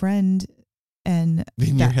a new friend. And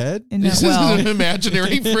in your head? This is an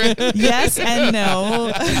imaginary friend. Yes and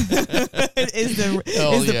no is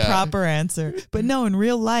the proper answer. But no, in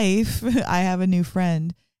real life, I have a new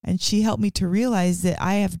friend, and she helped me to realize that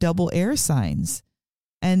I have double air signs,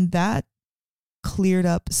 and that cleared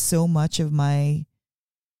up so much of my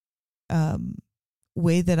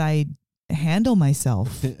way that I handle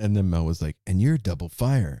myself. And then Mel was like, "And you're double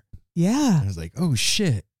fire." Yeah, and I was like, "Oh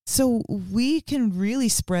shit!" So we can really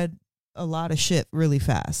spread a lot of shit really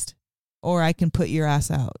fast, or I can put your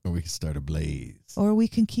ass out, or we can start a blaze, or we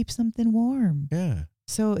can keep something warm. Yeah.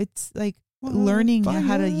 So it's like learning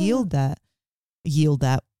how to wield that.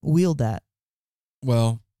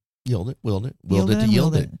 Well, wield it to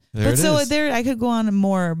yield it. But so there, I could go on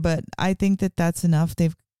more, but I think that that's enough.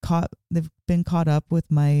 They've been caught up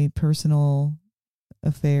with my personal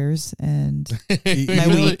affairs and my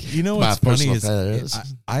week. You know what's funny is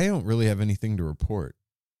I don't really have anything to report.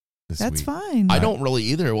 That's fine. I don't really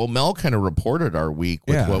either. Well, Mel kind of reported our week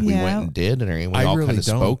with what we went and did, and we all really kind of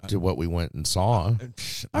spoke to what we went and saw.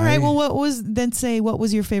 All right. Well, what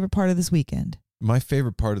was your favorite part of this weekend? My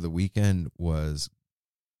favorite part of the weekend was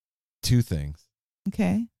two things.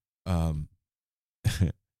 Okay.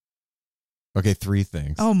 Okay, three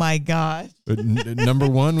things. Oh my God. Number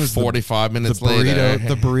one was 45 minutes later.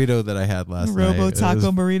 The burrito that I had last night. Robo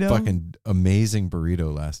Taco burrito. Fucking amazing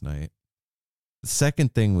burrito last night. The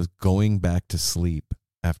second thing was going back to sleep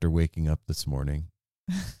after waking up this morning.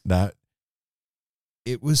 That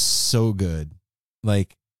it was so good.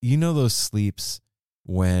 Like, you know those sleeps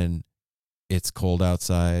when it's cold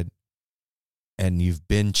outside and you've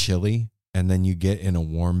been chilly and then you get in a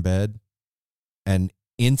warm bed and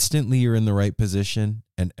instantly you're in the right position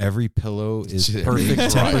and every pillow is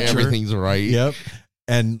perfect temperature. Everything's right. Yep.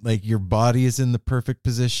 And like your body is in the perfect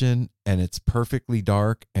position and it's perfectly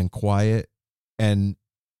dark and quiet. And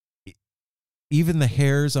even the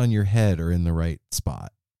hairs on your head are in the right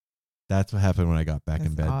spot. That's what happened when I got back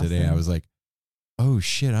in bed today. I was like, oh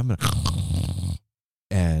shit, I'm going to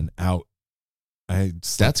and out.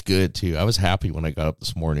 That's good too. I was happy when I got up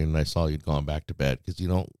this morning and I saw you'd gone back to bed because you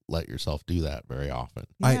don't let yourself do that very often.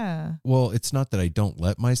 Yeah. Well, it's not that I don't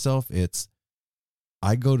let myself. It's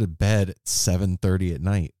I go to bed at 7:30 at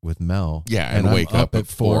night with Mel. Yeah, and wake up at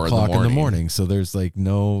 4 o'clock in the morning. So there's like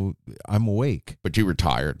I'm awake. But you were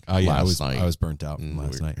tired. Last night. I was burnt out from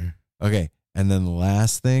last night. Okay, and then the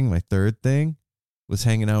last thing, my third thing, was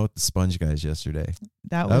hanging out with the Sponge guys yesterday.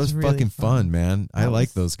 That was really fucking fun, man. I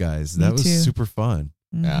like those guys. That was super fun.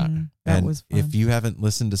 Mm-hmm. Yeah, that was fun. If you haven't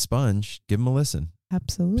listened to Sponge, give them a listen.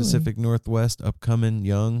 Absolutely. Pacific Northwest, upcoming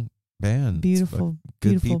young band. Beautiful,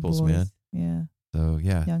 good beautiful peoples, boys. man. Yeah. So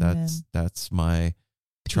yeah, that's my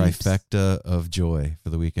trifecta of joy for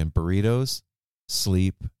the weekend: burritos,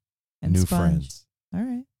 sleep, and new Sponge. friends. All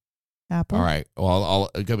right, Apple. All right.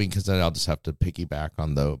 Well, because then I'll just have to piggyback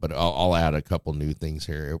on but I'll add a couple new things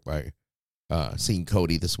here by seeing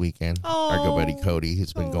Cody this weekend. Our good buddy Cody,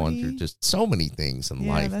 who's been going through just so many things in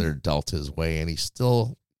life that are dealt his way, and he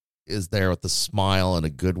still is there with a smile and a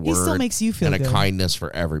good word. He still makes you feel and good. a kindness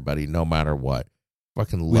for everybody, no matter what.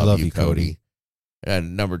 Fucking love you, Cody.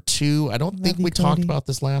 And number two, I don't think we talked about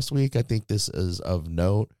this last week. I think this is of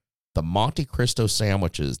note. The Monte Cristo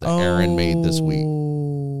sandwiches that Aaron made this week.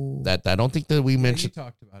 That I don't think that we mentioned. You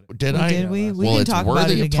talked about it. Did I? Did we? Well, it's talk worthy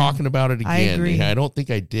about it of again. talking about it again. I agree. I don't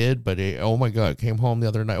think I did, but oh my God, came home the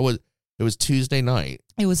other night. It was Tuesday night.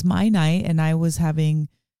 It was my night, and I was having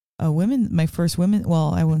my first women.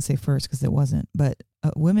 Well, I wouldn't say first because it wasn't, but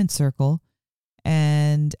a women's circle.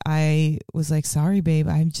 And And I was like, sorry, babe,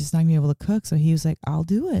 I'm just not going to be able to cook. So he was like, I'll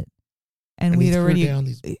do it. And we'd already,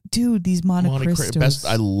 these Monte Cristos.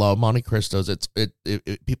 I love Monte Cristos.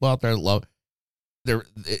 It people out there love,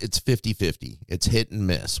 it's 50-50. It's hit and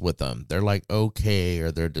miss with them. They're like, okay,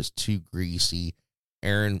 or they're just too greasy.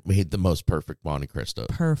 Aaron made the most perfect Monte Cristo.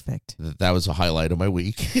 Perfect. That was a highlight of my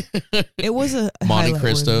week. It was a Monte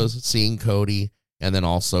Cristos, seeing Cody, and then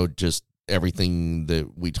also just everything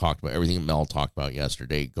that we talked about, everything Mel talked about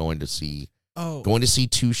yesterday, going to see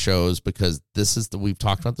 2 shows, because this is we've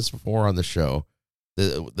talked about this before on the show.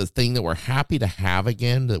 The thing that we're happy to have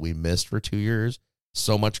again that we missed for 2 years,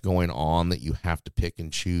 so much going on that you have to pick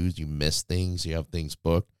and choose. You miss things, you have things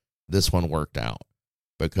booked. This one worked out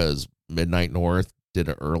because Midnight North did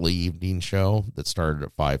an early evening show that started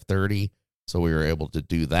at 5:30. So we were able to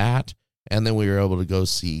do that. And then we were able to go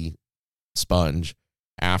see Sponge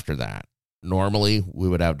after that. Normally we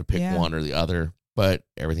would have to pick one or the other, but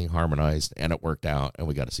everything harmonized and it worked out and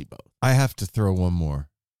we got to see both. I have to throw one more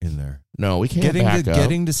in there. No, we can't back up.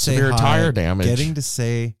 Getting to say severe hi, tire damage. Getting to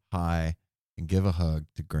say hi and give a hug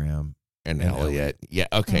to Graham and Elliot. Yeah,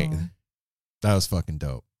 okay. Oh. That was fucking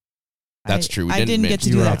dope. That's true. I didn't get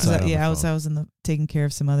to do that because I was taking care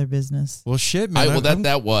of some other business. Well, shit, man.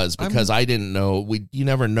 That was because I didn't know. You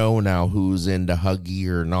never know now who's into huggy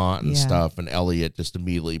or not and stuff. And Elliot just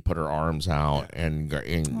immediately put her arms out and they're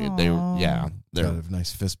got a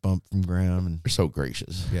nice fist bump from Graham and they're so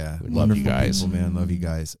gracious. Yeah, we love you guys, man. Love you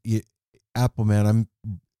guys. Apple man, I'm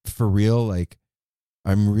for real. Like,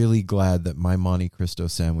 I'm really glad that my Monte Cristo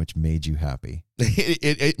sandwich made you happy.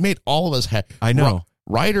 It made all of us happy. I know.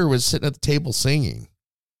 Ryder was sitting at the table singing.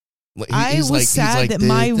 I was sad that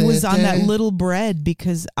mine was on that little bread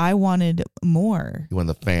because I wanted more. You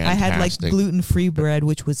wanted the fantastic. I had like gluten-free bread,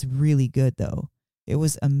 which was really good though. It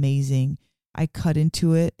was amazing. I cut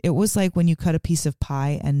into it. It was like when you cut a piece of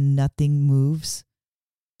pie and nothing moves.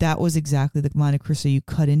 That was exactly the Monte Cristo. You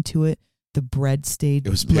cut into it. The bread stayed level.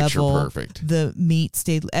 It was picture perfect. The meat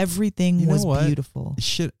stayed. Everything was beautiful.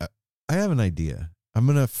 Shit, I have an idea. I'm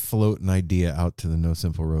going to float an idea out to the No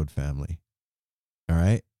Simple Road family. All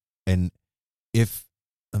right? And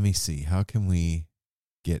let me see, how can we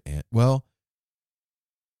get in? Well,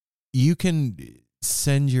 you can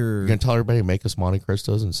send your... You're going to tell everybody to make us Monte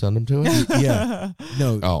Cristos and send them to us? Yeah.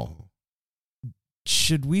 No. Oh.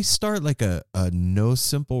 Should we start like a No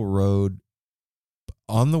Simple Road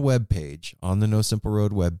on the webpage, on the No Simple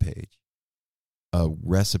Road webpage, a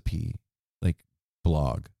recipe, like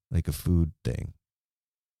blog, like a food thing?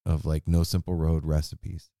 Of like No Simple Road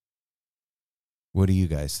recipes. What do you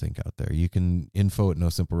guys think out there? You can info at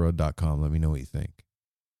nosimpleroad.com. Let me know what you think.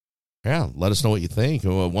 Yeah, let us know what you think.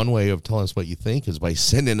 One way of telling us what you think is by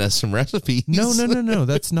sending us some recipes. No.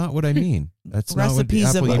 That's not what I mean. That's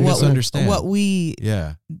recipes not what you misunderstand. What we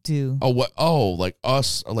do. Oh, what? Oh, like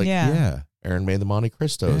us? Like yeah. Aaron made the Monte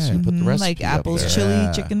Cristos. You put the recipe like apples,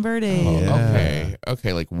 chili, chicken verde. Oh,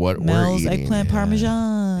 okay. Like what Mel's we're eating. Eggplant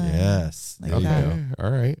parmesan. Yes. Like okay. All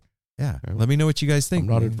right. Yeah. Let me know what you guys think. I'm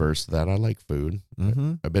not adverse to that. I like food.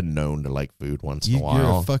 Mm-hmm. I've been known to like food once in a while.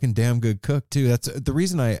 You're a fucking damn good cook too. That's the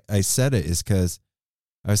reason I said it is because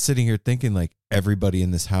I was sitting here thinking like everybody in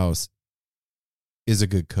this house is a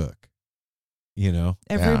good cook. You know?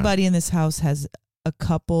 Everybody in this house has a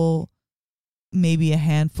couple, maybe a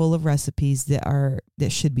handful of recipes that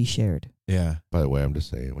should be shared. Yeah. By the way, I'm just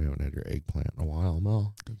saying we haven't had your eggplant in a while,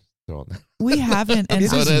 Mel. We haven't, and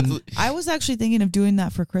I was actually thinking of doing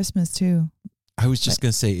that for Christmas too. I was just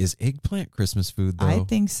gonna say, is eggplant Christmas food though? I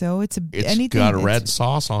think so. It's got a red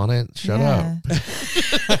sauce on it. Shut up.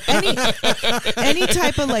 any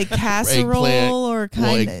type of like casserole or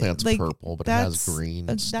kind of eggplant's like purple, but it has green.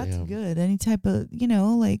 That's good. Any type of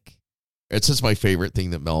like. It's just my favorite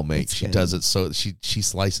thing that Mel makes. She good. does it so she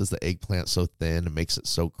slices the eggplant so thin and makes it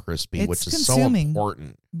so crispy, which is consuming, so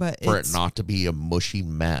important for it not to be a mushy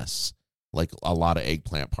mess like a lot of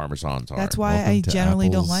eggplant parmesans are. That's why I generally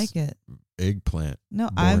don't like it. Eggplant. No,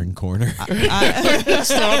 boring corner. It's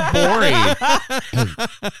not boring.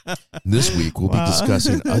 This week we'll be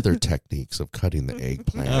discussing other techniques of cutting the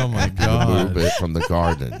eggplant. Oh my god! Remove it from the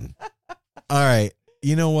garden. All right.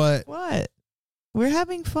 You know what? What? We're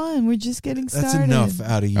having fun. We're just getting started. That's enough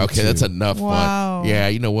out of you. Okay, that's enough fun. Yeah,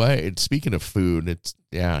 you know what? Speaking of food, it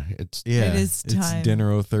is time. It's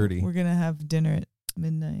dinner 0:30. We're gonna have dinner at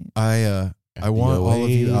midnight. I want all of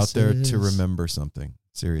you out there to remember something.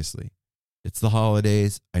 Seriously. It's the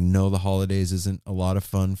holidays. I know the holidays isn't a lot of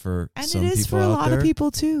fun for some people out there. And it is for a lot of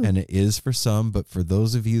people too. And it is for some, but for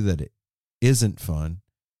those of you that it isn't fun,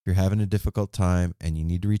 if you're having a difficult time and you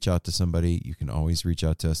need to reach out to somebody, you can always reach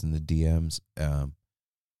out to us in the DMs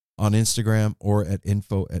on Instagram or at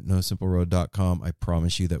info@nosimpleroad.com. I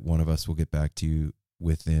promise you that one of us will get back to you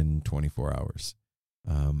within 24 hours.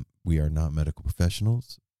 We are not medical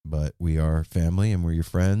professionals, but we are family and we're your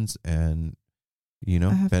friends, and, you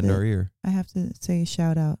know, bend our ear. I have to say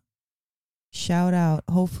shout out.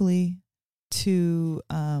 Hopefully to,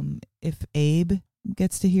 if Abe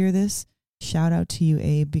gets to hear this, shout out to you,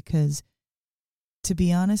 Abe, because to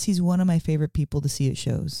be honest, he's one of my favorite people to see at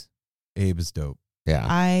shows. Abe is dope. Yeah.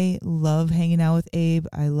 I love hanging out with Abe.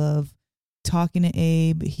 I love talking to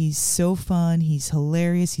Abe. He's so fun. He's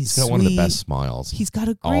hilarious. He's got sweet. one of the best smiles. He's got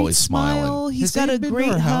a great Always smile. smiling. He's Has got Abe a been to great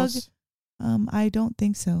our hug. house? I don't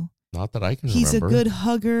think so. Not that I can He's remember. a good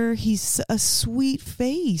hugger. He's a sweet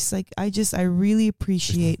face. Like, I really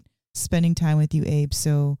appreciate spending time with you, Abe.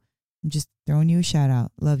 So I'm just throwing you a shout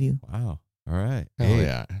out. Love you. Wow. All right. Hell Abe.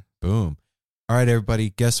 yeah. Boom. All right,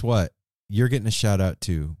 everybody. Guess what? You're getting a shout out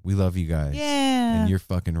too. We love you guys. Yeah. And you're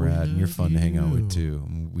fucking rad and you're fun to hang out with too.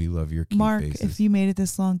 And we love your cute Mark, faces. if you made it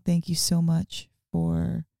this long, thank you so much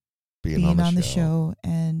for being on the show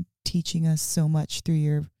and teaching us so much through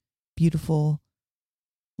your beautiful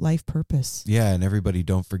life purpose. Yeah, and everybody,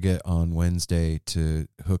 don't forget on Wednesday to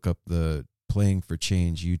hook up the Playing for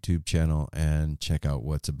Change YouTube channel and check out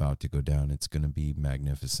what's about to go down. It's going to be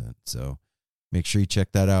magnificent. So make sure you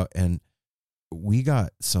check that out. And we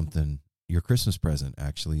got something. Your Christmas present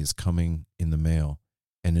actually is coming in the mail,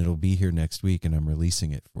 and it'll be here next week, and I'm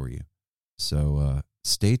releasing it for you. So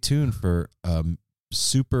stay tuned for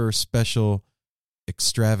super special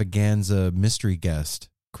extravaganza mystery guest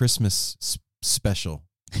Christmas special.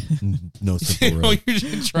 No Simple Road. You're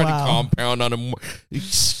just trying to compound on a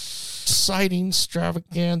exciting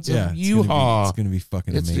extravaganza. Yeah, it's gonna be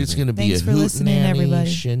fucking amazing. It's gonna be Thanks for listening, everybody.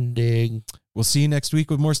 Shindig. We'll see you next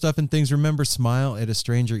week with more stuff and things. Remember, smile at a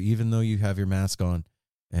stranger even though you have your mask on,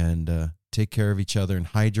 and take care of each other and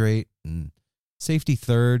hydrate, and safety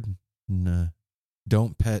third, and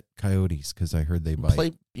don't pet coyotes because I heard they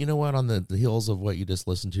bite. You know what? On the heels of what you just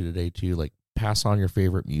listened to today, too, like, pass on your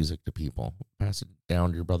favorite music to people. Pass it down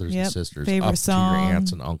to your brothers and sisters, favorite up song. to your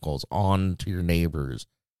aunts and uncles, on to your neighbors.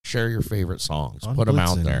 Share your favorite songs. On Put them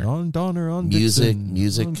out Blitzen, there. On Donner, on music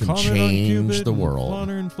Dixon, can on Connor, change on Cupid, the world.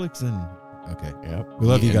 Connor and Flixen. Okay. Yep. We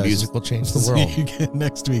love you guys. Music will change the See world. you again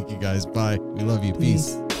next week, you guys. Bye. We love you.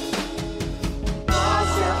 Peace.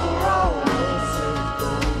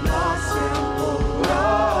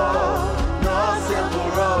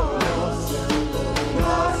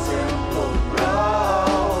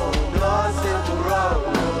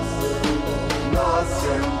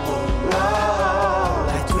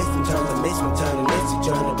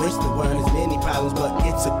 But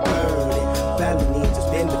it's a burden. Family needs has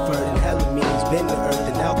been deferred, and hella means been the earth,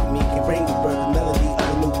 and alchemy can bring the birth, the melody of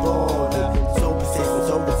a newborn. So persistent,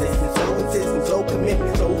 so resistant, so insistent, so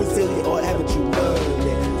commitment, so resilient, or haven't you learned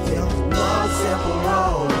it? No simple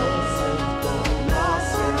road. No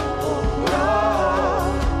simple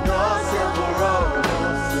road. No simple road.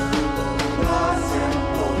 No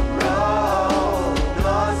simple road.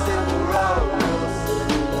 No simple road.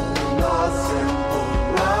 No simple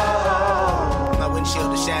road. My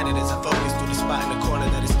windshield is shattered as I focus through the spot in the corner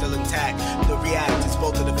that is still intact. The react is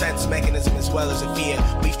both a defense mechanism as well as a fear.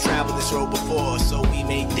 We've traveled this road before, so we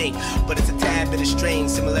may think, but it's a tad bit of strange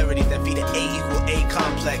similarities that feed an A=A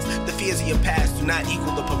complex. The fears of your past do not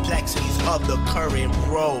equal the perplexities of the current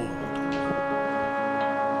road.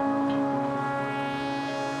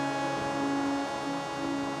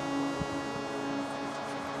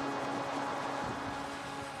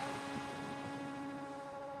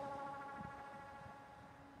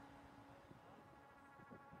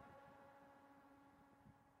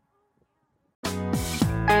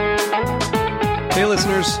 Hey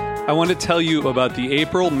listeners, I want to tell you about the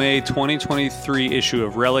April-May 2023 issue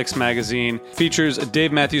of Relics magazine. Features a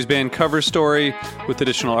Dave Matthews Band cover story with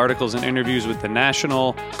additional articles and interviews with The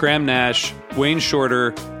National, Graham Nash, Wayne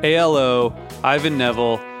Shorter, ALO, Ivan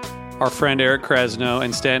Neville, our friend Eric Krasno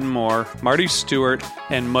and Stanton Moore, Marty Stewart,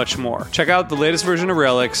 and much more. Check out the latest version of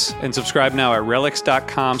Relics and subscribe now at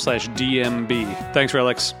relics.com/DMB. Thanks,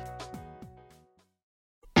 Relics.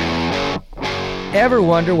 Ever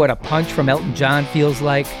wonder what a punch from Elton John feels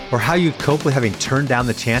like? Or how you'd cope with having turned down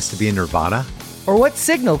the chance to be in Nirvana? Or what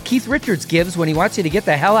signal Keith Richards gives when he wants you to get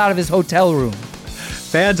the hell out of his hotel room?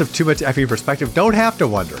 Fans of Too Much Effing Perspective don't have to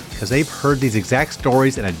wonder, because they've heard these exact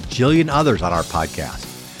stories and a jillion others on our podcast.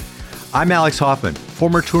 I'm Alex Hoffman,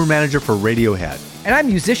 former tour manager for Radiohead. And I'm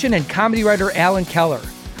musician and comedy writer Alan Keller.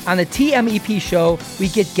 On the TMEP show, we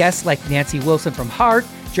get guests like Nancy Wilson from Heart,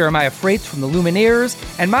 Jeremiah Freites from the Lumineers,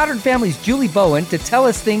 and Modern Family's Julie Bowen to tell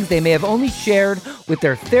us things they may have only shared with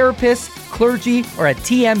their therapist, clergy, or a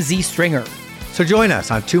TMZ stringer. So join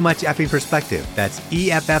us on Too Much Effing Perspective. That's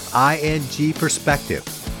EFFING Perspective.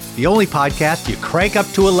 The only podcast you crank up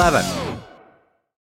to 11.